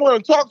he didn't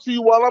want to talk to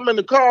you while I'm in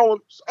the car.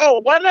 Oh,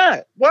 why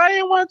not? Why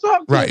ain't want to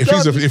talk to you? Right,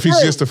 if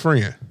he's just a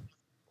friend.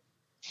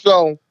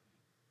 So,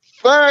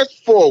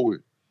 fast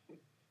forward.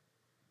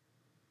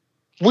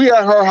 We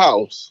at her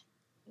house.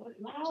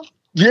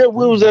 Yeah,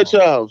 we was at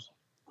your house.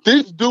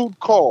 This dude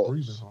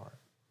calls.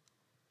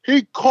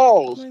 He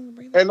calls,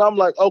 and I'm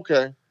like,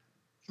 okay,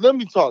 let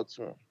me talk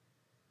to him.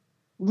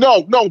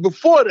 No,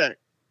 before that,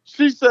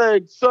 she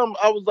said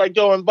I was like,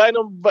 yo, invite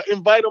him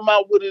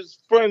out with his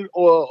friend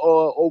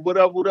or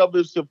whatever.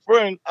 It's a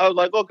friend. I was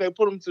like, okay,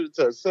 put him to the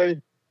test.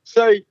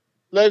 Say,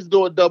 let's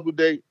do a double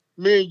date.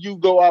 Me and you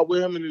go out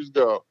with him and his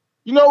girl.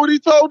 You know what he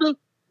told her?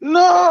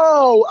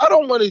 No, I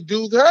don't want to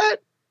do that.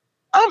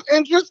 I'm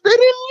interested in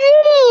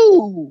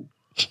you.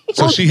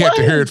 So she had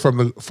to hear it from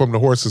the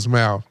horse's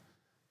mouth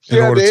in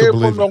order to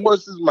believe it. From the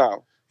horse's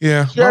mouth.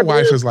 Yeah, my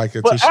wife is like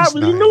it too. But I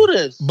already knew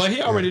this. But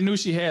he already knew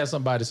she had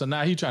somebody, so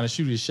now he's trying to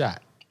shoot his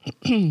shot.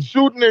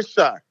 Shooting his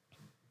shot.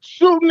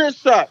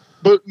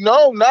 But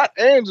no, not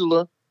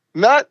Angela.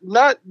 Not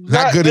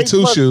goody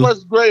two shoe.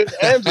 Plus grade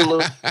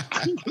Angela.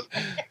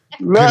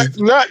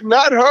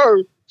 not her.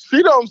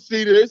 She don't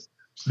see this.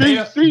 She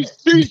man,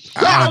 Angie's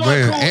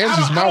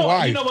my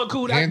wife. You know what,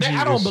 cool? I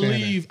don't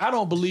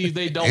believe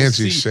they don't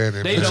Angie see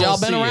it. They don't y'all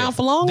been around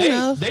for long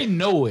enough. They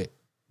know it,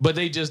 but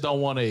they just don't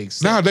want to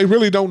accept. No, they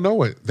really don't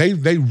know it. It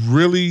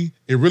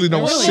really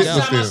don't sit with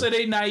them. Sometimes I say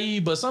they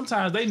naive, but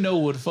sometimes they know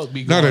what the fuck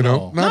be going on. No, they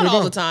don't. Not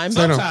all the time.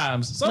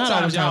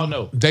 Sometimes y'all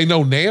know. They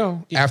know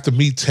now after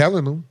me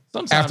telling them.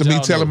 After me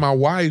telling my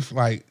wife,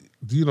 like,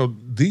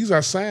 these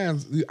are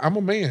signs. I'm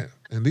a man,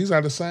 and these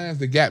are the signs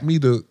that got me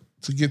to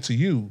get to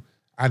you.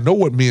 I know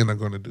what men are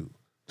going to do.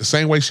 The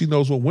same way she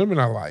knows what women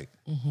are like.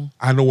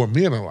 I know what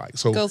men are like.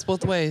 So it goes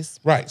both ways.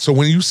 Right. So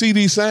when you see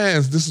these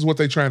signs, this is what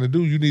they're trying to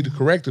do. You need to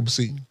correct them.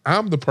 See,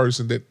 I'm the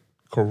person that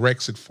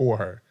corrects it for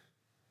her.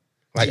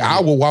 Like, I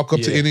will walk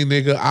up to any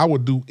nigga. I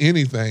would do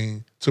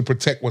anything to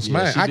protect what's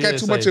mine. I got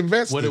too much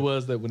invested. What it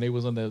was that when they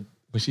was when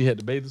she had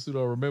the bathing suit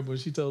on, remember when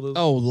she told us?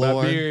 Oh,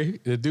 Lord.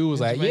 The dude was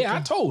like, I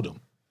told him.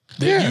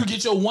 Then you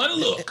get your one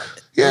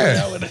look.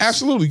 Yeah,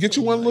 absolutely. Get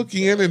your one look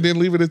in and then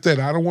leave it at that.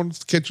 I don't want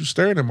to catch you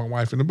staring at my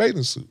wife in a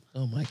bathing suit.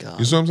 Oh, my God.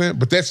 You see what I'm saying?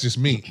 But that's just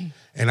me.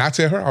 And I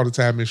tell her all the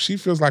time, if she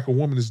feels like a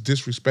woman is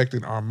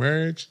disrespecting our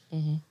marriage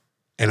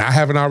and I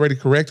haven't already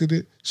corrected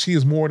it, she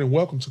is more than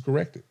welcome to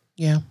correct it.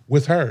 Yeah.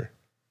 With her.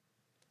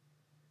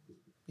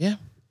 Yeah.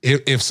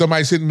 If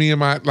somebody's hitting me in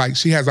my, like,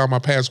 she has all my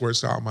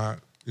passwords to all my,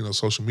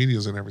 social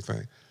medias and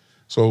everything.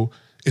 So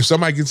if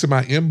somebody gets in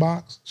my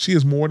inbox, she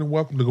is more than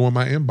welcome to go in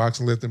my inbox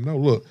and let them know,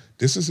 look,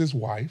 this is his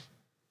wife.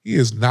 He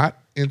is not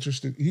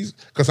interested.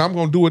 Because I'm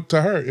going to do it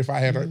to her if I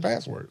had her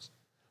passwords.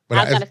 But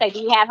I was going to say, do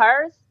you have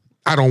hers?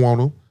 I don't want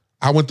them.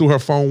 I went through her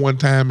phone one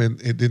time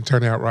and it didn't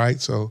turn out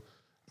right. So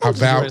I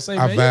vowed. You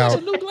got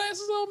your new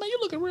glasses on, man. You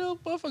looking real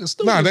motherfucking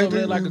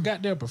stupid. Like a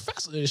goddamn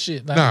professor and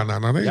shit. No.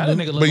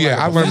 But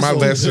yeah, I learned my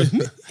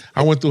lesson.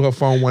 I went through her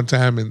phone one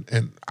time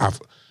and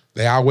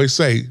they always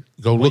say,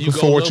 go looking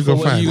for what you're going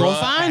to find. You're going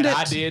to find it.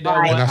 I did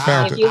that. And I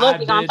found it. If you look,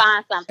 you're going to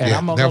find something.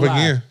 Yeah, never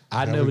again.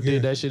 I never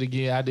did that shit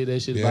again. I did that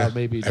shit about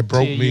maybe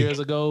 10 years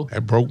ago.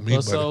 That broke me.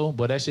 Or so.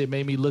 But that shit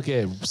made me look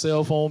at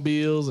cell phone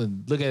bills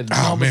and look at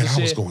numbers and shit.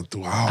 I was going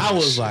through all I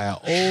was like,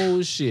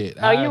 oh shit.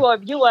 Oh,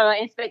 you were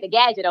Inspector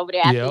Gadget over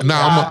there. Yeah.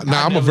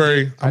 I'm a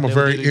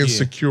very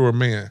insecure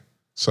man.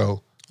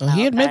 So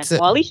he admits it.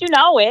 Well, at least you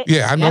know it.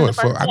 Yeah, I know it.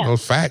 I know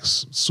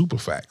facts, super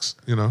facts.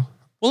 You know.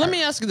 Well, let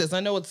me ask you this. I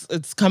know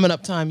it's coming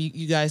up time.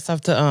 You guys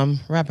have to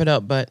wrap it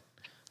up, but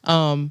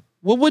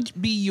what would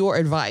be your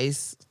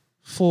advice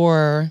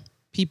for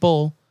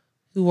people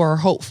who are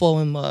hopeful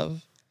in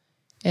love?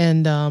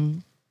 And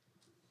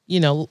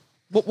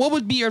what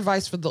would be your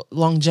advice for the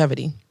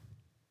longevity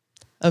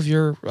of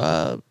your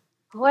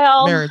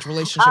marriage,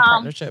 relationship,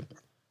 partnership?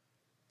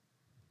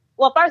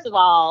 Well, first of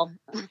all,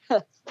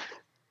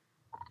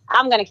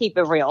 I'm going to keep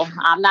it real.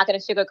 I'm not going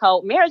to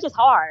sugarcoat. Marriage is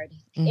hard.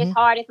 Mm-hmm. It's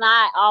hard. It's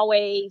not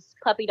always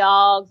puppy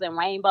dogs and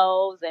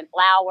rainbows and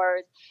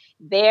flowers.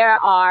 There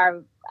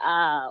are,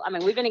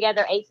 we've been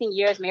together 18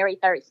 years, married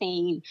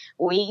 13.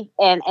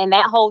 And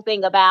that whole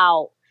thing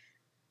about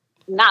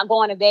not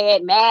going to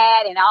bed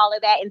mad and all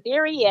of that, in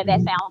theory, yeah,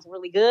 that sounds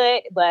really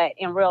good. But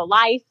in real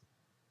life,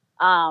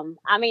 you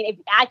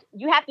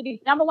have to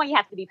be, number one, you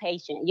have to be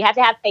patient. You have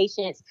to have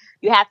patience.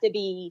 You have to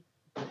be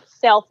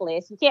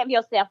selfless. You can't be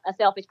a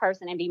selfish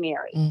person and be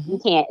married. Mm-hmm. You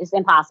can't. It's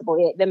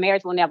impossible. The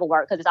marriage will never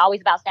work because it's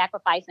always about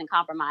sacrifice and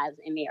compromise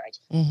in marriage.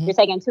 Mm-hmm. You're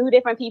taking two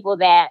different people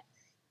that,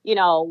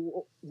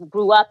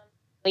 grew up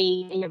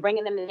and you're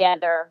bringing them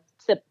together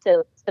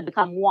to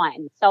become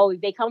one. So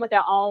they come with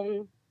their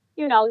own,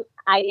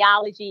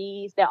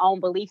 ideologies, their own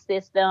belief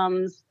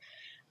systems.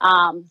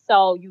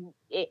 So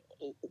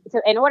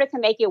in order to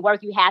make it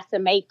work, you have to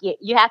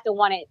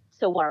want it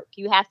to work.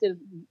 You have to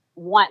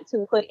want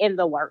to put in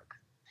the work.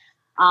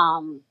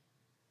 And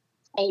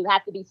you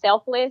have to be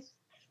selfless.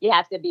 You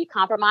have to be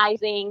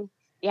compromising.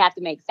 You have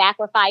to make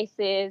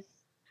sacrifices.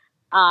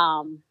 There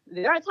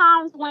are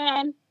times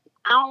when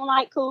I don't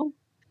like cool,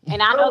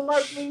 and I don't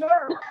like me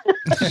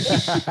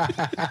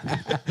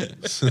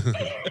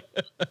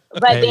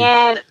But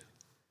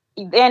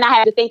then I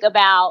have to think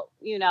about,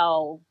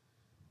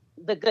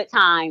 the good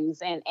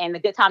times and the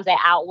good times that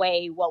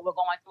outweigh what we're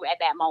going through at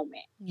that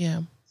moment.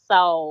 Yeah.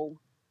 So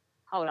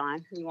hold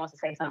on. Who wants to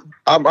say something?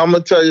 I'm going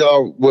to tell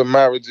y'all what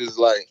marriage is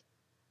like.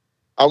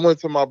 I went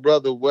to my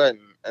brother's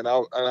wedding and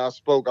I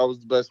spoke. I was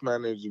the best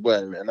man at his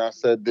wedding. And I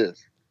said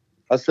this.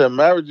 I said,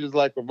 marriage is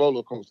like a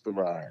roller coaster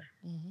ride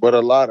with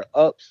a lot of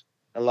ups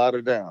and a lot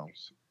of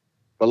downs.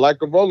 But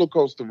like a roller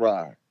coaster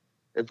ride,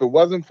 if it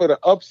wasn't for the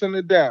ups and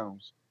the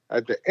downs,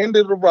 at the end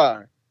of the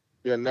ride,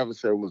 you'll never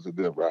say it was a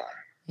good ride.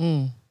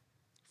 Mm.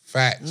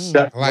 Facts.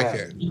 I like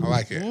it.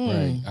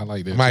 Right. I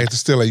like that. Might have to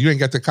steal it. You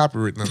ain't got the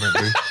copyright on that,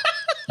 dude.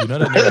 You know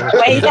that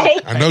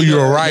nigga. I know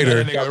you're a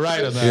writer. That nigga a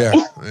writer now.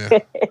 Yeah.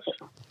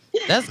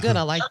 That's good.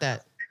 I like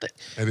that.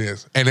 It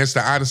is. And it's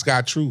the honest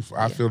God truth.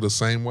 I feel the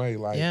same way.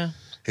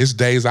 It's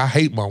days I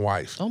hate my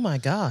wife. Oh my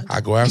God.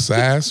 I go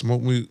outside,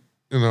 smoke me,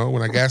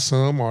 when I got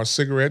some or a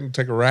cigarette and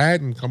take a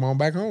ride and come on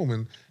back home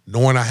and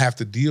knowing I have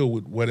to deal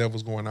with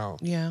whatever's going on.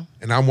 Yeah.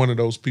 And I'm one of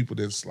those people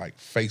that's like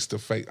face to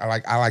face.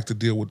 I like to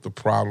deal with the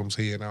problems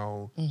head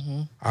on.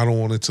 Mm-hmm. I don't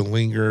want it to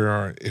linger,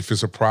 or if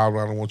it's a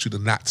problem, I don't want you to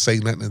not say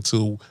nothing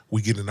until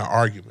we get in an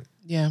argument.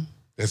 Yeah.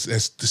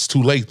 It's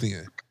too late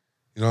then.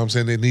 You know what I'm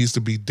saying? It needs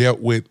to be dealt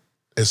with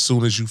as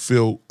soon as you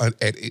feel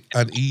at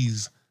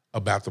unease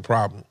about the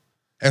problem.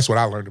 That's what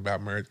I learned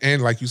about marriage.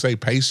 And like you say,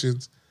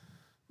 patience.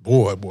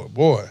 Boy.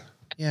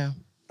 Yeah.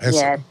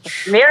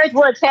 Marriage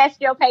will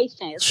test your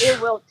patience. It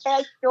will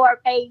test your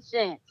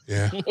patience.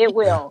 Yeah. It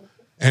will.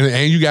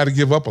 And you got to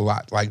give up a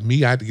lot. Like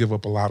me, I had to give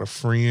up a lot of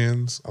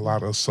friends, a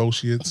lot of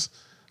associates.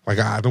 Like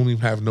I don't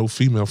even have no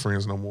female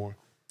friends no more.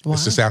 Wow.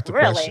 It's just out the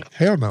question.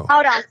 Hell no.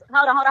 Hold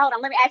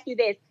on. Let me ask you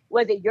this.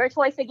 Was it your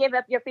choice to give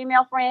up your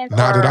female friends?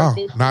 Not at all.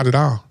 Not at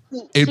all.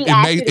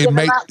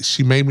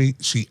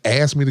 She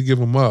asked me to give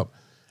them up,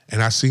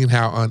 and I seen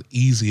how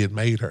uneasy it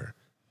made her.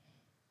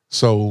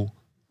 So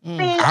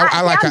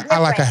I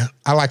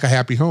like a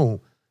happy home.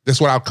 That's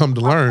what I've come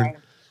to learn.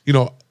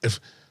 If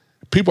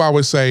people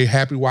always say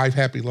happy wife,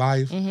 happy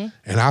life, and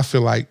I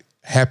feel like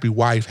happy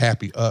wife,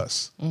 happy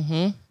us.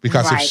 Mm-hmm.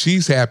 Because if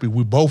she's happy,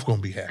 we both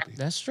gonna be happy.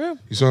 That's true.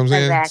 You see what I'm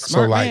saying? Exactly.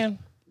 So like,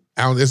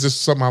 it's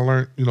just something I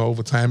learned,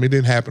 over time. It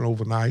didn't happen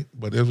overnight,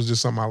 but it was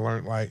just something I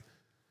learned. Like,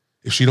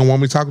 if she don't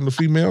want me talking to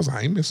females,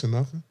 I ain't missing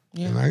nothing.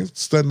 Yeah. And I ain't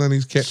studying on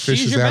these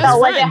catfishes out. So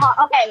was it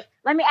okay?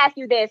 Let me ask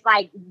you this: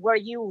 like, were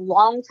you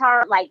long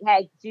term? Like,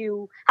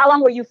 how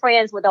long were you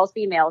friends with those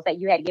females that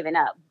you had given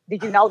up?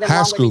 Did you know them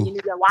longer than you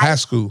knew your wife? High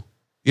school.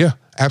 Yeah,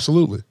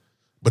 absolutely.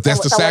 But that's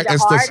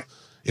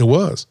it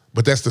was.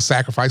 But that's the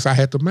sacrifice I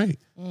had to make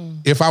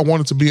if I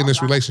wanted to be in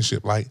this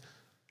relationship. Like,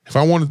 If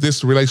I wanted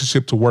this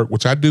relationship to work,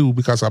 which I do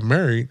because I'm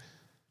married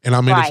and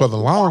I'm in it for the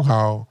long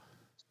haul,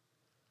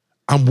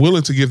 I'm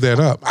willing to give that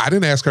up. I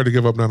didn't ask her to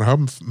give up none of her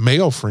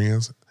male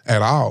friends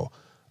at all.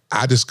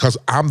 Because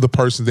I'm the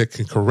person that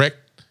can correct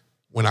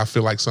when I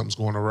feel like something's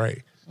going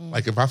awry.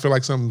 Like if I feel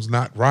like something's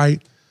not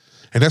right,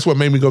 and that's what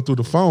made me go through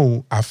the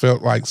phone, I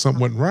felt like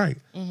something wasn't right.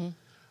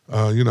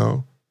 You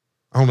know,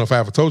 I don't know if I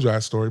ever told you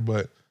that story,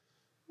 but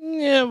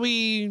yeah,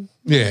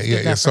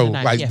 So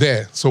like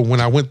that. So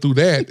when I went through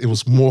that, it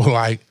was more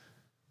like,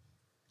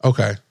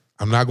 okay,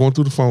 I'm not going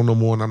through the phone no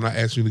more, and I'm not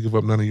asking you to give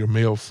up none of your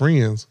male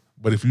friends.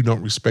 But if you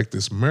don't respect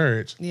this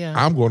marriage,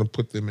 I'm going to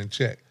put them in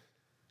check.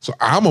 So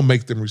I'm going to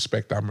make them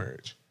respect our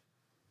marriage,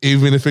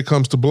 even if it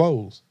comes to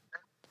blows.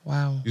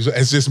 Wow.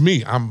 It's just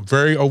me. I'm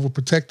very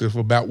overprotective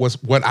about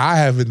what I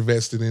have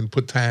invested in,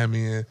 put time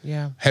in,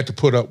 had to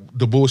put up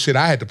the bullshit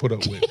I had to put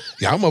up with.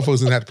 Y'all motherfuckers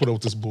didn't have to put up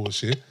with this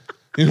bullshit.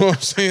 You know what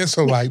I'm saying?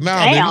 So like,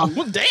 nah. Damn.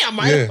 Well, damn.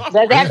 Does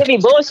it have to be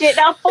bullshit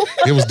though?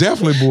 It was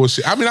definitely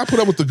bullshit. I mean, I put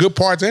up with the good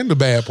parts and the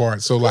bad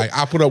parts. So like,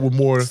 I put up with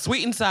more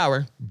sweet and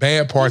sour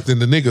bad parts than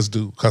the niggas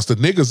do. Because the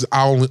niggas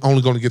are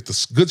only going to get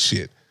the good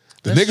shit.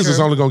 The niggas is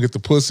only going to get the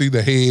pussy,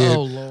 the head,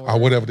 or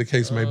whatever the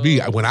case may be.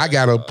 When I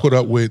got to put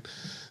up with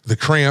the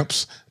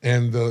cramps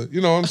and the, you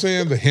know what I'm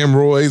saying, the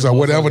hemorrhoids or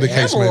whatever the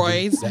case may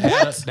be.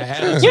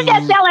 You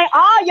just telling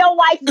all your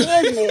wife's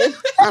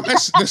business.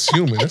 That's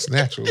human. That's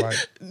natural. Like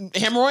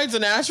hemorrhoids are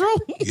natural?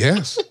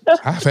 Yes.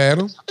 I've had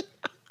them.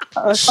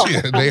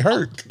 Shit, they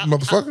hurt,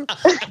 motherfucker.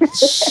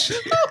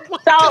 Shit.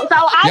 So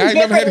I'm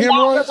different in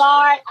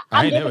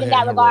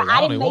that regard.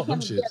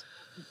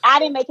 I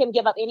didn't make him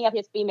give up any of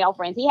his female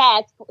friends. He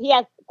has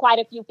quite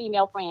a few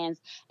female friends,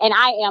 and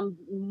I am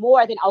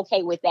more than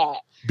okay with that.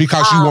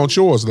 Because you want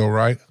yours, though,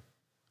 right?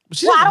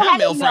 I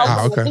don't have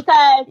male friends.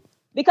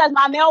 Because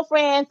my male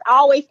friends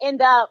always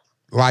end up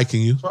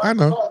liking you. I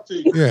know.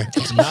 Yeah.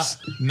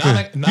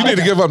 You need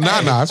to give up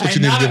Nana. That's what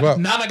you need to give up.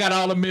 Nana got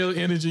all the male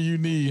energy you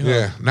need. Huh?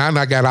 Yeah.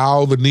 Nana got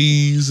all the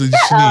needs that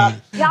you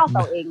need. Y'all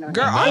so ignorant.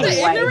 Girl, are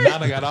they ignorant?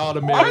 Nana got all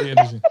the male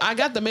energy. I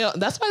got the male.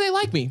 That's why they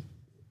like me.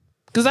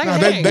 Because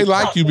they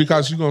like you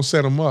because you're going to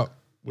set them up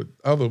with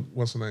other,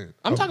 what's the name?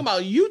 I'm talking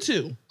about you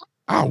two.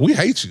 Oh, we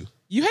hate you.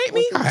 You hate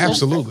me?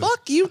 Absolutely.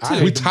 Fuck you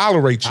too. We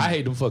tolerate you. I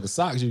hate them fucking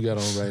socks you got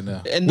on right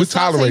now. And we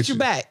tolerate you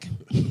back.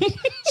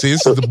 See,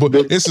 this is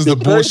the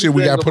bullshit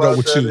we got to put up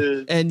with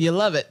you. And you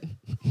love it.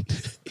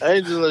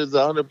 Angela is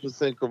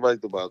 100%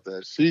 correct about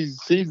that.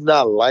 She's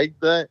not like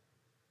that.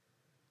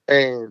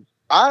 And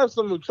I have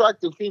some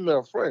attractive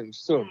female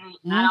friends too.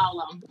 Not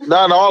all of them.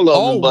 Not all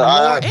of them, but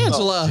I have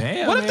Angela.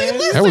 Damn, what if they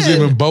listen? That was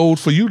even bold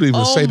for you to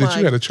even say that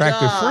you had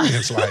attractive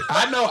friends. Like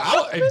I know.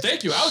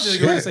 Thank you. I was just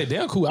going to say,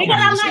 damn cool. Because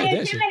I'm not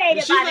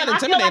intimidated. She's not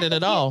intimidated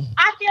at all.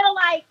 I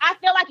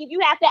feel like if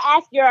you have to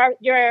ask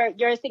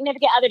your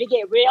significant other to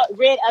get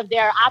rid of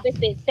their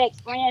opposite sex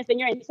friends, then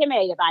you're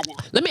intimidated by them.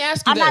 Let me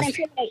ask you this. I'm not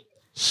intimidated.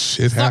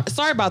 Shit happens.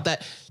 Sorry about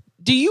that.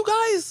 Do you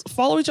guys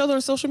follow each other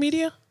on social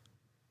media?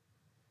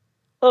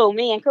 Who,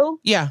 me and Koo?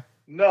 Yeah.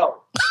 No.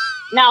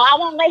 No, I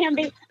won't let him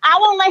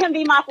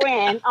be my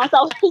friend.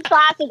 So he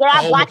tries to, girl.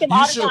 I block him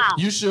all the time.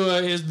 You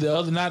sure it's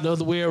not the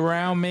other way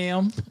around,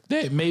 ma'am?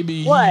 That maybe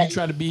you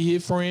try to be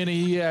his friend and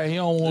he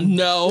don't want.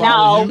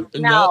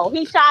 No.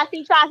 He tries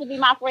to be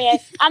my friend.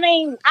 I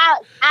mean,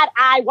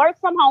 I work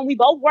from home. We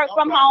both work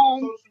from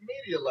home.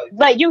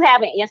 But you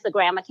have an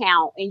Instagram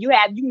account and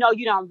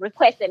you don't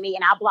requested me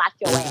and I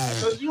blocked your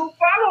ass. Because you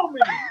follow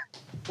me.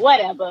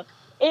 Whatever.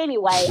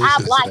 Anyway,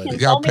 I blocked him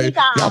so many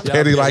times. Y'all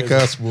petty like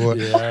us, boy.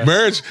 Yeah.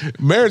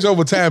 Marriage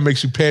over time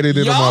makes you petty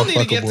than a motherfucker, y'all need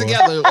to get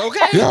together,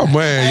 okay? Yeah,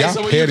 man.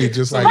 Y'all petty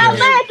just like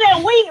that.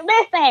 But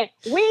listen,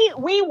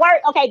 we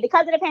work, okay,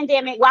 because of the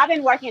pandemic. Well, I've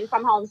been working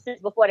from home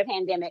since before the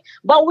pandemic.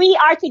 But we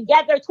are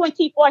together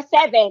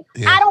 24/7.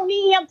 Yeah. I don't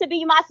need him to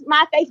be my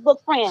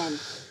Facebook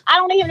friend. I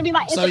don't need him to be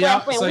my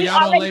Instagram friend. So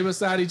y'all don't lay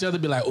beside each other,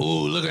 be like,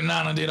 "Ooh, look at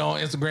Nana did on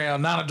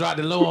Instagram. Nana dropped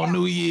it low on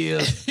New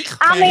Year's."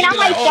 I mean, I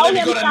might show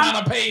him go to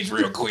Nana page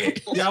real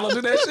quick. Y'all don't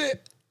do that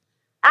shit.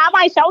 I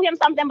might show him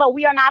something, but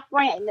we are not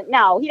friends.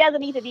 No, he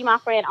doesn't need to be my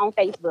friend on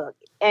Facebook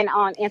and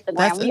on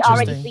Instagram. We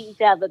already see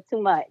each other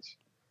too much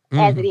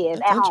as it is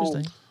at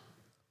home.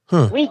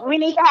 Huh. We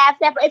need to have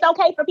separate. It's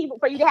okay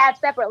for you to have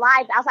separate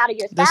lives outside of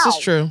your spouse. This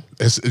is true.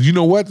 You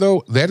know what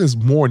though? That is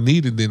more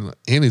needed than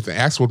anything.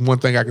 That's one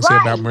thing I can say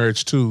about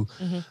marriage too.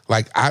 Mm-hmm.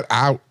 Like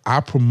I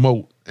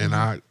promote and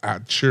I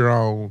cheer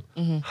on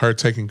her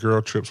taking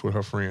girl trips with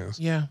her friends.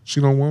 Yeah, she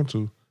don't want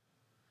to,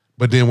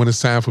 but then when it's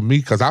time for me,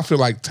 because I feel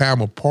like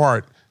time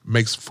apart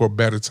makes for a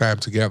better time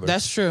together.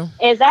 That's true.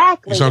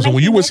 Exactly. So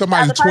when you with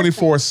somebody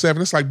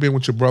 24/7, it's like being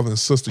with your brother and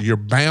sister. You're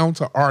bound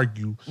to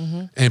argue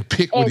and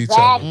pick with each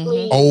other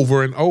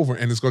over and over,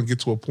 and it's going to get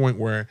to a point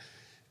where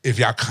if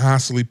y'all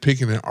constantly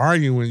picking and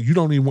arguing,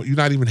 you're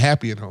not even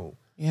happy at home.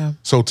 Yeah.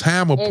 So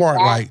time apart,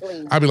 like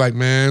I'd be like,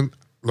 man,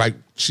 like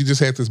she just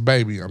had this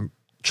baby. I'm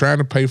trying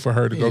to pay for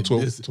her to go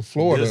to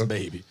Florida. This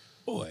baby,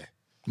 boy.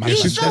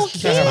 He's so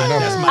cute.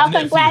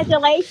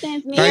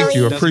 Congratulations, Mary. Thank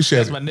you.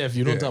 Appreciate it. That's my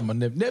nephew. Don't talk about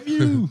my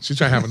nephew. She's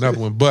trying to have another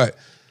one. But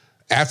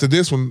after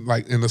this one,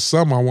 like in the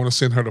summer, I want to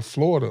send her to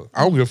Florida.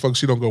 I don't give a fuck.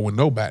 She don't go with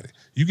nobody.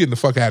 You getting the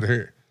fuck out of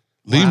here.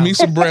 Leave me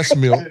some breast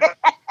milk,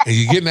 and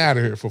you're getting out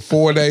of here for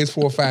 4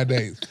 or 5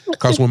 days.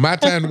 Because when my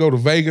time to go to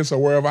Vegas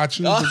or wherever I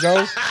choose to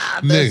go,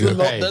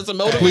 nigga, That's a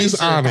motivation. please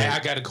honor it. Hey, I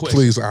got a question.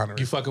 Please honor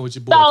You it. fucking with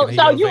your boy.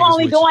 So you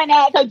only doing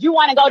that because you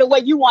want to go to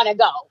where you want to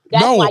go.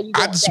 That's No, why you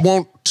I doing just that.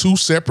 want 2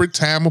 separate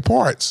time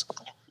aparts.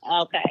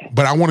 Okay.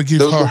 But I want to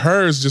give her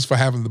hers just for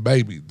having the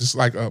baby. Just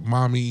like a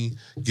mommy,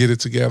 get it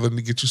together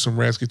and get you some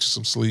rest, get you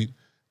some sleep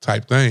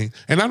type thing.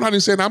 And I'm not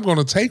even saying I'm going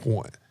to take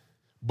one.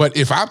 But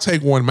if I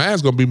take one,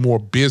 mine's going to be more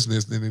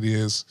business than it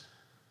is,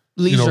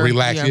 Leisure,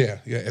 relax.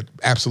 Yeah,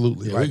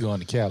 absolutely. Yeah, like, we going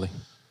to Cali.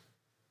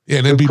 yeah,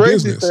 and it'd The be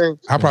crazy business. thing-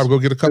 I'll probably go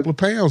get a couple of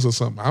pounds or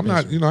something. I'm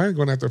not, I ain't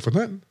going out there for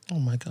nothing. Oh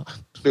my God.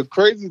 The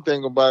crazy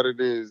thing about it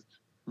is,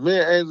 me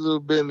and Angela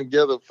have been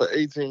together for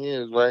 18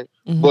 years, right?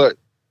 Mhm. But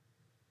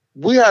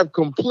we have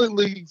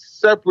completely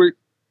separate,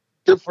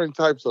 different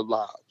types of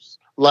lives.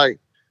 Like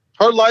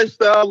her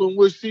lifestyle and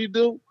what she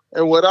do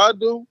and what I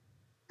do.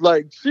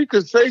 Like she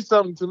could say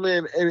something to me,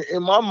 and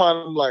in my mind,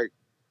 I'm like,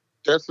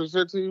 "That's what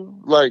shit to you?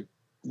 Like,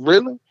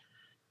 really?"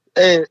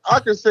 And I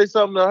could say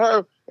something to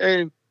her,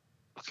 and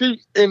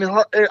and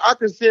I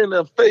could see in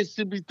her face,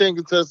 she be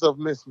thinking to herself,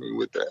 "Miss me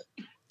with that."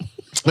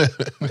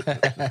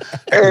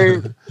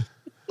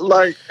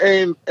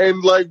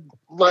 and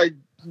like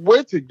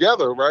we're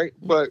together, right?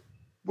 But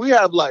we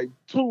have like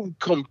 2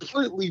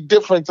 completely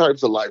different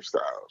types of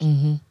lifestyles.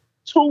 Mm-hmm.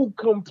 2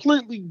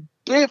 completely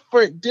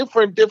different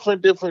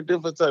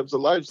types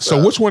of lifestyles.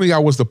 So which one of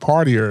y'all was the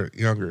partier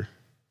younger?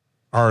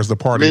 Or is the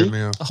partier Me?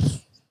 now?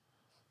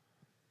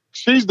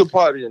 She's the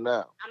partier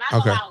now. I'm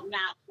Okay. out now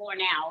for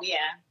now. Yeah.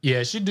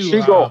 Yeah, she do.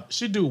 She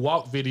She do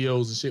walk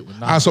videos and shit with.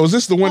 So is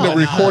this the one that Oh,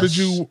 recorded gosh.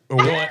 you?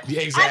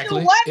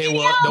 Exactly. what It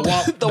video?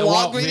 was the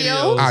walk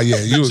videos. Ah, yeah,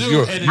 you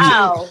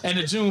And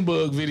the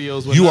Junebug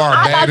videos. You are a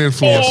I bad thought you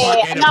influence. said-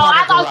 In the No,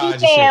 I parking thought garage you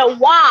and shit. said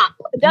WAP.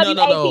 No, no,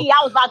 WAP. no.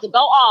 I was about to go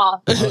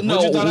off. No,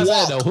 What you thought I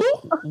said WAP. though?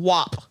 Who?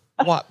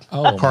 WAP.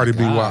 Oh, Cardi my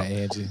B God, WAP.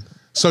 Angie.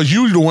 So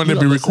you the one that be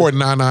don't listen.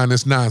 recording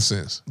this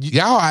nonsense.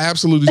 Y'all are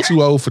absolutely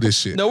too old for this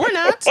shit. No, we're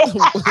not.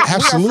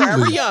 Absolutely. We are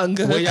forever young.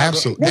 Well, y'all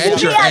Absolutely.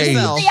 Did you At see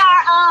your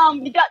our,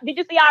 age. did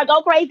you see our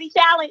Go Crazy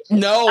challenge?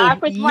 No.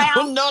 Chris No,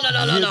 Brown? no, Get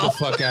the no.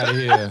 fuck out of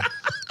here.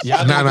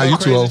 Y'all Nah, gonna you go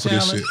too crazy old for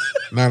this challenge?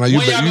 shit. Nah, you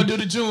When y'all gonna be do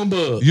the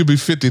Junebug? you be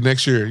 50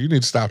 next year. You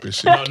need to stop this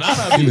shit. No,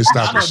 not You need to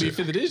stop I'm gonna this be shit.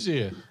 50 this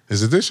year.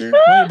 Is it this year?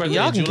 When your birthday?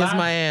 Y'all can July? kiss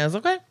my ass,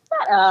 okay?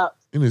 Shut up.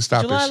 You need to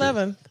stop July this shit.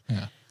 11th.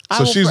 Yeah. I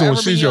So will she's the one.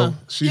 forever be She's your young.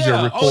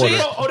 your recorder.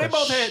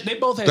 They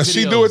both had. Does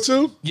she videos. do it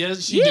too?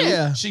 Yes, she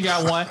Yeah. do. She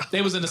got one.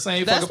 They was in the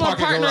same That's fucking my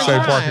parking partner in garage.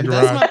 Same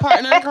crime.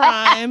 parking That's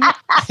garage. my partner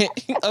in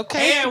crime.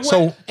 Okay. And what,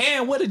 So-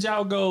 and what did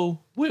y'all go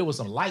with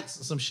some lights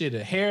or some shit,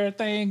 a hair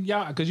thing?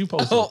 Y'all, because you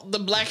posted. Oh, the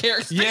black hair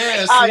experience.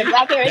 Yeah, Oh, see, the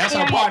black hair that's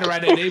her experience. partner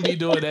right there. They be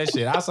doing that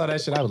shit. I saw that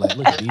shit. I was like,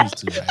 look at these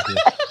two right here.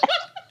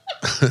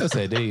 I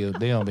said they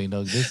don't make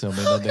no. This don't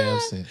make no damn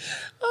sense.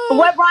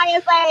 What Brian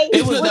say?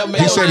 It was What the you He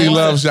man- said he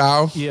loves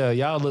y'all. Yeah,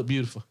 y'all look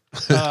beautiful.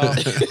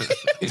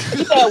 You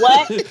said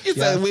what? He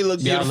said we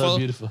look Y'all beautiful. look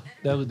beautiful.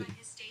 That was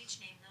His stage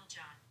name, Lil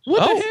Jon.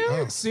 what Oh. the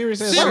hell?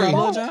 Serious ass Siri. shit,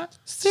 Lil Jon?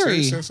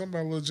 Siri. Said something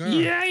about Lil Jon.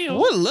 Yeah,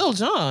 What, Lil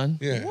Jon?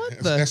 Yeah. What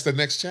That's the? the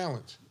next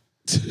challenge.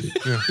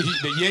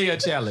 the yeah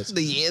challenge.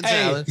 The yeah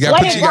Hey, challenge. You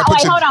What gotta did, put, you gotta wait,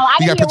 put your, hold on. I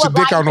you didn't gotta hear put your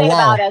what dick on Brian the said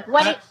about wall. us.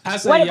 What did, I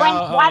say what did,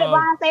 y'all, why did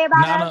Brian say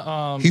about us?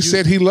 Nana, He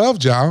said he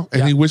loved y'all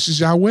and he wishes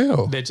y'all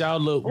well. that y'all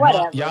look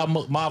Whatever.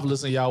 y'all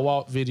marvelous in y'all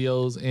walk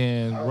videos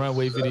and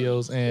runway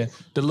videos and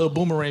the little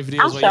boomerang videos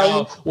I'll where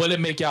show y'all it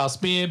make y'all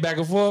spin back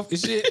and forth and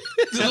shit.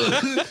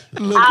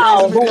 Little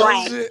Oh, crazy videos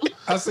boomerang. and shit.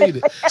 I seen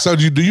it. So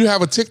do you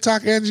have a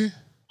TikTok, Angie?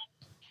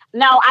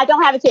 No, I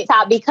don't have a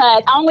TikTok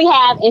because I only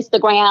have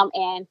Instagram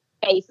and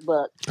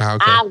Facebook. Ah,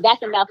 okay.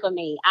 That's enough for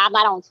me. I'm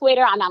not on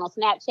Twitter. I'm not on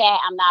Snapchat.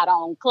 I'm not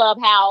on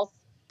Clubhouse.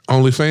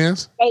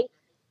 OnlyFans?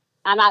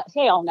 I'm not.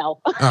 Hell no.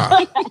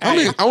 Ah.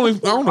 I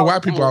don't know why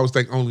people always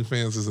think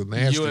OnlyFans is a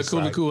nasty You and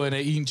Kula site. Kula and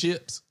they eating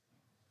chips.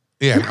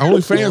 Yeah,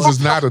 OnlyFans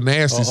is not a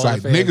nasty Oh,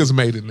 site. OnlyFans. Niggas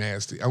made it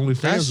nasty.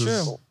 OnlyFans That's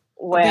is true.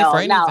 Well, for no,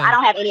 anything. I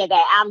don't have any of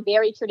that. I'm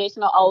very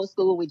traditional, old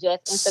school with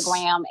just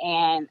Instagram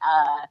and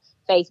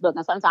Facebook,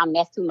 and sometimes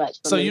that's too much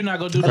for So me. you're not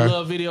gonna do Okay. the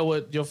little video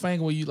with your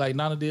finger where you like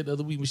Nana did the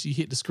other week when she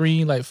hit the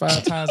screen like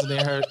 5 times and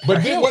then her.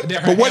 But her what, then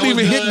her but wasn't hair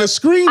was even hitting done. the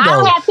screen I though.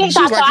 don't have She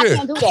TikTok, was so I like,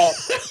 can't do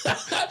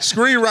that.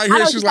 screen right I here.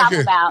 know She's what like,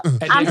 you're talking yeah.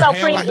 about. And I'm then so her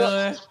hair was pretty.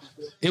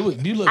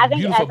 done. You look I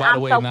think beautiful by the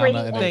I'm way, so Nana. pretty.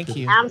 and Thank that-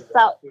 you. I'm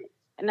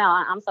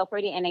so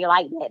pretty, and they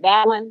like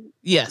that one,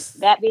 Yes.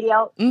 that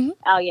video. Mhm.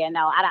 Oh yeah,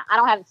 no, I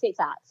don't have a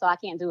TikTok, so I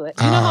can't do it.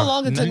 Do you know how Ah.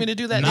 long it took me to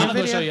do that Nana damn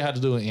gonna show video? you how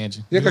to do it,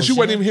 Angie. Yeah, because you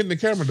gonna wasn't see even hitting the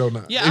camera though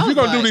now. Yeah, I If you're was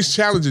gonna do like- these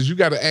challenges, you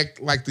gotta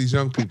act like these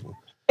young people.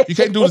 You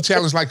can't do the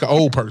challenge like the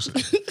old person.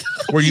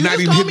 Where you're You not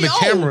just even called hitting the me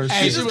old. camera and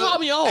Hey, shit. just call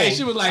me old. Hey,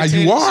 she was like Ah, you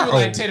Teddy, are she was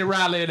like old. Teddy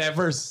Riley in that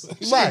verse.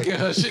 She Right. get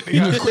her shit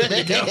together quick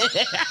to go.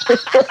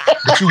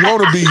 But you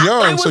wanna be It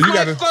young, was so you my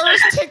gotta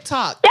first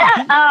TikTok.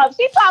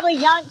 She's probably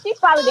young. She's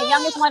probably the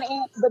youngest one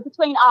but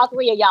between all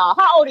three of y'all.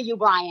 How old are you,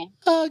 Brian?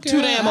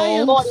 Too damn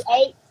old.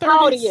 48.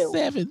 How old are you?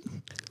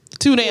 37.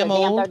 Too You're damn damn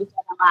old. 37.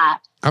 lie.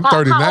 I'm How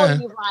old are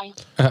 39. you,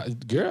 Brian?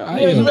 Girl, I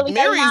Mary, you am. really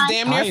Mary's 39?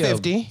 damn I near am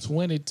 50.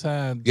 20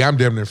 times. Yeah, I'm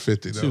damn near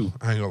 50 though. Two.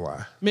 I ain't gonna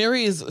lie.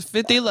 Mary is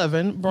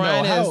 50-11.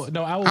 Brian is.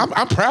 I was,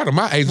 I'm proud of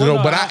my age Well, though,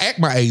 no, but I act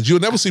my age. You'll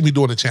never see me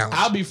doing a challenge.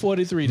 I'll be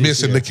 43 this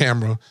missing year. the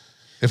camera.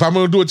 If I'm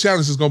gonna do a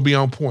challenge, it's gonna be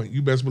on point.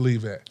 You best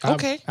believe that.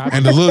 Okay.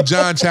 And the Lil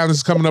Jon challenge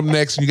is coming up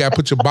next, and you gotta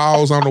put your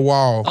balls on the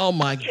wall. Oh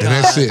my God. And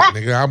that's it,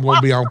 nigga. I'm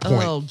gonna be on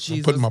point. Oh I'm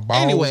Jesus. putting my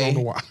balls anyway, on the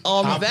wall.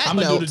 On that I'm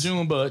gonna do note, the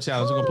June bud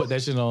challenge. I'm gonna put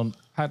that shit on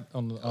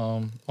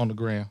the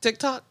gram.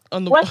 TikTok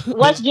on the.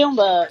 What's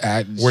Junebug?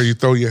 Where you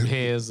throw your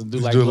Hands and do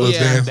just like do a little little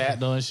dance. that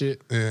done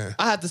shit. Yeah.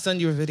 I had to send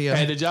you a video.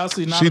 Hey, did y'all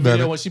see She Nana done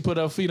video it. when she put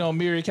her feet on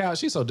Miri couch?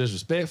 She's so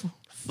disrespectful.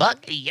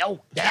 Fuck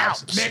yo couch,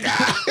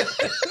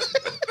 nigga.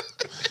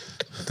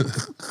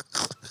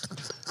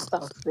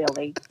 So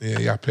silly. Yeah,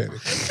 y'all petty.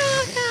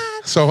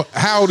 So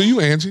how old are you,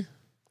 Angie? She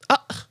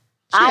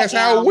I asked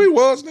how old am- we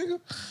was, nigga.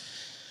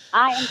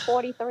 I am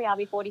 43. I'll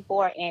be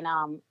 44 in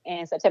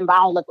September. I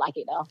don't look like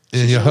it though.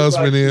 And your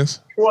husband is?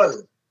 20,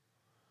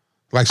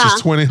 Like she's Huh?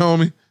 20,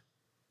 homie?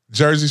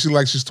 Jersey, she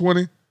like she's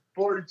 20?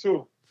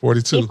 42.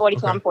 42. He's 42.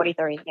 Okay. I'm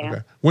 43. Yeah.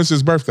 Okay. When's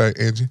his birthday,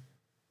 Angie?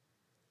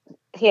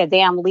 Here,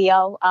 damn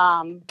Leo.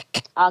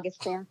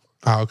 August 10th.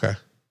 Oh, okay.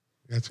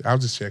 Gotcha. I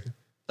was just checking.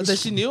 That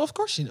she knew. Of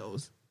course she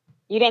knows.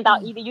 You didn't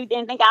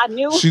think I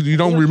knew? You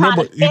don't You was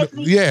remember. trying to test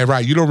me? Yeah,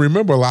 right. You don't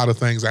remember a lot of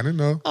things. I didn't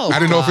know. Oh, I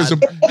didn't know if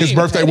God. his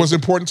birthday was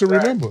important to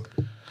remember.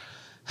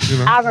 You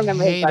know? I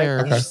remember his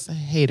birthday. Haters.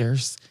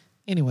 Haters.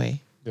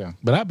 Anyway. Yeah,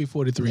 but I'll be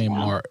 43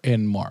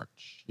 in March.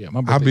 Yeah, my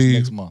I'll birthday's be-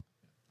 next month.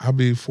 I'll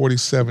be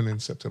 47 in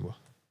September.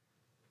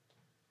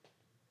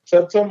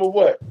 September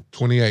what?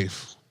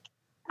 28th.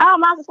 Oh,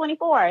 mine's the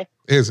 24th.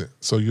 Is it?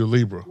 So you're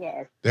Libra.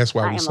 Yes. That's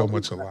why I we am so a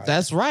much Libra. alike.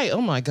 That's right.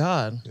 Oh my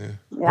God. Yeah.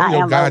 Yeah, I Yo,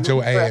 am God, a your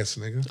Libra. ass,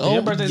 nigga. Oh,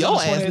 Your birthday's your on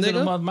the ass, 28th of the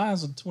nigga. month.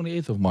 Mine's the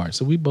 28th of March.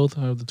 So we both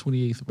have the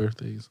 28th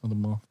birthdays of the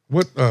month.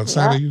 What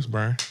sign are you,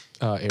 Brian?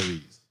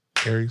 Aries.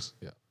 Aries?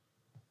 Yeah.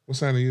 What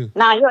sign are you?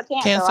 Nah, you're a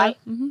Cancer, Cancer. right?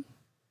 Mm-hmm.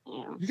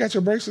 Yeah. You got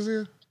your braces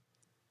in?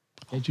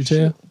 Can't you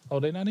tell? Oh,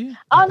 they not in?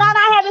 Oh, no,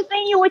 I haven't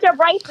seen you with your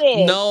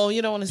braces. No,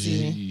 you don't want to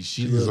see me.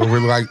 She He's look.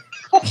 really like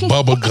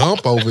Bubba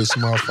Gump over this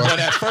But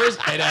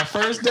motherfucker. that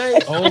first day,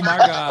 oh my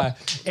God.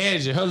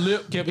 Angie, her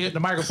lip kept hitting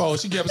the microphone.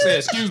 She kept saying,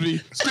 excuse me,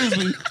 excuse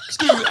me,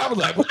 excuse me. I was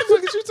like, what the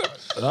fuck is you talking?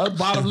 Her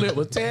bottom lip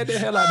was tearing the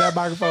hell out that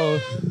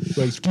microphone.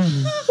 Like,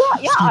 excuse me.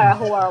 Y'all are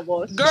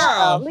horrible. Shut Girl.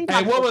 up. Leave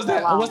Hey, my what was sister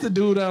that? alone. What's the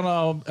dude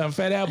on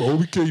Fat Album? Oh,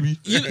 KB.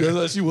 That's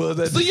what she was.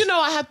 That So you know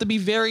I have to be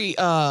very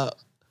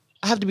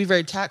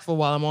tactful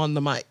while I'm on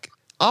the mic.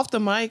 Off the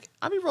mic,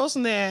 I be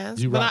roasting their ass.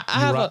 you but rock, I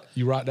have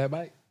you rock that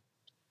mic?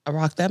 I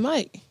rock that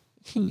mic.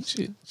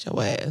 Shit.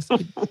 Your ass.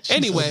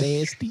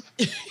 Anyway,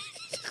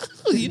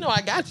 you know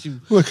I got you.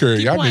 Look here,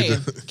 Keep y'all playing.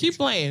 need to. Keep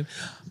playing.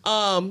 So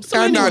Y'all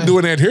anyway, not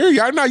doing that here.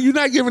 Y'all not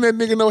giving that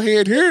nigga no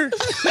head here.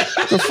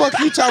 The fuck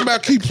you talking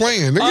about? Keep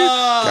playing, nigga.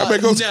 Y'all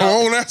better go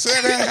no. on. I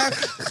said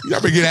that.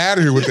 Y'all better get out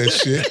of here with that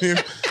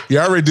shit. You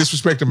already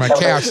disrespecting my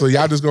couch, so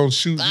y'all just gonna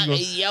shoot.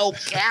 yo,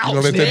 couch. You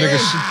gonna let that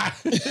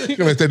nigga shoot? You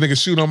gonna let that nigga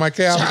shoot on my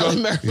couch? Child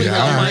of Mary. Yeah, Oh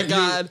all my right.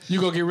 God.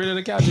 You gonna get rid of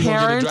the couch? You gonna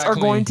get it Parents dry are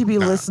clean? going to be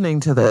listening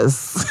to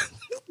this.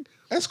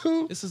 That's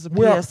cool. This is a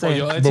We're all- PSA. Oh,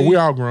 your but auntie? we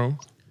all grown.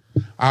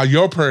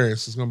 Your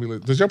parents is gonna be.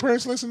 Does your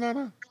parents listen,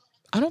 Nana?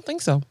 I don't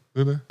think so.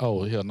 Do they?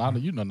 Oh, hell, Nana,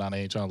 you know Nana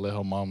ain't trying to let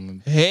her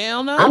mom.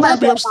 Hell no. I'm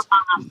gonna gonna tell my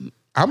mom.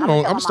 I'm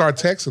gonna start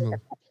texting them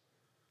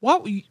Why?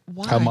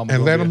 Her mama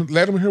and gonna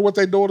let them hear what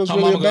their daughter's Her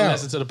really mama gonna about.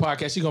 listen to the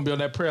podcast. She gonna be on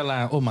that prayer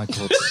line. Oh my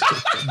God,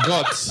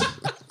 God,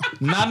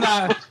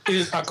 Nana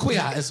is a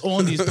queer. Is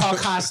on these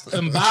podcasts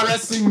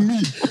embarrassing me.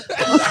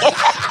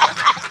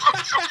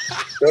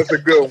 That's a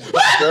good one.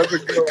 That's a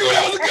good one.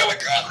 That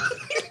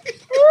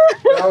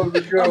was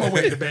a good I'm one. gonna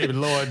wait the baby,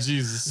 Lord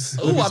Jesus.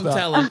 Oh, I'm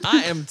telling.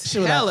 I am She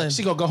was telling. like,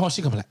 she gonna go home.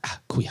 She gonna be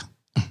like, queer.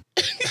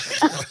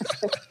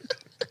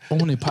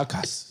 Only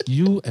podcast.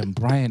 You and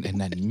Brian and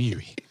then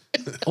Miri.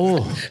 Oh,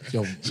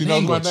 your She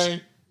knows my language.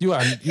 name. You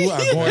are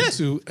going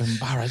to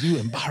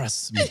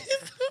embarrass me.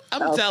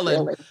 I'm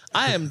telling.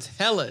 I am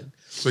telling.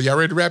 So y'all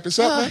ready to wrap this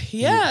up, man?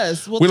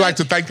 Yes. Well, We like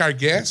to thank our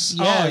guests.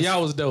 Oh, Yes.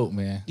 y'all was dope,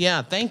 man.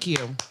 Yeah. Thank you.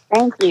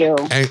 Thank you.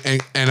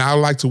 And I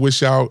would like to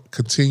wish y'all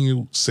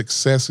continued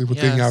success within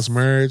Yes. y'all's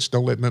marriage.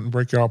 Don't let nothing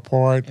break y'all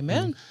apart.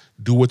 Amen.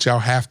 Do what y'all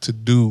have to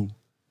do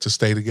to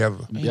stay together.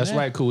 That's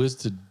right, cool. It's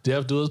to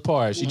death do his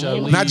part. She try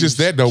to leave. Not just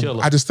that though. kill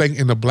her. I just think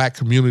in the black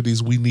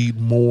communities we need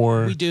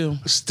more We do.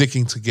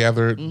 sticking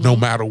together no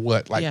matter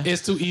what. Like Yeah.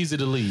 It's too easy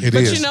to leave. it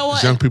But is. you know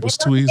what? Young people's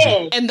too easy.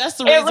 It is. And that's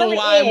the It reason really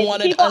why I is.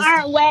 wanted People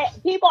us.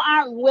 People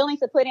aren't willing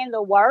to put in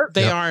the work.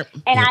 They Yep. aren't.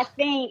 And Yep.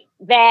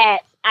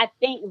 I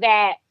think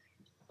that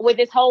with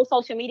this whole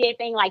social media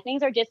thing, like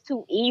things are just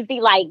too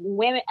easy. Like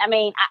women, I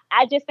mean,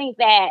 I just think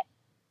that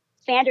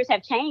standards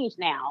have changed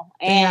now,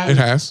 and It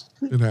has.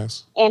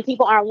 and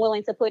people aren't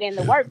willing to put in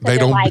the work. They They're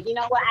don't- like, you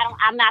know what?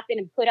 I'm not going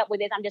to put up with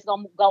this. I'm just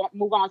going to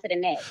move on to the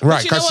next.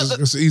 Right, you know because what?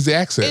 it's easy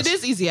access. It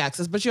is easy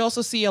access, but you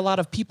also see a lot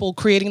of people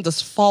creating this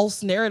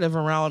false narrative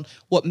around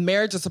what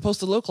marriage is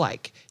supposed to look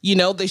like. You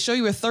know, they show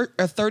you a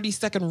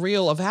 30-second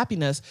reel of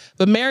happiness,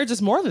 but marriage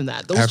is more than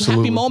that. Those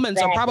Absolutely. happy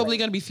moments are Exactly. probably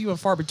going to be few and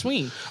far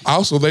between.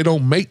 Also, they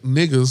don't make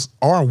niggas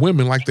or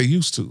women like they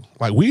used to.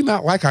 Like, we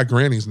not like our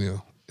grannies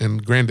now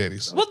and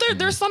granddaddies. Well,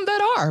 there's some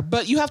that are,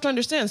 but you have to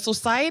understand,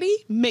 society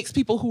makes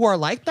people who are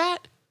like that.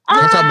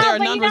 I'm talking about- They're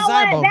But you know what?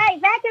 non-desirable.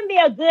 That can be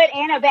a good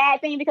and a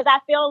bad thing, because I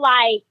feel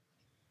like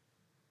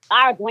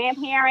our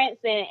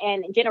grandparents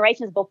and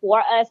generations before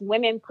us,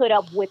 women put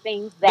up with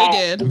things that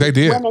did. They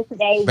did. women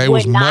today They would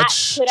was not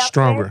much put up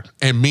stronger. with.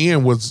 And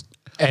men was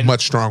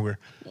much stronger.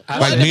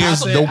 Like,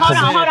 men's don't Hold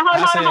on, promote.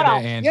 hold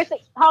on. Angie.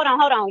 Hold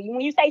on.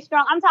 When you say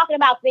strong, I'm talking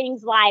about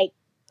things like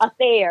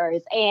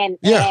affairs and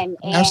Yeah, and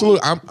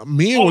absolutely.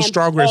 Men was and-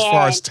 stronger as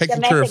far as and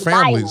taking care of domestic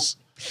families. violence.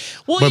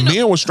 Well, But you know,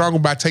 men were stronger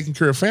by taking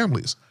care of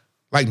families.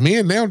 Like,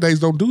 men nowadays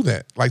don't do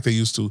that like they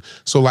used to.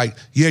 So, like,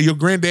 yeah, your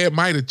granddad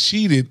might have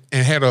cheated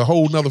and had a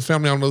whole nother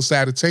family on the other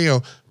side of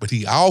town, but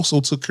he also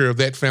took care of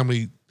that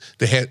family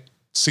that had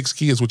 6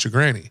 kids with your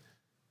granny.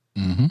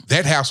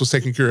 That house was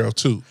taken care of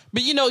too.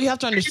 but you know, you have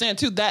to understand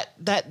too that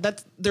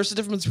there's a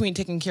difference between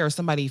taking care of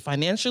somebody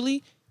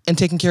financially and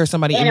taking care of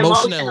somebody And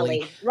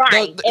emotionally.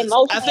 right?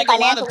 Emotionally, I think a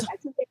lot of financially are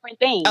two different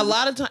things. a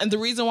lot of time, and the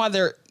reason why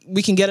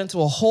we can get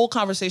into a whole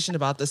conversation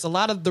about this. A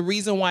lot of the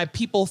reason why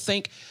people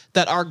think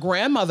that our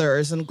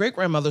grandmothers and great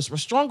grandmothers were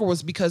stronger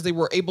was because they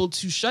were able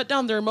to shut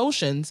down their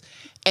emotions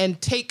and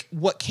take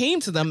what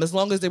came to them as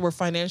long as they were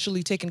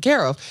financially taken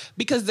care of,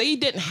 because they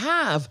didn't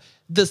have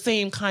the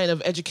same kind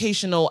of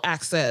educational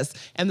access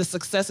and the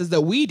successes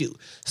that we do.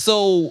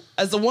 So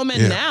as a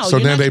woman now, so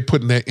you're now not- they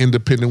putting that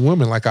independent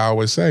woman, like I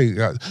always say.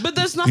 But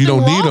there's nothing you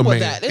don't wrong need a with man.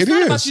 that. It's It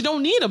not is. about you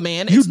don't need a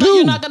man. You It's not, do.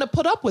 you're not going to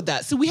put up with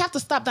that. So we have to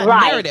stop that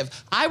Right.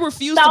 narrative. I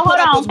refuse So to put hold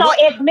up on. with So what...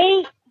 if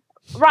me,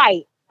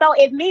 right? So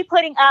if me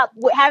putting up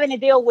with having to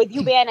deal with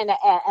you being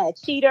a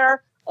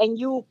cheater and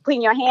you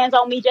putting your hands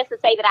on me just to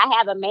say that I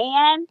have a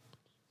man,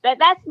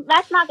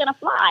 that's not gonna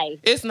fly.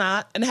 It's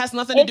not. And it has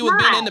nothing to It's do with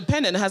being not.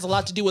 independent. It has a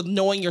lot to do with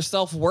knowing your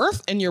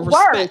self-worth and your Worth,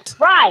 respect.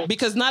 right.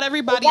 Because not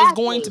everybody is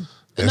going to...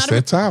 That's not every-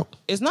 that talk.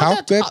 It's not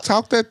talk that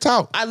talk. that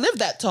talk. I live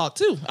that talk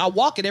too. I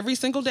walk it every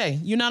single day.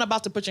 You're not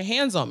about to put your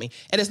hands on me.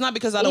 And it's not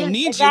because I don't Yes,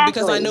 need you,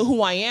 because I exactly. know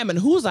who I am and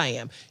whose I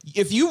am.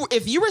 If you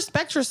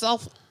respect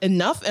yourself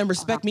enough and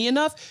respect me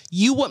enough,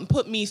 you wouldn't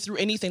put me through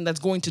anything that's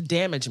going to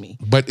damage me.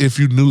 But if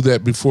you knew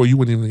that before, you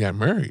wouldn't even get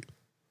married.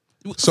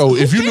 So Who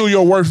if you cares? knew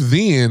your worth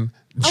then,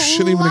 you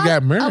shouldn't even have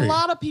got A married.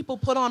 lot of people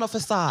put on a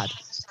facade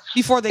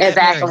before they get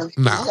married.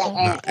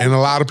 Nah. And a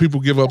lot of people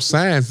give up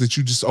signs that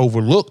you just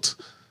overlooked,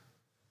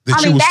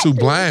 that you was too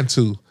blind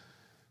to.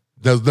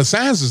 The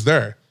signs is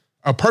there.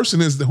 A person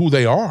is who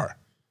they are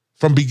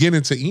from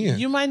beginning to end.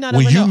 You might not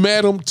when ever you know.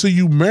 met him till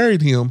you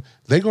married him,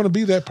 they're going to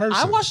be that person.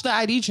 I watch the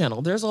ID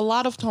channel. There's a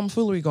lot of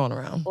tomfoolery going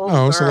around.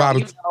 No, it's a lot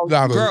of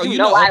Girl, you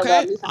know know, I okay?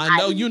 love me some I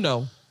know ID. you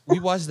know. We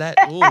watched that.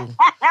 Ooh.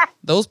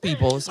 Those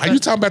people. Are you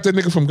talking about that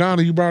nigga from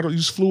Ghana? You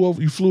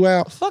flew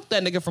out. Fuck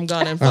that nigga from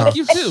Ghana and fuck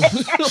you too.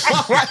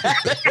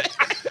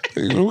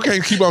 We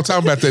can't keep on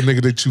talking about that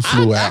nigga that you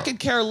flew I out. could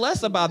care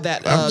less about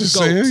that I'm just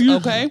goat, saying, you-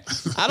 okay?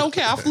 I don't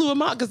care. I flew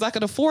him out because I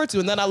could afford to,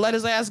 and then I let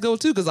his ass go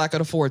too because I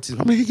could afford to.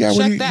 I mean, he got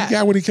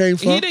what he came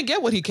for. He didn't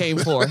get what he came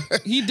for.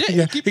 He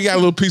didn't. He got a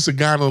little piece of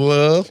Ghana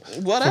love.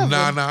 Whatever. From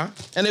Nana.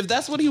 And if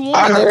that's what he I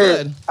wanted, then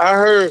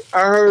heard, good. I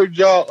heard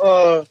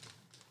y'all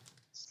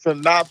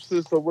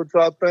synopsis of what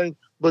y'all think,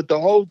 but the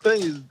whole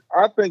thing is,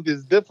 I think,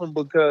 is different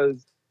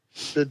because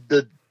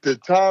the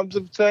times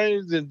have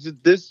changed, and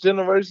this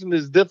generation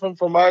is different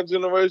from our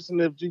generation.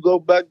 If you go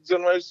back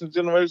generations,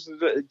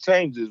 it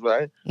changes,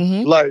 right?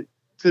 Mhm. Like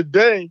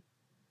today,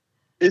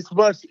 it's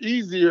much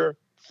easier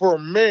for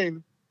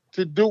men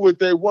to do what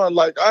they want.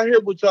 Like I hear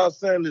what y'all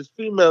saying as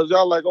females.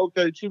 Y'all like,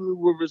 okay, treat me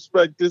with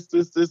respect. This,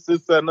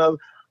 that, and other.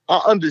 I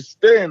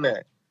understand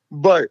that,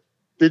 but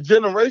the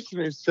generation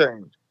has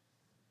changed.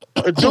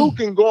 A dude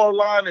can go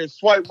online and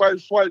swipe right,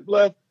 swipe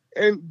left,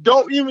 and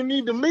don't even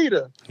need to meet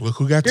her. Look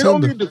who got He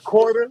don't Tinder. need to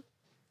court her.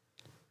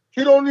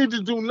 He don't need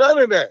to do none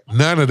of that.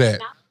 None of that.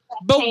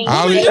 But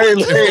I'll, women if, do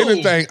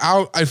if that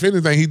too. if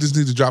anything, he just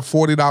needs to drop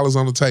 $40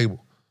 on the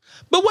table.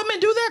 But women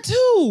do that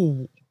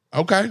too.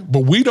 Okay,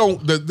 but we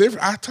don't.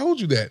 I told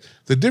you that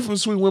the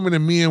difference between women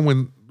and men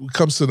when it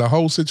comes to the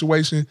whole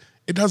situation,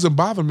 it doesn't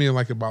bother men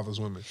like it bothers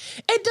women.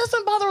 It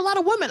doesn't bother a lot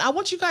of women. I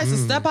want you guys to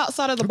step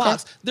outside of the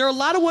box. There are a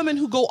lot of women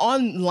who go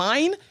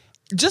online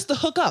just to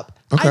hook up.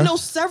 Okay. I know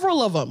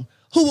several of them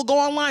who will go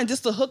online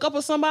just to hook up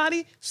with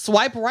somebody,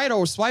 swipe right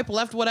or swipe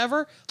left,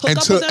 whatever. Hook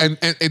up with them.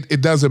 And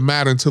it doesn't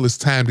matter until it's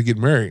time to get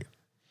married.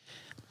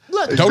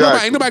 Look, Ain't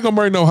nobody gonna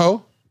marry no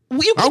hoe.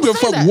 you I don't can give a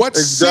say fuck that. what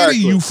Exactly.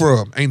 city you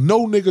from. Ain't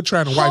no nigga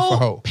trying to wife a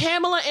hoe.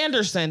 Pamela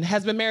Anderson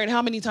has been married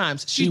how many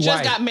times? She just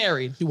white. got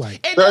married. She white.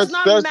 It does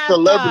not matter. That's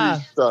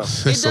celebrity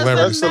stuff. It Celebrity.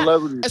 doesn't matter.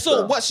 Celebrity So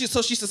stuff. what?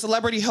 So she's a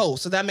celebrity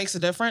host. So that makes it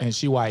different. And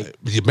she white.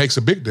 It makes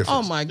a big difference.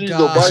 Oh my She's a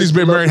god. white She's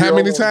been married how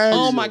many celebrity times?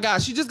 Oh my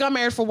god. She just got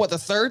married for what, the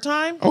third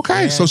time?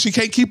 Okay, so she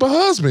can't keep a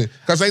husband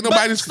because ain't But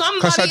nobody's.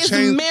 somebody is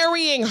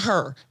marrying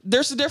her.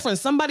 There's a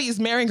difference. Somebody is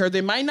marrying her.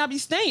 They might not be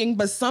staying,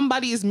 but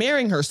somebody is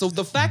marrying her. So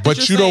the fact that But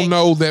you're you don't saying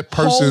know that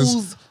person's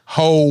hoes-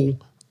 whole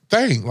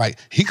thing. Like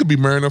he could be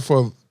marrying her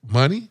for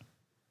money,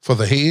 for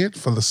the head,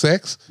 for the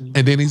sex, and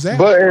then he's out.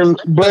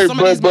 But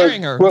somebody's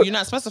marrying her. You're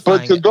not specifying.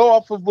 But to it. go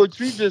off of what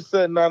you just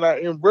said, Nana,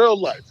 in real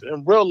life,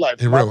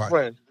 my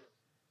friend,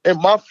 and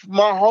my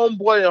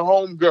homeboy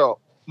and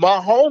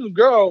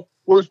homegirl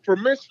was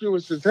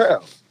promiscuous as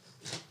hell.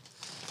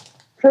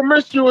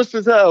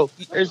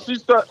 And she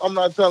started, I'm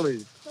not telling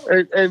you.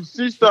 And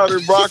she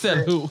started She rocking.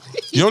 said who?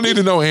 You don't need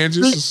to know,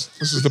 Angie. This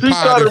is the She pod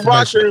started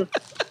information.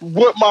 rocking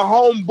with my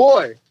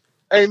homeboy.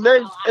 And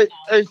then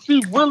and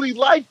she really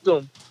liked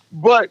him.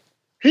 But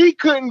he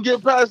couldn't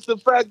get past the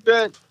fact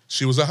that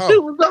She was a she hoe.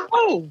 was a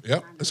hoe.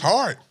 Yep, it's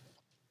hard.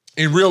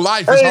 In real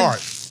life, it's Hey. hard.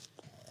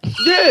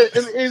 Yeah,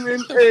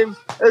 and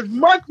as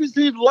much as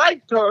he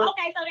liked her,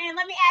 Okay, so then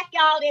let me ask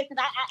y'all this,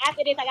 because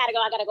after this I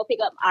gotta go pick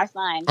up our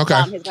son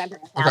Okay. from his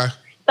grandparents' house. Okay.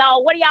 So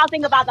what do y'all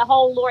think about the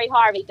whole Lori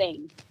Harvey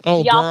thing?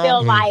 Oh, Do y'all girl.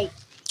 feel like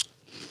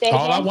that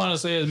All I want to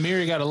say is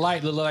Mary got a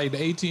light look like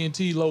the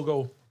AT&T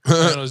logo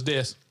on his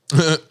desk.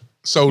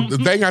 So the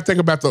thing I think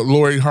about the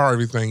Lori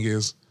Harvey thing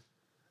is,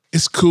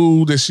 it's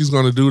cool that she's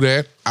going to do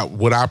that.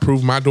 Would I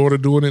approve my daughter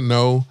doing it?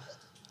 No,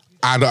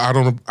 I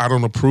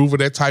don't approve of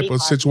that type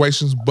of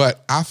situations.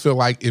 But I feel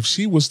like if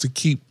she was to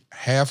keep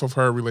half of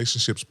her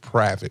relationships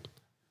private,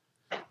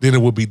 then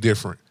it would be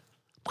different.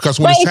 Because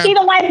when Wait, it's is she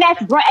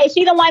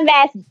the one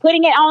that's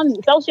putting it on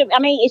social? I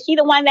mean, is she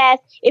the one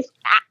that's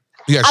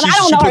yeah, I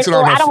don't she know puts her it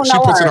on story. I her. don't She know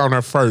puts it her. on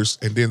her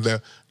first, and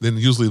then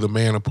usually the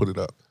man will put it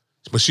up.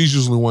 But she's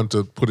usually one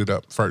to put it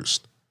up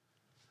first.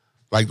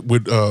 Like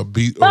with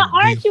But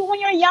aren't you, when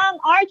you're young,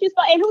 aren't you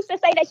supposed, and who's to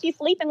say that she's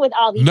sleeping with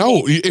all these No,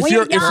 men? if When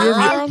you're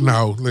young,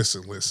 no,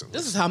 listen. This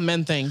is how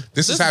men think.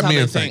 This is how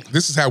men think.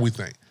 This is how we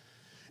think.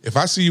 If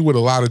I see you with a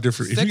lot of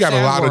different, if you got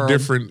a lot of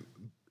different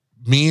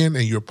men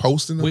and you're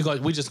posting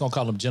them, We just gonna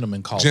call them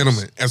gentlemen callers.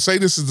 gentlemen, and say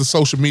this is the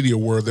social media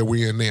world that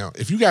we're in now.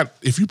 If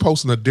you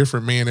posting a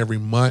different man every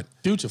month,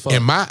 Future fuck.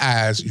 in my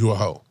eyes, you a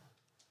hoe.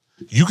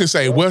 You can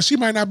say, well, she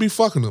might not be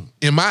fucking them.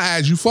 In my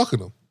eyes, you fucking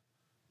them.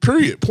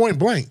 Period. Point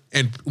blank.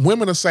 And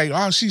women will say,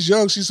 oh, she's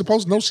young. She's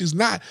supposed to. No, she's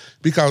not.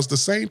 Because the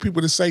same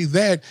people that say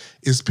that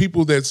is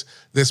people that's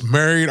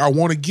married or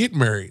want to get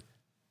married.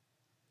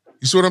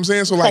 You see what I'm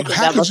saying? So like,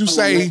 how could you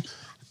say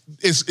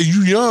it's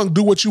you young,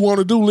 do what you want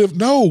to do, live?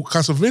 No,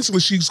 because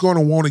eventually she's going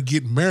to want to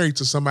get married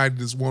to somebody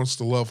that wants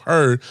to love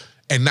her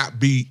and not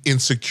be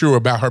insecure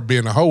about her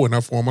being a hoe in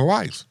her former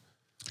life.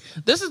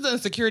 This is the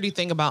insecurity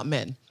thing about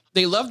men.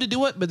 They love to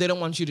do it, but they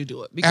don't want you to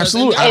do it. Because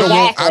Absolutely. I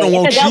don't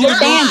want It's a you double to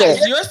standard.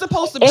 do it. You're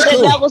supposed to be It's a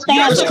cool. double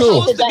standard. That's cool.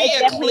 You're supposed to be It's a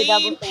definitely a double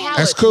clean standard. palette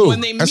That's cool. when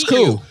they That's meet cool.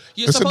 you.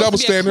 You're It's a supposed double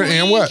to be standard,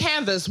 clean and what?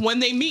 canvas when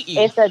they meet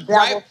you. It's a double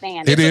right?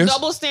 standard. It It's is. a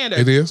double standard.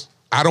 It is.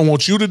 I don't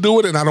want you to do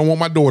it, and I don't want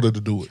my daughter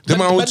to do it.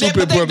 Them are the only two but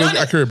people they've done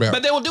that I it. care about.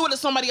 But they will do it to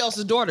somebody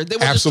else's daughter. They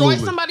will Absolutely.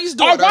 destroy somebody's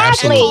daughter.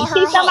 Exactly. And call her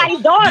She's a hoe.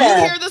 somebody's daughter. Do you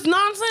hear this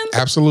nonsense?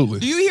 Absolutely.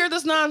 Do you hear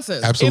this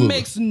nonsense? Absolutely. It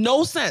makes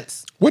no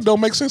sense. What don't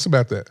make sense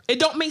about that? It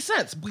don't make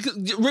sense. Because,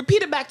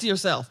 repeat it back to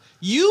yourself.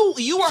 You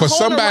are For holding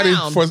somebody,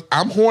 around.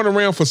 I'm horning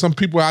around for some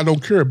people I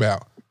don't care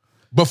about.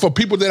 But for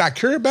people that I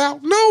care about,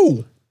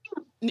 no.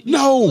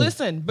 No.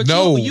 Listen, but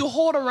no. you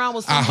hold around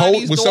with I somebody's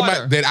hold with daughter.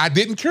 somebody that I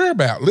didn't care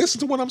about. Listen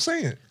to what I'm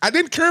saying. I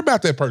didn't care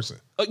about that person.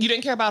 Oh, you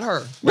didn't care about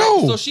her. No.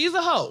 Right? So she's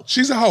a hoe.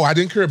 She's a hoe I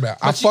didn't care about.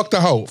 I fucked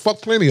a hoe.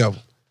 Fucked plenty of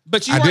them.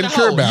 But you I weren't didn't a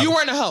care hoe. about You it.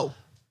 weren't a hoe.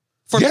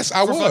 Yes,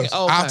 I was. fucking-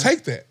 oh, okay. I'll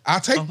take that.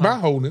 I'll take my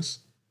wholeness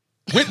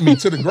with me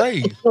to the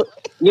grave.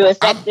 You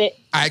accept it.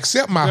 I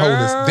accept my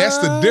wholeness. That's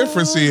the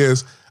difference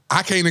is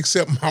I can't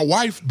accept my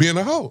wife being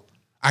a hoe.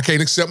 I can't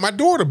accept my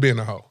daughter being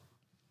a hoe.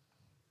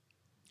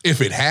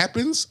 If it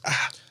happens,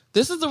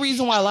 This is the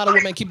reason why a lot of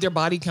women keep their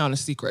body count a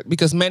secret,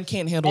 because men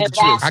can't handle the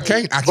Exactly. truth. I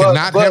can't. I But-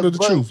 cannot but- handle the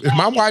but- truth. If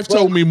my wife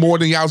told me more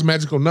than y'all's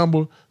magical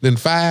number than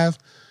 5,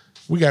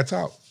 we got to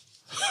talk.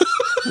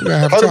 We gotta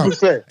have a talk.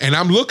 100%. And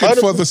I'm looking for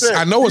the. 100%.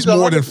 I know it's He's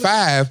more than 100%.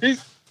 5.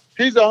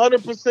 He's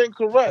 100%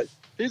 correct.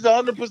 He's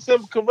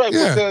 100% correct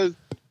Yeah. because,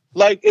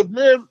 like, if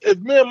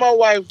me and my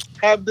wife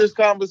have this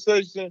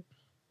conversation,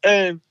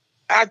 and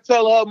I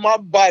tell her my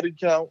body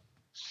count,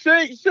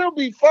 she'll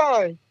be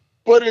fine.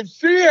 But if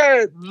she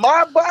had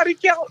my body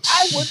count,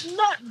 I would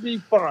not be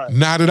fine.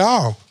 Not at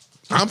all.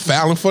 I'm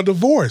filing for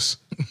divorce,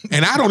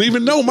 and I don't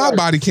even know my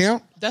body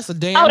count. That's a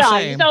damn Hold on.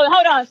 shame. So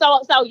hold on.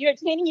 So you're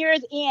 10 years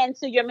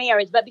into your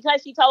marriage, but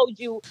because she told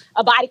you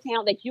a body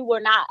count that you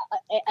were not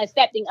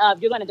accepting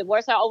of, you're going to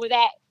divorce her over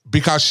that?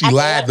 Because she I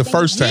lied the think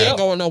first He ain't time.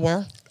 going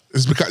nowhere.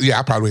 It's because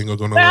I probably ain't gonna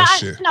go Well, nowhere. I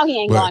Shit. know he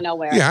ain't But, going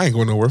nowhere. Yeah, I ain't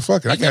going nowhere.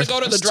 Fuck it. He's gonna go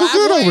to the it's too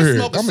good driveway, over here.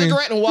 smoke a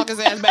cigarette, and walk his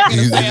ass back in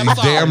He's the day. I'm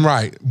sorry. damn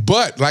right.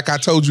 But like I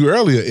told you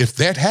earlier, if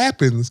that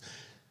happens,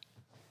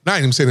 not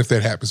even saying if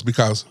that happens,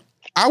 because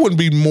I wouldn't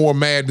be more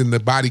mad than the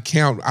body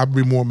count. I'd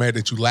be more mad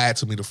that you lied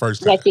to me the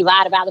first time. That she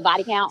lied about the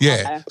body count? Yeah.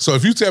 Okay. So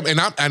if you tell me,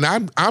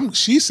 I'm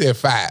she said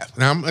 5.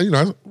 Now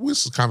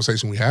this is a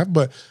conversation we have,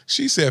 but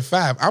she said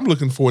 5. I'm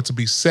looking for it to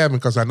be 7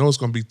 because I know it's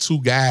going to be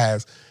 2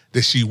 guys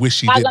that she wish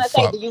she didn't fuck. I was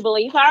going to say, do you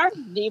believe her?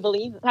 Do you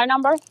believe her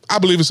number? I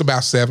believe it's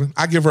about 7.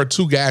 I give her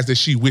 2 guys that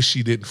she wish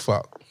she didn't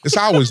fuck. It's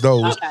always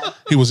those. Okay.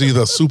 He was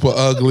either super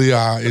ugly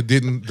or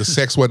the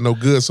sex wasn't no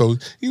good. So,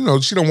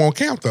 she don't want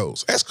to count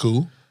those. That's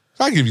cool.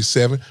 So I give you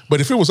 7.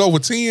 But if it was over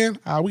 10,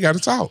 we got to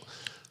talk.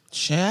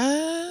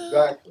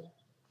 Exactly.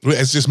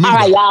 It's just me. All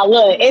right, y'all.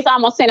 Look, it's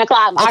almost 10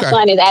 o'clock. Our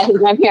son is at his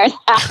grandparents'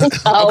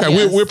 house. So. Okay,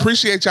 yes. we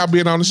appreciate y'all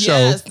being on the show.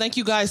 Yes, thank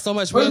you guys so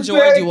much. We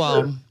enjoyed you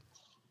all.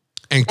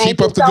 And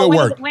keep up the good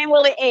work. When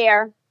will it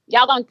air?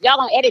 Y'all gonna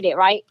edit it,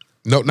 right?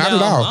 No, not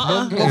at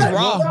all. It's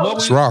raw.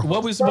 It's raw.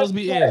 What we supposed to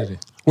be editing?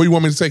 What do you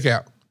want me to take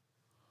out?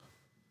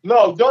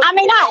 No, don't. I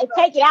mean, not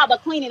take it out,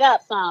 but clean it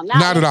up some.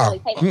 Not at all.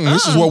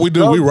 This is what we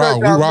do. We raw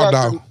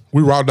dog.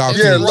 We raw dog.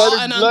 Yeah,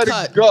 let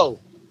it go.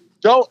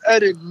 Don't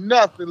edit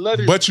nothing.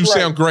 Let it. But you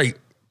sound great,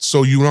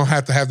 so you don't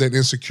have to have that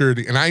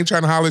insecurity. And I ain't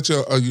trying to holler at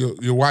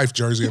your wife,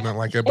 Jersey, or nothing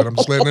like that. But I'm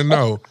just letting her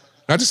know.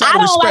 Now, just out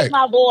of respect. I don't like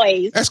my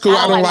voice. That's cool.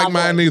 I don't like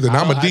mine either. And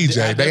I'm a DJ.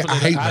 I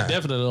hate mine. I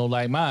definitely don't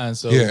like mine.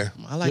 So yeah,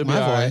 I like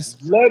my voice.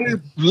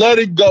 Let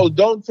it go.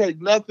 Don't take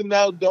nothing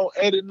out. Don't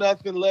edit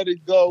nothing. Let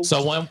it go.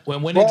 So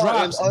when it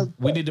drops,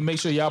 we need to make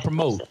sure y'all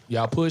promote.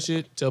 Y'all push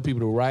it. Tell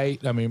people to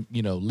write. I mean,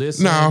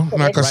 listen. No,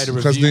 not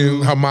because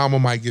then her mama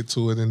might get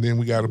to it, and then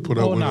we got to put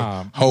up with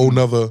a whole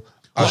nother.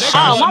 First of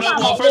all,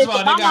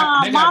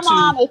 my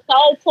mom is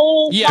so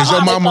cool. Yeah, is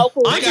your mama? So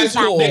cool. Auntie's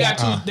cool.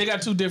 They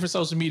got 2 different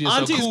social media.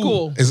 Auntie's so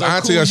cool. Is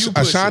Auntie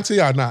Ashanti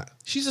or not?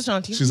 She's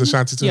Ashanti. She's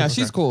Ashanti too. Yeah,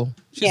 she's cool.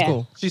 She's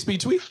cool. She speak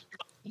tweet?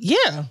 Yeah.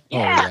 Oh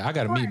yeah, I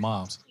gotta meet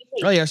moms.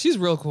 Oh yeah, she's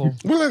real cool.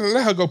 Well,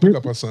 let her go pick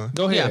up her son.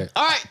 Go ahead. Yeah.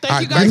 All right,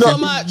 thank you guys so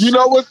much. You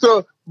know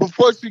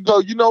before she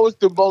go, what's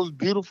the most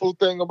beautiful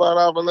thing about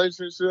our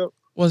relationship?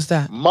 What's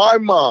that? My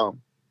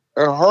mom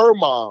and her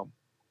mom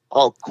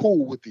are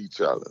cool with each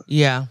other.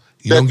 Yeah.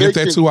 You don't get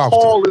that too often.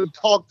 Call and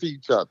talk to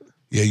each other.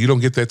 Yeah, you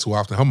don't get that too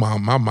often.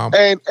 My mom.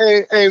 And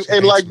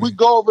like we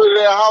go over to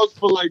their house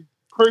for like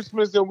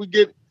Christmas and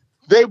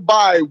they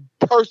buy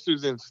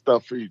purses and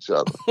stuff for each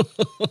other.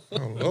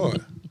 Oh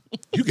Lord.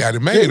 You got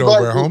it made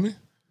over there, homie.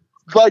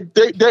 Like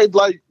they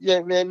like,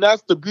 yeah, man,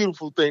 that's the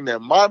beautiful thing that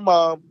my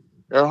mom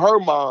and her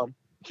mom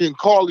can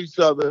call each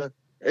other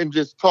and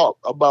just talk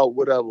about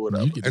whatever.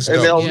 That's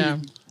dope.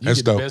 You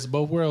get the best of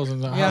both worlds in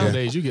the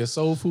holidays. You get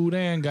soul food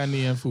and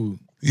Ghanaian food.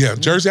 Yeah,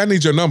 Jersey, I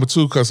need your number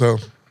too, because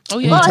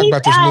we talk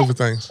about these movie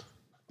things.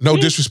 No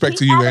disrespect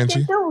to you, Angie.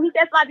 He's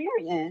just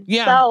Liberian.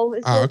 Yeah. So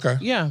it's okay.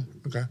 Yeah.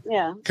 Okay.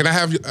 Yeah. Can I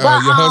have your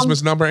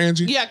husband's number,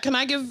 Angie? Yeah. Can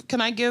I give?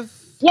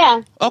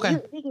 Yeah. Okay.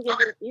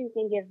 You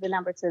can give the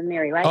number to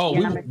Mary, right? Oh,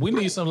 we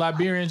need some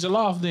Liberian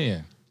jollof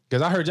then,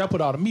 because I heard y'all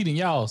put all the meat in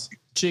y'all's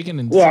chicken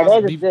and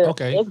that's beef. good.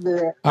 Okay. It's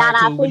good. All right,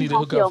 cool. We need to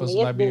hook up for some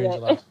Liberian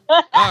jollof.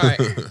 All right.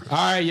 All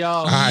right,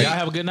 y'all. Y'all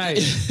have a good night.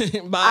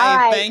 Bye.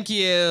 Right. Thank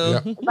you.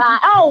 Yep. Bye.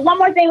 Oh, one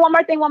more thing.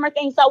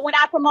 So when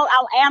I promote,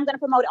 I am going to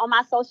promote it on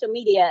my social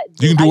media.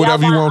 You can do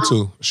whatever you want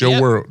to. It's your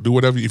world. Do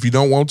whatever. If you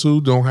don't want to,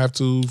 don't have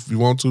to. If you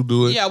want to,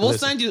 do it. Yeah, we'll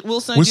send you the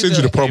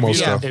promo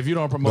stuff. If you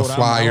don't promote, the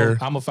flyer.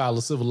 I'm gonna file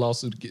a civil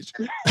lawsuit to get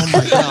you. Oh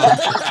my god.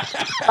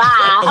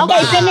 Bye.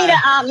 Okay,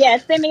 Bye.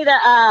 send me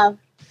the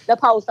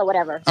post or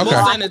whatever. Okay.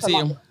 We'll send it to you.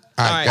 All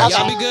right,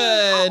 y'all be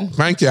good.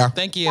 Thank y'all.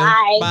 Thank you.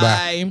 Bye.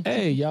 Bye.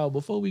 Hey, y'all,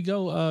 before we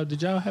go,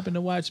 did y'all happen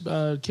to watch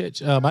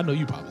catch I know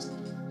you probably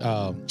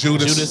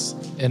Judas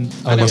and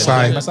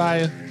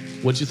Messiah?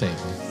 What you think?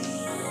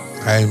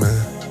 Hey man,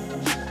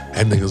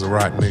 that nigga's a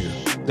rotten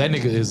nigga. That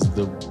nigga is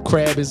the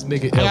crabbiest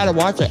nigga ever. I gotta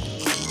watch it.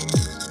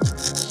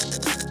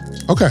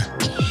 Okay.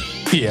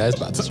 Yeah, it's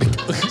about time.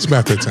 It's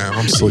about that time.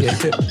 I'm sleepy.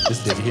 This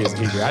nigga here's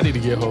angry. I need to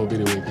get home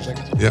anyway.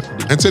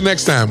 Yep. Until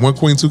next time, 1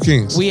 Queen, 2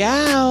 Kings. We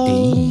out.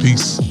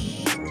 Peace.